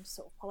 off-screen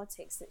sort of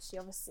politics that she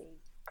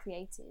obviously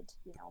created,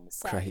 on the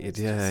set.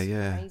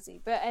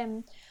 Crazy. But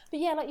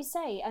yeah, like you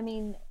say, I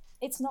mean,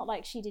 it's not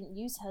like she didn't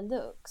use her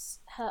looks.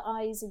 Her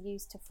eyes are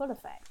used to full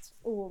effect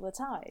all the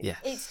time. Yes.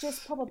 It's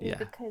just probably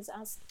because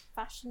as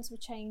fashions were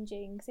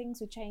changing, things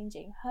were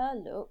changing, her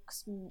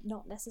looks,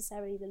 not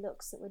necessarily the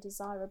looks that were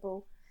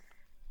desirable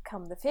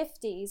come the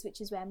 50s, which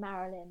is where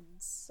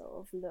Marilyn's sort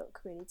of look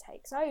really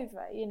takes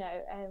over,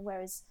 and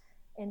whereas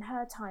in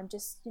her time,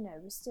 just,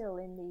 we're still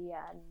in the,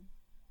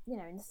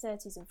 in the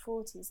 30s and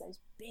 40s, those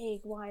big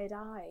wide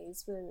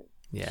eyes were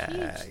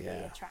hugely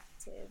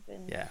attractive.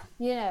 And,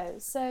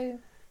 so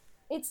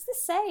it's the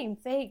same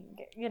thing,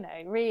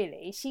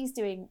 really. She's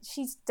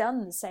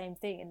done the same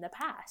thing in the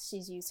past.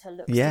 She's used her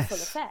looks to full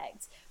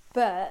effect,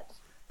 but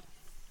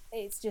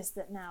it's just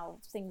that now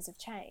things have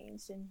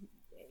changed and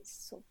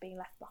it's sort of being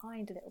left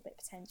behind a little bit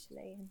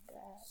potentially. And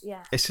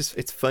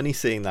it's funny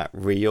seeing that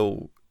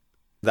real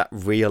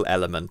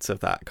element of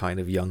that kind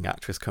of young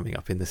actress coming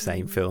up in the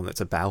same film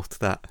that's about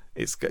that.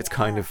 It's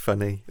kind of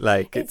funny.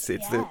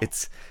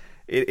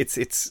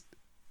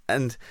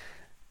 And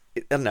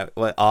I don't know,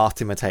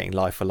 art imitating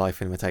life or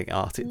life imitating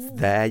art. It's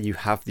there. You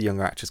have the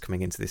younger actress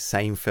coming into this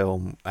same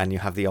film, and you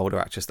have the older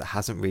actress that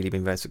hasn't really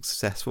been very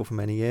successful for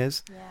many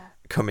years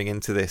coming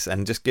into this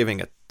and just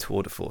giving a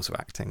tour de force of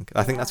acting.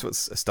 I think that's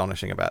what's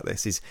astonishing about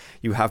this is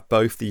you have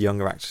both the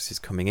younger actresses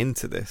coming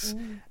into this,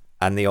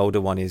 and the older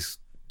one is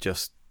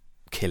just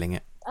killing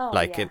it.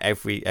 In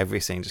every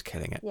scene, just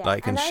killing it.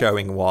 And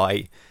showing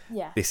why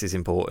this is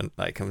important.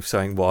 I'm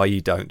showing why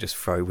you don't just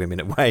throw women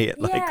away at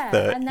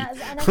 30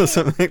 or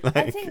something like.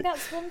 I think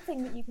that's one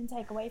thing that you can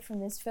take away from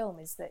this film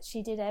is that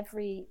she did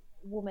every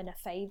woman a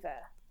favour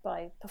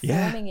by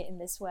performing it in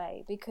this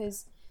way,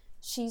 because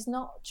she's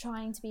not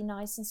trying to be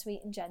nice and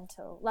sweet and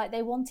gentle.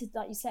 They wanted,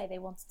 like you say, they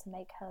wanted to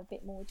make her a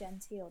bit more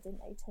genteel, didn't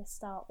they, to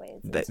start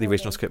with? The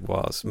original script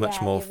was much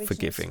more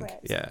forgiving.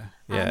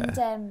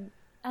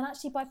 And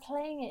actually, by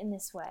playing it in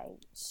this way,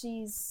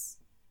 she's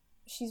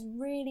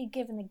really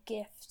given a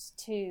gift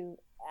to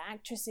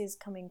actresses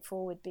coming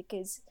forward,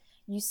 because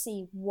you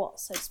see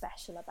what's so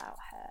special about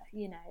her,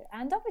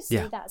 And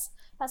obviously, that's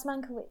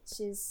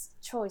Mankiewicz's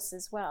choice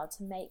as well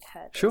to make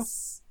her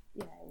this,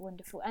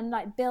 wonderful. And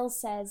like Bill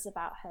says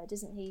about her,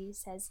 doesn't he? He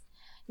says,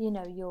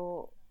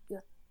 you're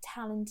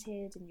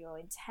talented and you're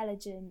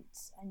intelligent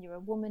and you're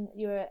a woman,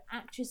 you're an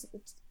actress at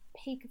the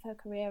peak of her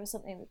career or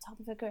something, at the top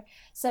of her career.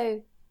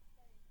 So,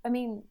 I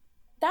mean,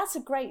 that's a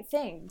great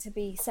thing to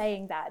be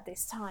saying that at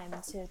this time,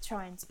 to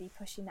try and to be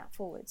pushing that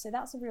forward. So I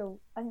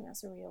think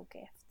that's a real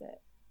gift that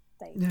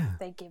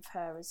they give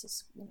her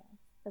as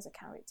as a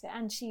character,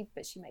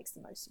 but she makes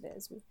the most of it,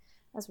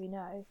 as we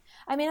know.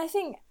 I mean, I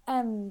think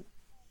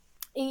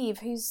Eve,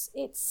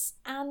 it's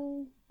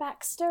Anne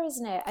Baxter,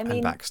 isn't it?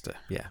 Anne Baxter,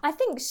 yeah. I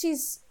think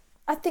she's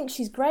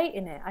great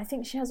in it. I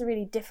think she has a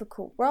really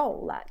difficult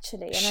role,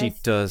 actually. And she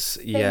does,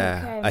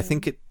 I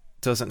think it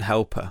doesn't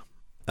help her,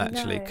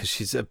 actually, because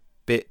she's a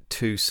bit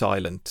too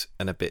silent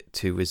and a bit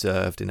too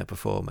reserved in her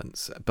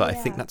performance. But I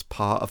think that's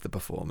part of the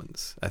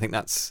performance. I think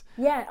that's...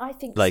 Yeah, I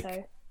think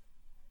so.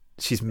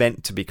 She's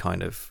meant to be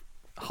kind of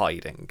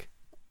hiding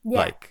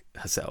like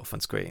herself on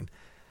screen.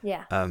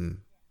 Yeah. I don't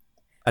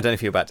know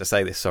if you're about to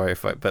say this, sorry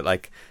but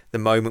like the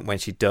moment when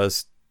she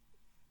does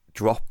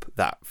drop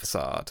that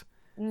facade,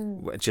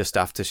 just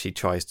after she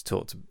tries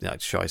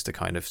to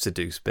kind of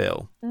seduce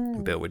Bill,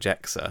 and Bill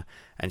rejects her,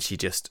 and she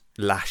just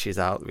lashes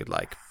out with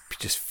like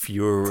just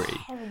fury,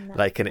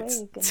 like, and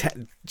it's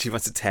she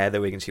wants to tear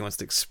the wig and she wants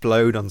to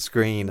explode on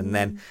screen, and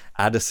then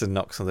Addison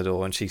knocks on the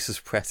door and she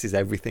suppresses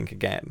everything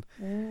again.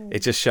 It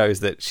just shows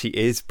that she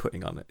is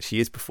putting on it, she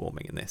is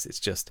performing in this. It's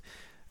just,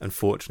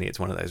 unfortunately, it's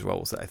one of those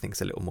roles that I think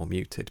is a little more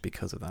muted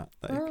because of that.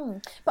 Like,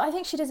 but I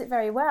think she does it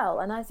very well,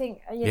 and I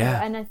think you know,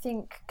 and I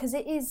think because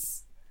it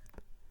is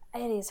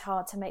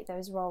hard to make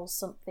those roles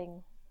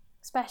something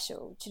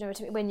special. Do you know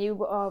what I mean? When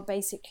you are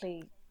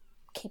basically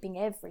keeping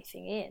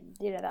everything in,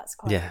 you know, that's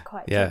quite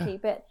tricky.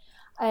 But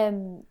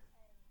no,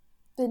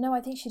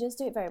 I think she does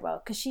do it very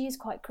well, because she is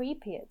quite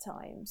creepy at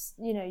times.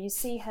 You know, you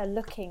see her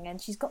looking,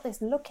 and she's got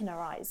this look in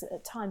her eyes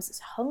at times,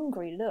 it's a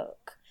hungry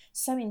look,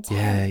 so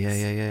intense.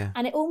 Yeah.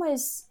 And it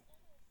almost,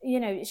 you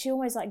know, she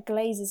almost like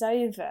glazes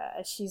over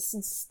as she's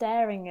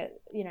staring at,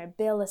 you know,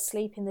 Bill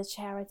asleep in the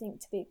chair, I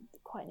think, to be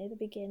quite near the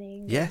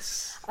beginning.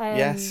 Yes.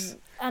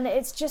 And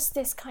it's just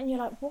this kind, you're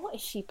like, what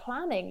is she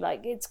planning?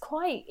 Like, it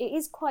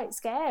is quite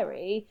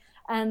scary.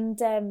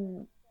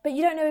 And but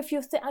you don't know if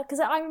you're because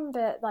I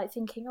remember like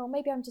thinking, oh,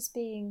 maybe I'm just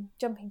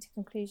jumping to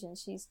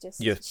conclusions. She's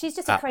just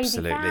a crazy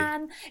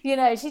fan, you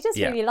know, she just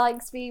really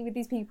likes me with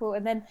these people.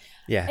 And then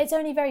it's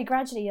only very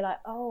gradually you're like,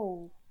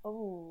 oh,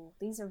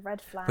 these are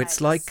red flags. It's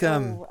like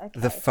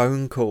the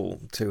phone call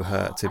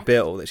to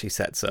Bill that she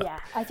sets up. Yeah,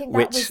 I think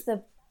that was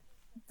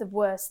the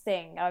worst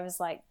thing. I was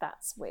like,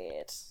 that's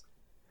weird.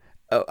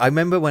 I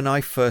remember when I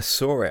first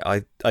saw it,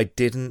 I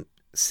didn't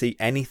see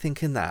anything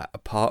in that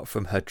apart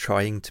from her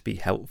trying to be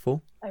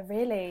helpful. Oh,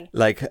 really?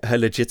 Like her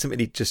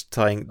legitimately just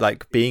trying,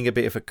 like being a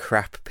bit of a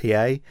crap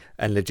PA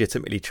and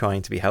legitimately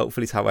trying to be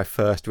helpful is how I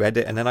first read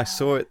it. And then I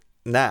saw it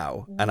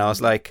now and I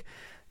was like,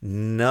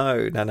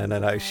 no.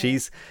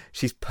 She's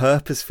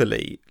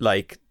purposefully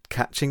like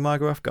catching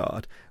Margot off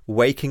guard,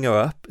 waking her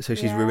up so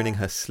she's ruining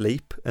her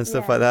sleep and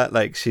stuff like that.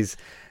 Like she's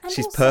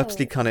also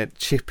purposely kind of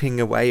chipping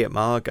away at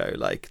Margot,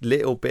 like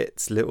little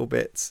bits,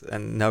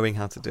 and knowing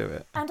how to do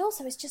it. And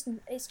also it's just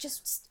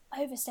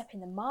overstepping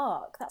the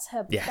mark. That's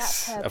her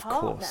partner. Of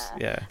course.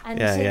 Yeah. And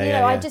you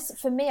know, I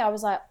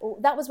was like, oh,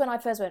 that was when I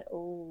first went,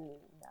 oh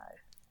no.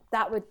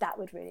 That would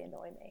really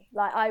annoy me.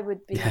 Like I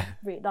would be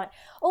really, like,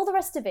 all the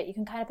rest of it you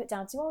can kind of put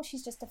down to, oh,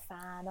 she's just a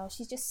fan, or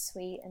she's just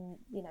sweet and,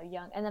 you know,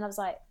 young. And then I was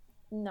like,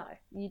 no,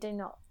 you do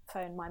not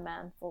phone my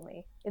man for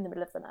me in the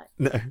middle of the night.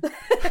 No.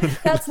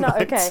 That's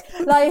not okay.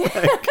 Like,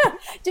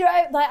 do you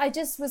know, like I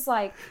just was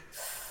like,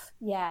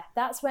 yeah,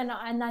 that's when,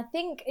 and I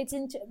think it's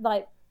into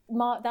like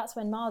that's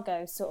when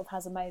Margot sort of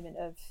has a moment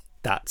of.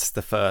 That's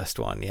the first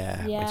one,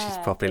 when she's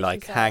probably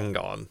like, hang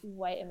on.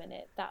 Wait a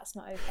minute, that's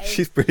not okay.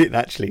 She's brilliant,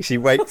 actually. She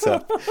wakes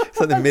up, it's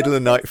like the middle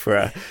of the night for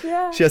her.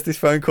 Yeah. She has this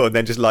phone call and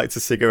then just lights a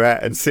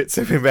cigarette and sits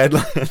up in bed.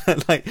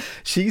 Like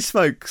she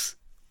smokes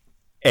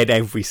in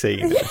every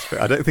scene.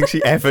 I don't think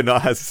she ever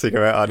not has a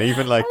cigarette on,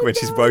 even like when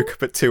she's woke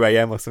up at 2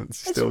 a.m. or something,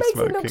 she's still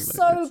smoking. It looks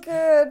so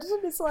good.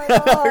 It's like,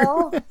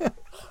 oh,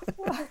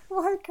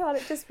 why can't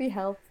it just be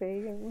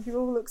healthy? You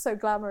all look so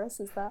glamorous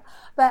as that.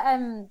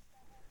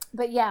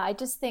 But yeah, I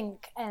just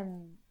think,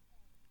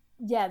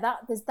 that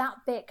there's that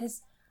bit,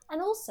 and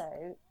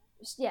also,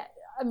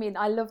 I mean,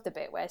 I love the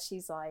bit where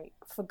she's like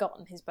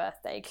forgotten his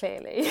birthday,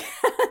 clearly.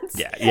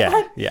 But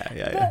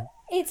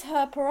it's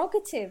her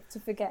prerogative to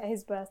forget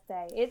his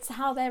birthday. It's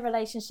how their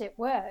relationship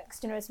works.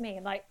 Do you know what I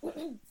mean? Like,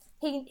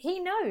 he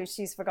knows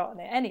she's forgotten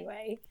it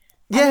anyway.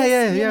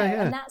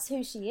 And that's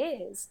who she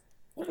is.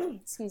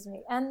 Excuse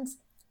me. And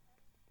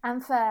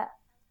for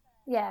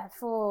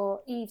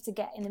Eve to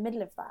get in the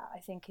middle of that, I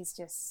think is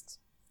just,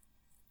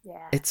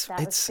 I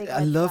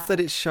love that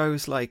it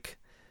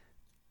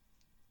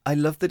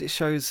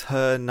shows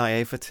her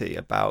naivety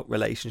about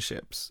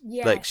relationships.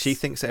 Yes. Like she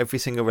thinks every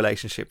single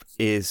relationship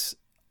is,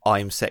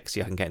 I'm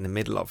sexy, I can get in the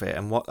middle of it.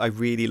 And what I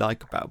really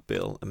like about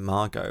Bill and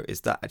Margot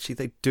is that actually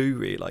they do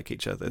really like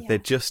each other. They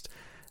just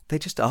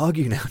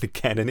argue now and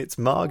again, and it's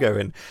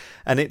Margot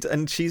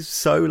and she's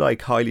so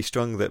like highly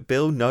strung that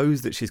Bill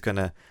knows that she's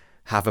gonna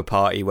have a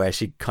party where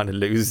she kind of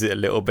loses it a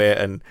little bit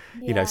and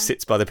you know,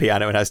 sits by the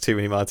piano and has too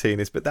many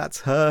martinis, but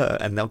that's her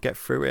and they'll get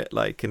through it,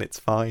 like, and it's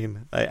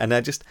fine. And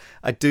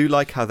I do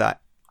like how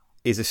that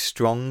is a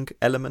strong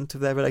element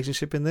of their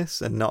relationship in this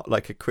and not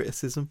like a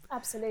criticism.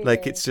 Absolutely.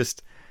 Like it's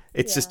just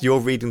you're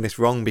reading this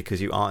wrong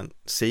because you aren't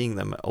seeing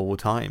them at all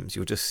times.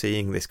 You're just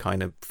seeing this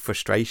kind of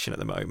frustration at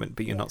the moment,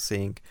 but you're not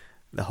seeing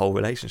the whole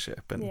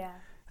relationship.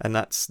 And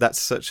that's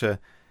such a,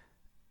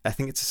 I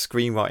think it's a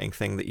screenwriting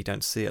thing that you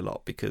don't see a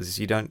lot, because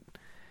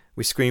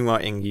with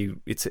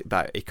screenwriting, it's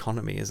about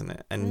economy, isn't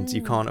it? And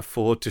you can't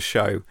afford to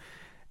show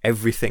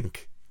everything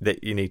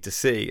that you need to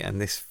see.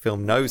 And this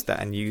film knows that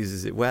and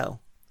uses it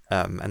well.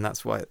 And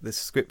that's why the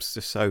scripts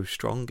are so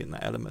strong in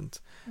that element,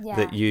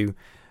 that you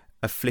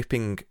are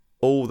flipping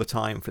all the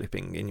time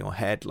flipping in your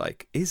head,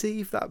 like, is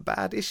Eve that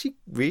bad? Is she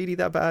really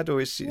that bad? Or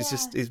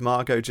is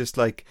Margot just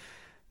like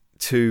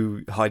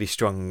too highly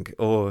strung?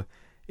 Or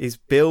is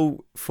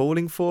Bill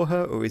falling for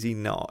her, or is he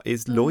not?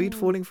 Is Lloyd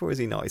falling for her, or is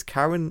he not? Is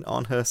Karen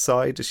on her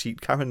side? Does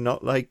Karen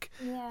not like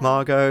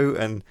Margot?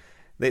 And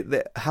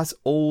it has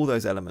all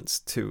those elements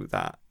to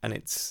that, and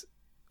it's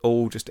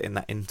all just in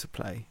that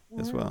interplay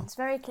as well.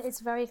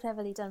 It's very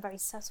cleverly done, very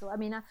subtle. I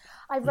mean,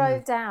 I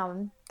wrote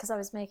down, because I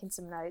was making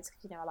some notes,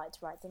 you know, I like to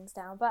write things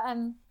down, but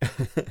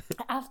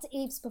after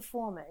Eve's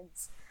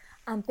performance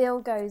and Bill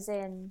goes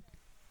in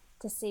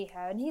to see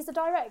her, and he's the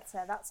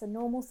director, that's a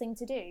normal thing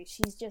to do.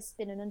 She's just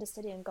been an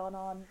understudy and gone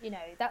on, you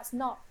know, that's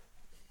not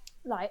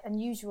like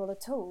unusual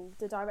at all.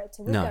 The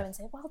director would go and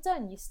say, well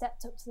done, you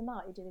stepped up to the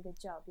mark, you did a good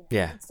job, you know?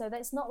 Yeah. So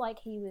that's not like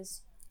he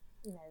was,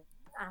 you know,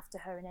 after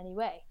her in any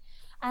way.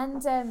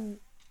 And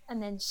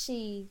then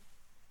she,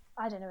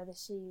 I don't know whether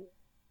she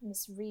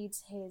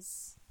misreads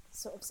his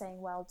sort of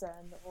saying well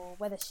done, or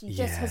whether she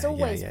just has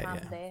always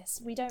planned this.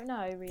 We don't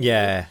know really.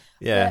 Yeah.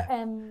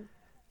 But,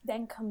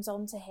 then comes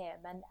on to him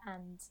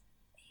and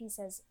he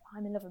says,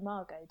 I'm in love with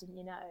Margot, didn't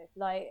you know?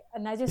 Like,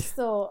 and I just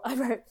thought, I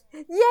wrote,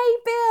 yay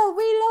Bill,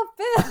 we love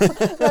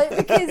Bill. Like,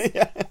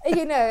 because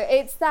you know,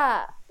 it's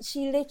that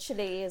she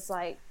literally is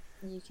like,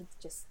 you could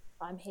just,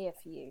 I'm here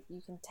for you.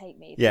 You can take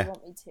me if you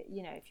want me to,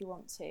 you know, if you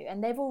want to.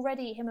 And they've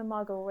already, him and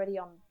Margot already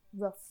on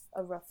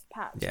a rough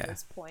patch at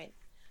this point.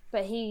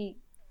 But he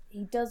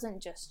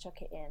doesn't just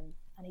chuck it in,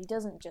 and he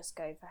doesn't just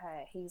go for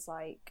her. He's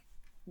like,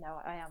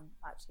 no, I am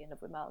actually in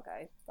love with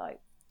Margot. Like,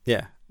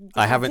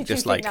 I haven't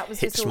just like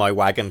hitched my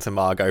wagon to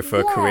Margot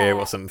for a career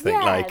or something.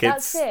 Like,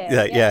 that's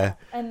it's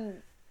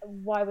And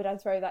why would I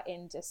throw that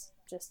in just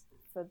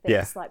for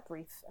this like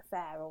brief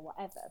affair or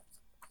whatever?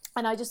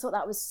 And I just thought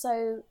that was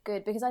so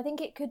good, because I think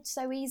it could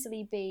so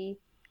easily be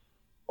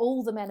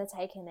all the men are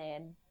taken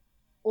in,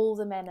 all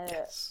the men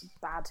are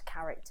bad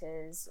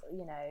characters,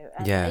 you know.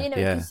 And, you know,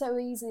 it could so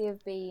easily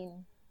have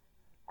been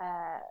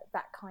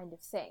that kind of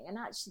thing. And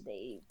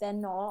actually, they're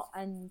not.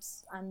 And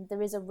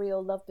there is a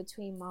real love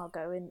between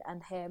Margot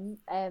and him.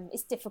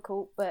 It's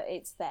difficult, but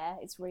it's there.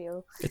 It's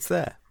real. It's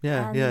there.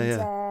 Yeah.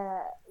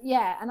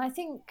 And I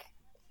think,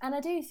 and I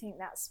do think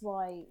that's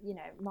why, you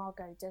know,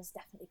 Margot does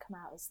definitely come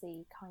out as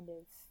the kind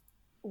of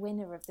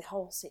winner of the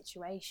whole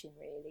situation,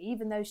 really,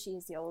 even though she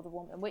is the older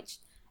woman, which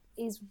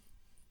is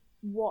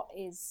what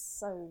is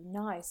so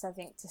nice, I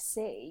think, to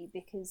see,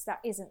 because that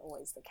isn't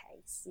always the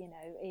case, you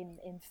know,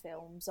 in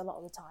films. A lot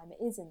of the time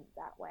it isn't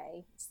that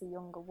way. It's the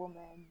younger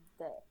woman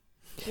that,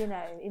 you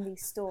know, in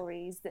these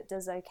stories that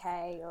does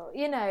okay, or,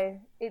 you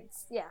know,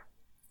 it's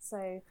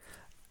so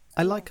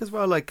I like as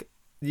well, like,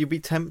 you'd be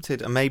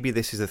tempted, and maybe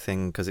this is a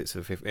thing because it's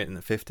in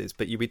the 50s,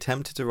 but you'd be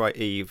tempted to write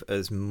Eve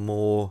as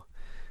more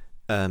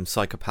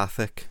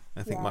psychopathic,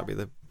 I think might be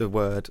the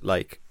word,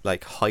 like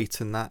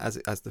heighten that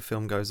as the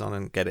film goes on,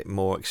 and get it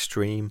more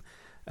extreme,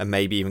 and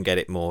maybe even get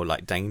it more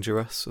like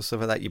dangerous or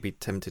stuff like that. You'd be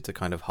tempted to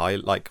kind of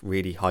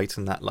really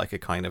heighten that, like a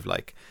kind of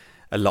like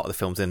a lot of the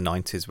films in the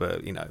 90s were,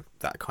 you know,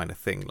 that kind of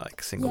thing,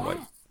 like single white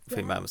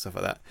female and stuff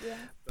like that.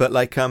 But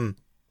like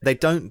they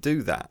don't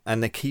do that,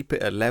 and they keep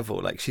it at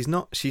level. Like,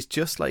 she's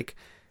just like,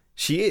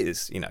 she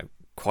is, you know,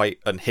 quite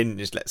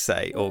unhinged, let's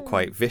say, or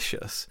quite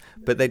vicious,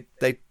 but they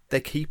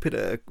keep it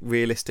at a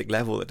realistic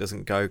level that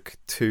doesn't go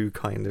too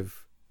kind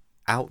of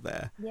out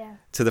there,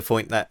 to the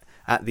point that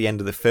at the end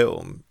of the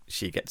film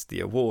she gets the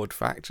award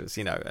for actress,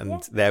 you know,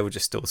 and they were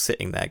just still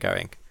sitting there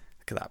going,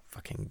 look at that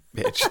fucking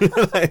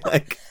bitch.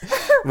 like,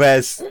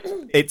 whereas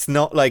it's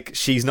not like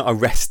she's not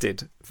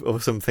arrested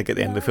or something at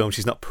the end of the film,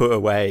 she's not put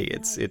away,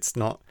 it's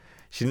not,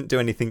 she didn't do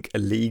anything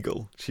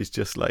illegal, she's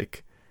just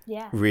like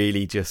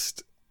really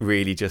just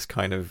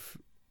kind of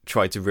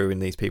tried to ruin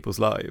these people's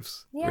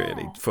lives,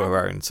 really, for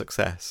her own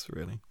success,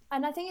 really.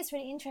 And I think it's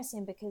really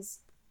interesting because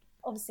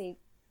obviously,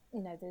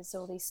 you know, there's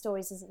all these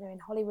stories, isn't there, in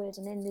Hollywood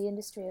and in the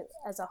industry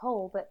as a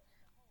whole, but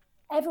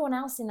everyone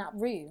else in that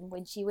room,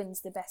 when she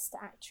wins the Best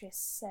Actress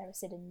Sarah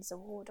Siddons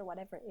Award or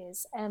whatever it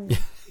is,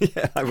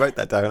 I wrote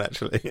that down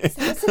actually.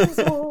 Sarah Siddons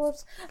Award,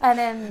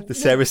 and the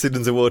Sarah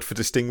Siddons Award for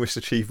Distinguished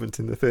Achievement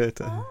in the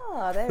Theatre.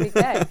 Oh, there we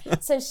go.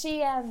 So she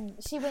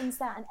wins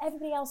that, and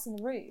everybody else in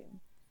the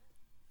room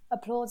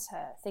applauds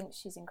her, thinks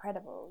she's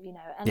incredible, you know.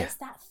 And it's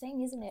that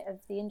thing, isn't it, of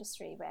the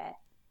industry where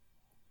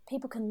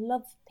people can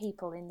love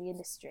people in the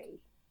industry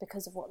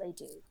because of what they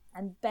do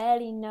and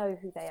barely know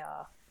who they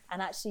are,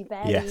 and actually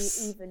barely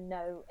even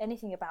know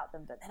anything about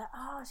them, but they're like,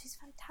 oh, she's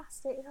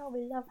fantastic, oh,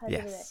 we love her.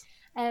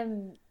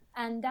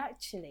 And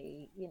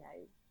actually, you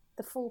know,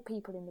 the 4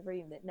 people in the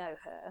room that know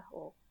her,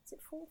 or is it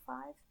 4 or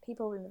 5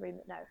 people in the room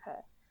that know her,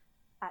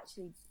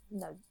 actually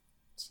know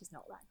she's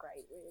not that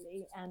great,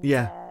 really. And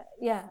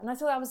and I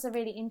thought that was a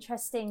really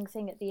interesting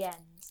thing at the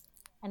end,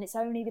 and it's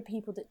only the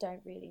people that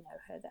don't really know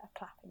her that are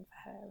clapping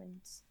for her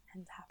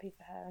and happy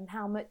for her, and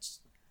how much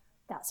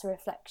that's a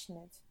reflection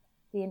of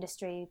the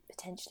industry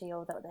potentially,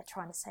 or what they're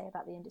trying to say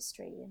about the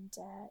industry. And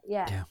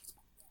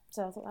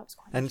so I thought that was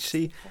quite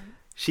interesting. And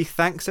she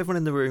thanks everyone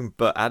in the room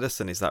but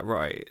Addison, is that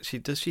right?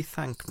 Does she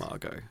thank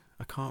Margot?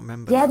 I can't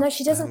remember. Yeah, now. no,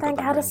 she doesn't I haven't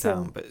thank got that written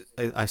Addison.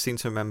 down, but I seem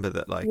to remember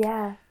that, like,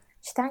 Yeah,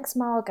 she thanks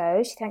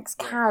Margot. She thanks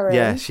Karen.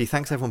 yeah, she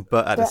thanks everyone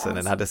but Addison, and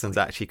Addison. Addison's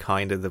actually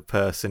kind of the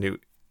person who,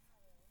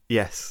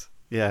 yes,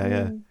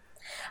 yeah,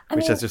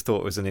 which I just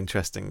thought was an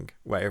interesting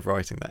way of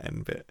writing that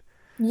end bit.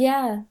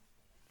 Yeah,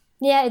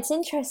 it's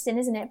interesting,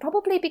 isn't it?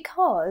 Probably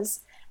because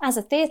as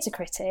a theatre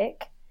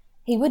critic,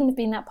 he wouldn't have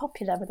been that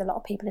popular with a lot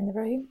of people in the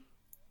room,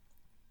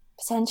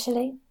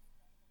 potentially,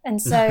 and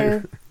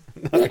so.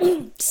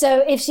 No.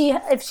 So if she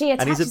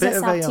attaches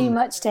herself too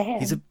much to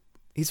him,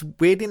 he's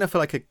weirdly enough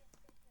like a.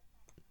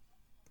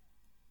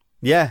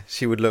 Yeah,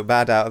 she would look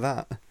bad out of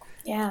that.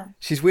 Yeah,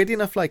 she's weirdly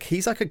enough like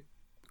he's like a.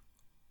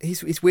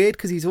 He's weird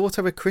because he's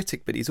also a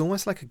critic, but he's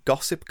almost like a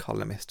gossip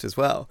columnist as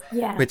well.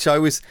 Yeah, which I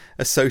was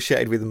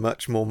associated with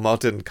much more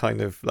modern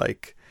kind of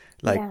like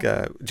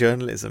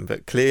journalism,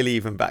 but clearly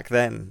even back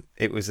then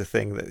it was a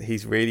thing that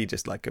he's really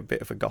just like a bit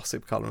of a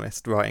gossip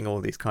columnist, writing all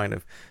these kind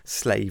of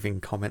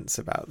slaving comments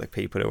about the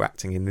people who are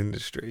acting in the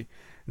industry,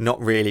 not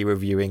really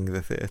reviewing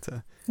the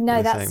theatre.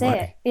 No, that's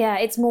it. Yeah,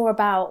 it's more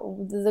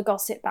about the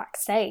gossip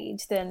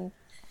backstage than,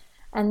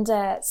 and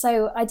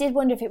so I did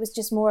wonder if it was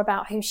just more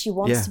about who she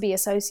wants to be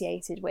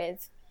associated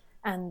with,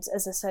 and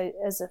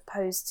as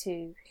opposed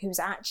to who's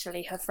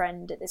actually her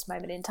friend at this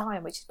moment in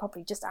time, which is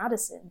probably just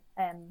Addison.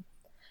 And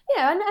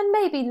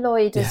maybe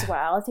Lloyd as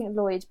well. I think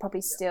Lloyd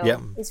probably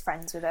still is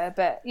friends with her,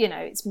 but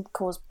it's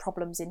caused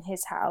problems in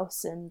his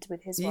house and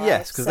with his wife.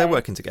 Yes, because they're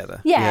working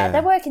together. Yeah,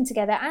 they're working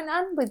together,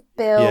 and with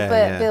Bill,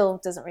 but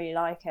Bill doesn't really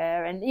like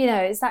her, and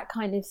it's that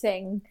kind of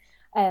thing.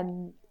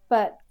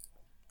 But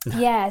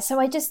yeah,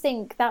 so I just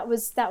think that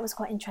was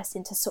quite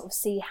interesting to sort of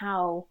see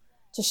how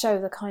to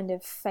show the kind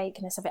of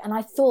fakeness of it, and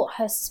I thought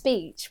her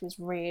speech was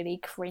really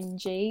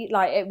cringy,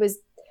 like it was.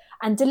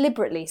 And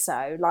deliberately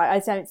so. Like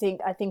I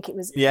think it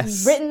was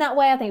written that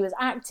way. I think it was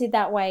acted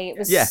that way. It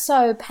was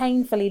so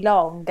painfully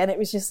long, and it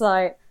was just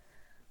like,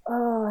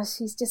 oh,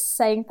 she's just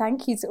saying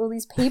thank you to all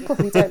these people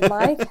who don't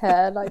like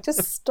her. Like,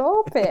 just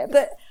stop it.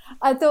 But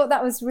I thought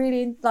that was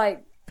really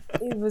like,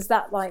 it was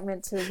that like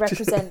meant to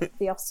represent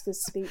the Oscars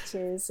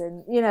speeches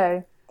and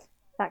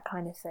that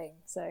kind of thing.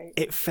 So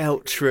it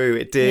felt true.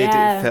 It did.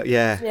 Yeah. It felt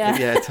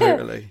yeah,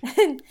 totally.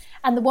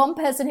 And the one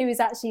person who is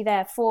actually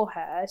there for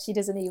her, she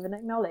doesn't even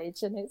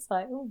acknowledge, and it's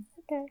like, oh,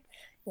 okay,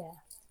 yeah.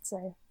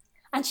 So,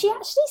 and she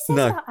actually says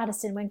about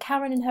Addison when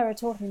Karen and her are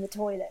talking in the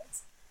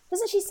toilets.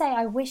 Doesn't she say,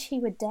 "I wish he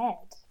were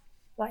dead"?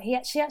 Like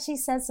she actually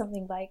says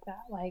something like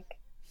that, like,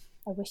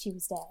 "I wish he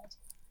was dead."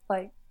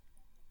 Like,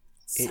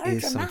 so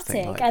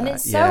dramatic, like and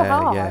it's so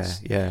harsh.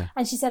 Yeah.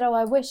 And she said, "Oh,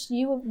 I wish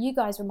you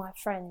guys were my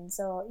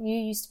friends, or you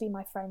used to be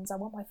my friends. I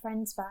want my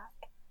friends back."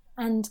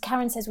 And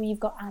Karen says, "Well,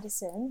 you've got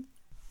Addison."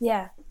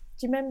 Yeah.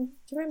 Do you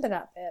remember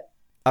that bit?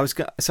 I was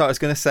going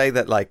to say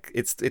that like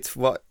it's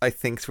what I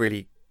think's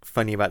really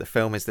funny about the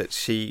film is that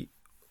she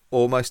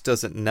almost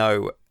doesn't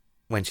know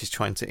when she's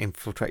trying to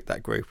infiltrate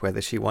that group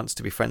whether she wants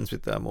to be friends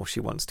with them or she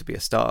wants to be a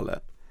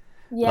starlet.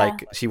 Yeah.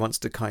 Like she wants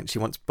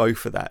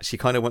both of that. She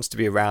kind of wants to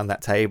be around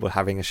that table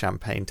having a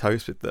champagne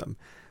toast with them,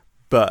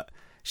 but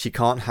she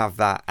can't have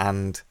that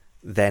and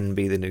then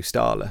be the new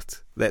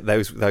starlet.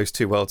 Those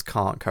two worlds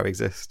can't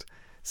coexist.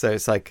 So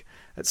it's like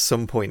at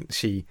some point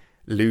she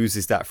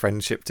loses that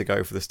friendship to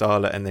go for the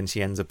starlet, and then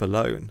she ends up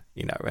alone,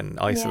 and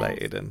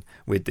isolated and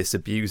with this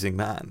abusing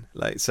man.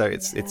 Like, so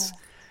it's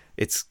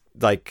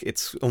like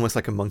it's almost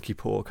like a monkey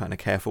paw kind of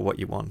careful what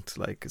you want,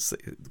 like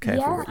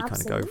careful what you kind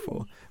of go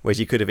for. Whereas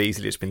you could have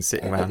easily just been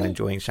sitting around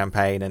enjoying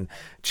champagne and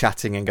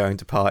chatting and going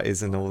to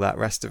parties and all that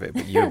rest of it,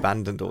 but you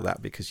abandoned all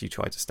that because you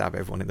tried to stab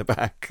everyone in the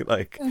back.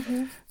 Like,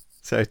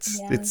 so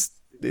it's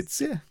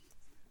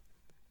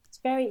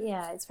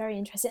very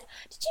interesting.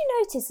 Did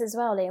you notice as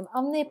well, Liam,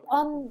 on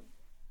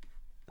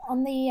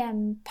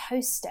the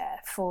poster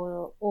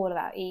for All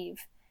About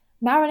Eve,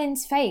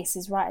 Marilyn's face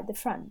is right at the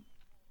front.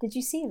 Did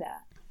you see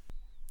that?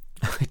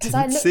 I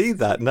didn't see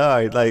that.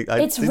 No,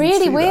 it's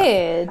really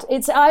weird.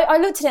 I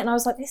looked at it and I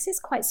was like, this is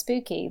quite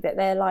spooky that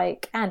they're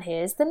like, and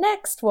here's the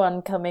next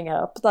one coming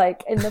up,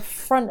 like in the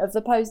front of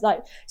the post,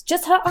 like it's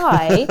just her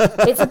eye.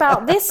 It's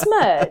about this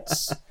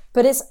much,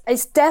 but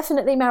it's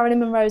definitely Marilyn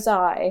Monroe's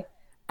eye.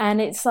 And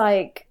it's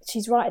like,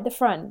 she's right at the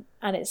front.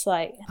 And it's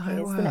like,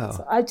 here's the next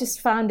one. I just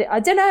found it,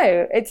 I don't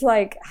know. It's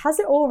like, has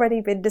it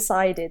already been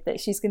decided that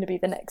she's going to be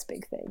the next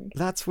big thing?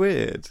 That's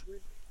weird.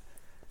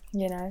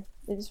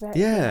 It's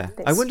very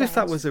I wonder if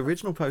that was the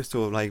original poster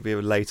or maybe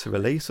a later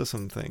release or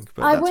something.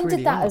 But I wondered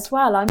really that odd. as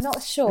well. I'm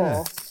not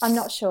sure.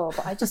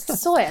 But I just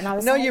saw it and I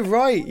was No, like... you're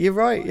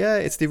right. Yeah,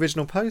 it's the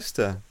original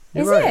poster.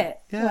 Is right. it?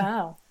 Yeah.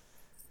 Wow.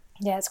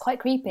 Yeah, it's quite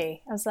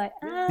creepy. I was like,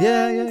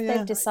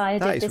 they've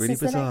decided that is this really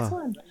is bizarre. the next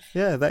one.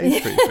 Yeah, that is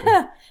creepy.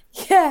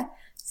 Yeah.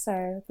 So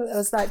I thought it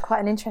was like quite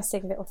an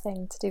interesting little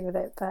thing to do with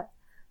it. But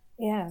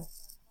yeah.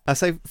 I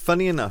say,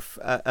 funny enough,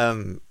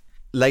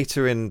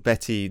 later in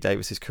Bette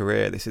Davis's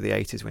career, this is the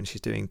 80s when she's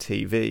doing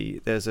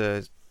TV,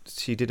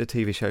 she did a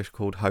TV show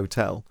called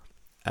Hotel,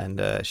 and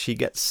she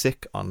gets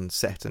sick on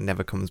set and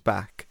never comes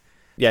back.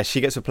 Yeah, she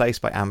gets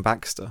replaced by Anne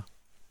Baxter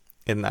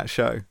in that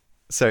show.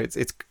 So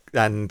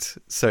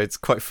it's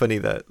quite funny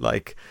that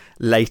like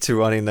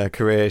later on in her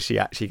career she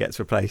actually gets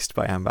replaced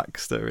by Anne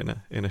Baxter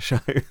in a show.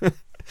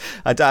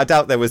 I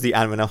doubt there was the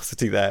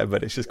animosity there,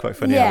 but it's just quite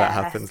funny how that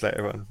happens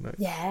later on.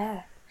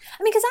 Yeah.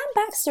 I mean, because Anne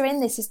Baxter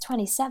in this is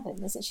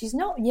 27, isn't she? She's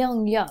not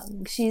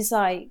young. She's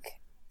like,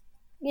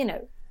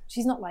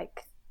 she's not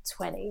like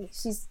 20.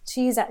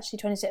 She's actually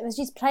 27.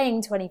 She's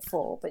playing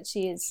 24, but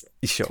she is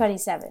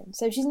 27.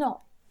 So she's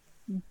not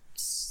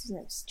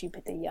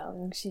stupidly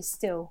young. She's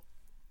still,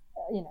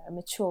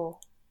 mature.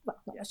 Well,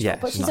 not mature,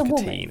 but she's a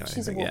woman.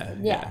 She's a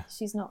woman. Yeah.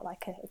 She's not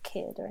like a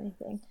kid or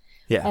anything.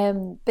 Yeah.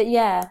 But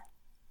yeah,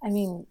 I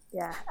mean,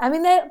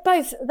 they're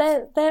both,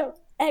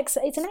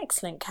 it's an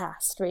excellent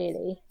cast,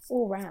 really,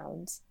 all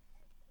round,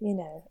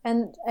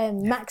 and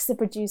Max, the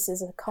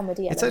producer's a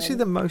comedy element. It's actually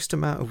the most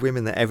amount of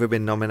women that ever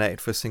been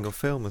nominated for a single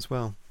film as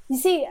well. You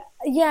see,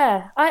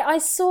 I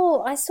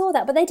saw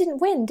that, but they didn't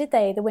win, did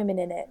they, the women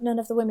in it? None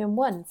of the women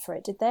won for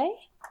it, did they?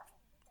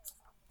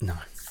 No.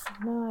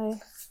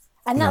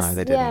 And that's,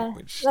 they didn't,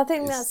 which I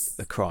think that's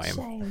a crime.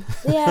 Shame.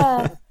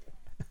 Yeah.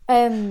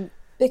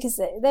 Because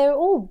they're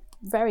all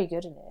very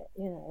good in it,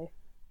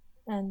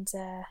 and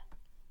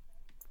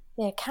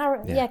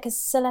because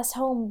Celeste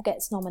Holm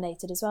gets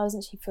nominated as well,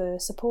 isn't she, for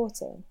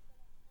supporting?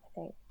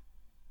 I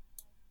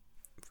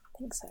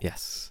think so.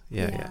 Yes.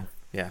 Yeah.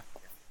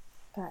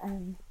 But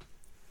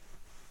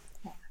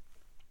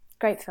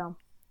great film.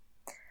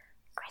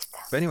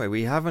 But anyway,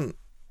 we haven't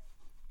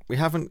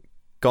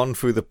gone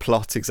through the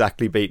plot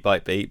exactly beat by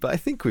beat, but I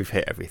think we've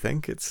hit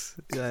everything.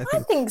 I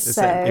think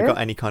so. You got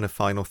any kind of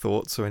final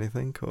thoughts or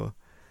anything, or?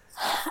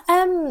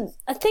 I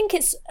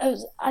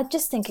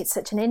just think it's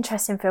such an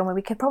interesting film where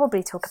we could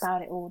probably talk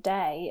about it all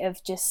day,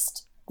 of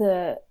just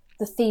the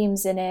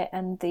themes in it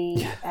and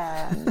the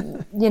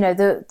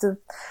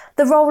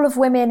the role of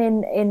women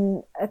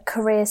in a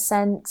career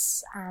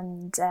sense,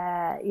 and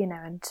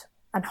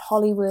and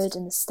Hollywood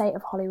and the state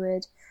of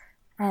Hollywood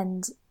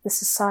and the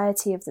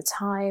society of the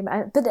time,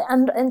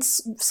 and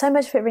so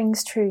much of it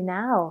rings true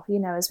now,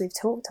 as we've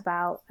talked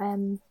about.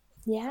 I'm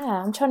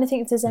trying to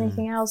think if there's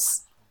anything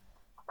else.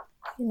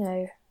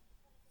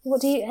 What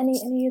do you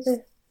any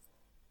other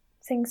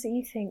things that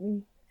you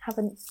think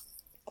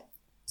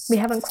we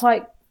haven't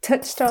quite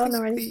touched on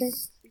or anything?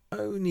 The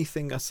only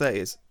thing I say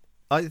is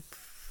I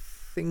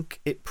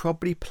think it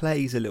probably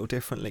plays a little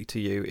differently to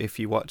you if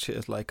you watch it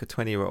as like a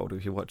 20-year-old, or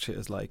if you watch it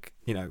as like,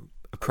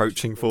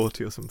 approaching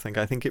 40 or something.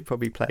 I think it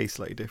probably plays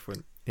slightly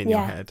different in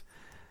your head,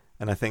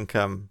 and I think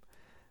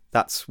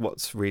that's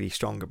what's really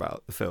strong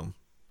about the film.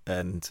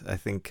 And I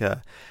think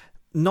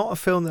not a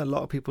film that a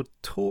lot of people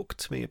talk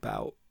to me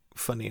about,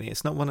 funnily.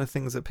 It's not one of the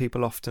things that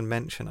people often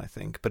mention, I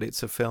think, but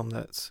it's a film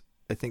that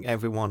I think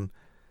everyone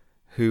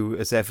who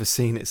has ever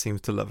seen it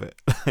seems to love it.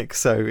 Like,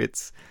 so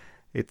it's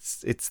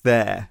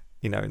there,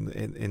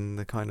 in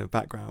the kind of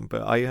background.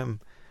 But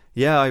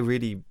I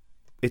really,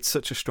 it's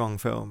such a strong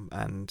film,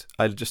 and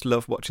I just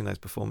love watching those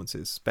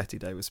performances. Betty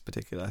Davis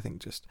particularly, I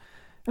just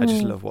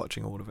love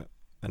watching all of it.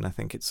 And I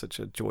think it's such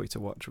a joy to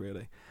watch,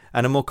 really.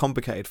 And a more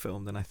complicated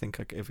film than I think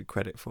I give it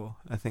credit for.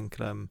 I think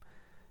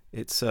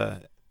it's,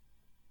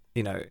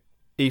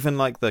 even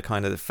like the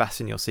kind of the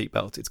fasten your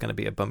seatbelt, it's going to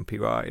be a bumpy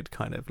ride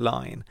kind of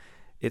line.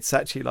 It's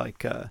actually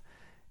like,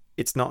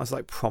 it's not as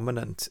like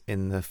prominent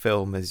in the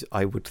film as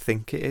I would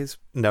think it is,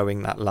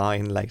 knowing that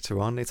line later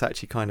on. It's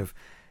actually kind of,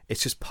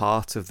 it's just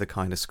part of the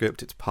kind of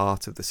script. It's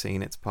part of the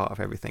scene. It's part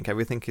of everything.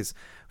 Everything is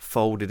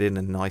folded in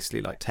and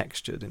nicely like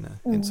textured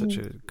in such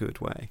a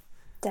good way.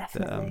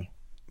 Definitely.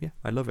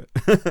 I love it.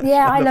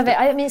 Yeah, I love it.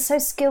 I mean, it's so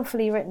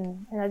skillfully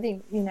written, and I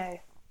think,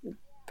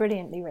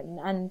 brilliantly written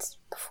and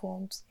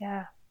performed.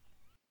 Yeah.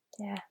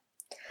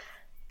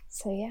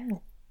 So yeah.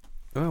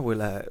 Well,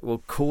 we'll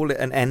call it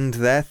an end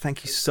there.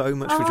 Thank you so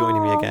much for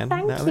joining me again,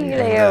 thank Natalie. You,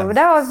 Leo.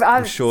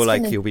 I'm sure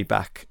you'll be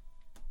back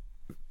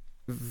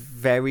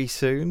very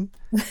soon.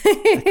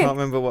 I can't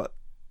remember what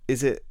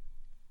is it.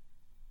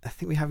 I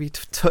think we have you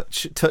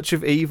Touch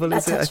of Evil.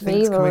 Is it? I think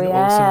it's coming at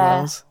Orson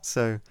Welles.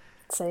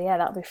 So yeah,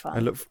 that'll be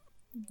fun.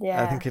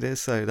 I think it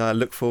is. So I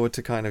look forward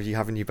to kind of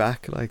having you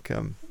back,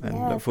 and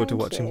look forward to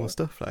watching more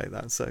stuff like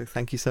that. So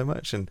thank you so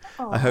much, and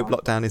I hope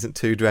lockdown isn't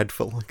too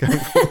dreadful going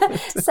forward.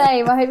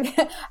 Same. I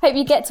hope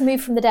you get to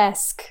move from the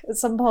desk at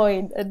some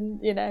point, and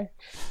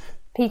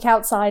peek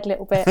outside a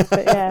little bit.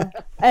 But yeah,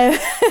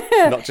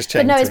 not just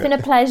change. But no, it's been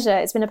a pleasure.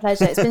 It's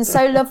been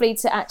so lovely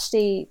to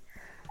actually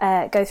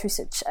go through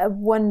such a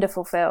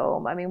wonderful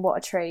film. I mean, what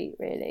a treat,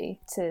 really,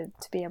 to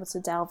be able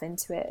to delve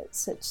into it at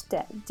such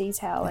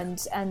detail,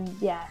 and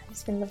yeah,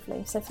 it's been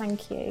lovely. So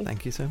thank you.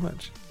 Thank you so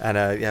much,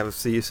 and we'll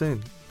see you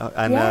soon.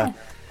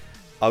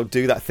 I'll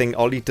do that thing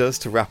Ollie does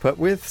to wrap up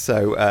with.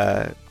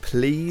 So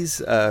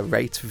please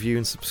rate, review,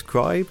 and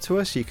subscribe to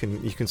us. You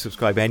can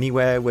subscribe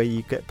anywhere where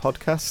you get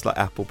podcasts, like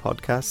Apple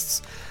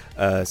Podcasts,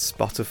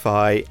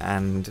 Spotify,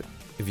 and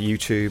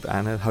YouTube,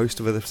 and a host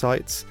of other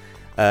sites.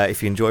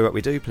 If you enjoy what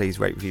we do, please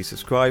rate, review,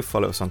 subscribe.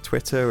 Follow us on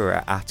Twitter or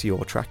at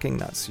YourTracking.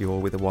 That's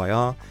your with a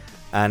YR.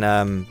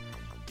 And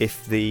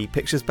If the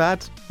picture's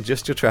bad,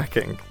 adjust your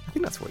tracking. I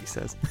think that's what he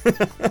says.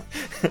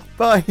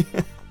 Bye.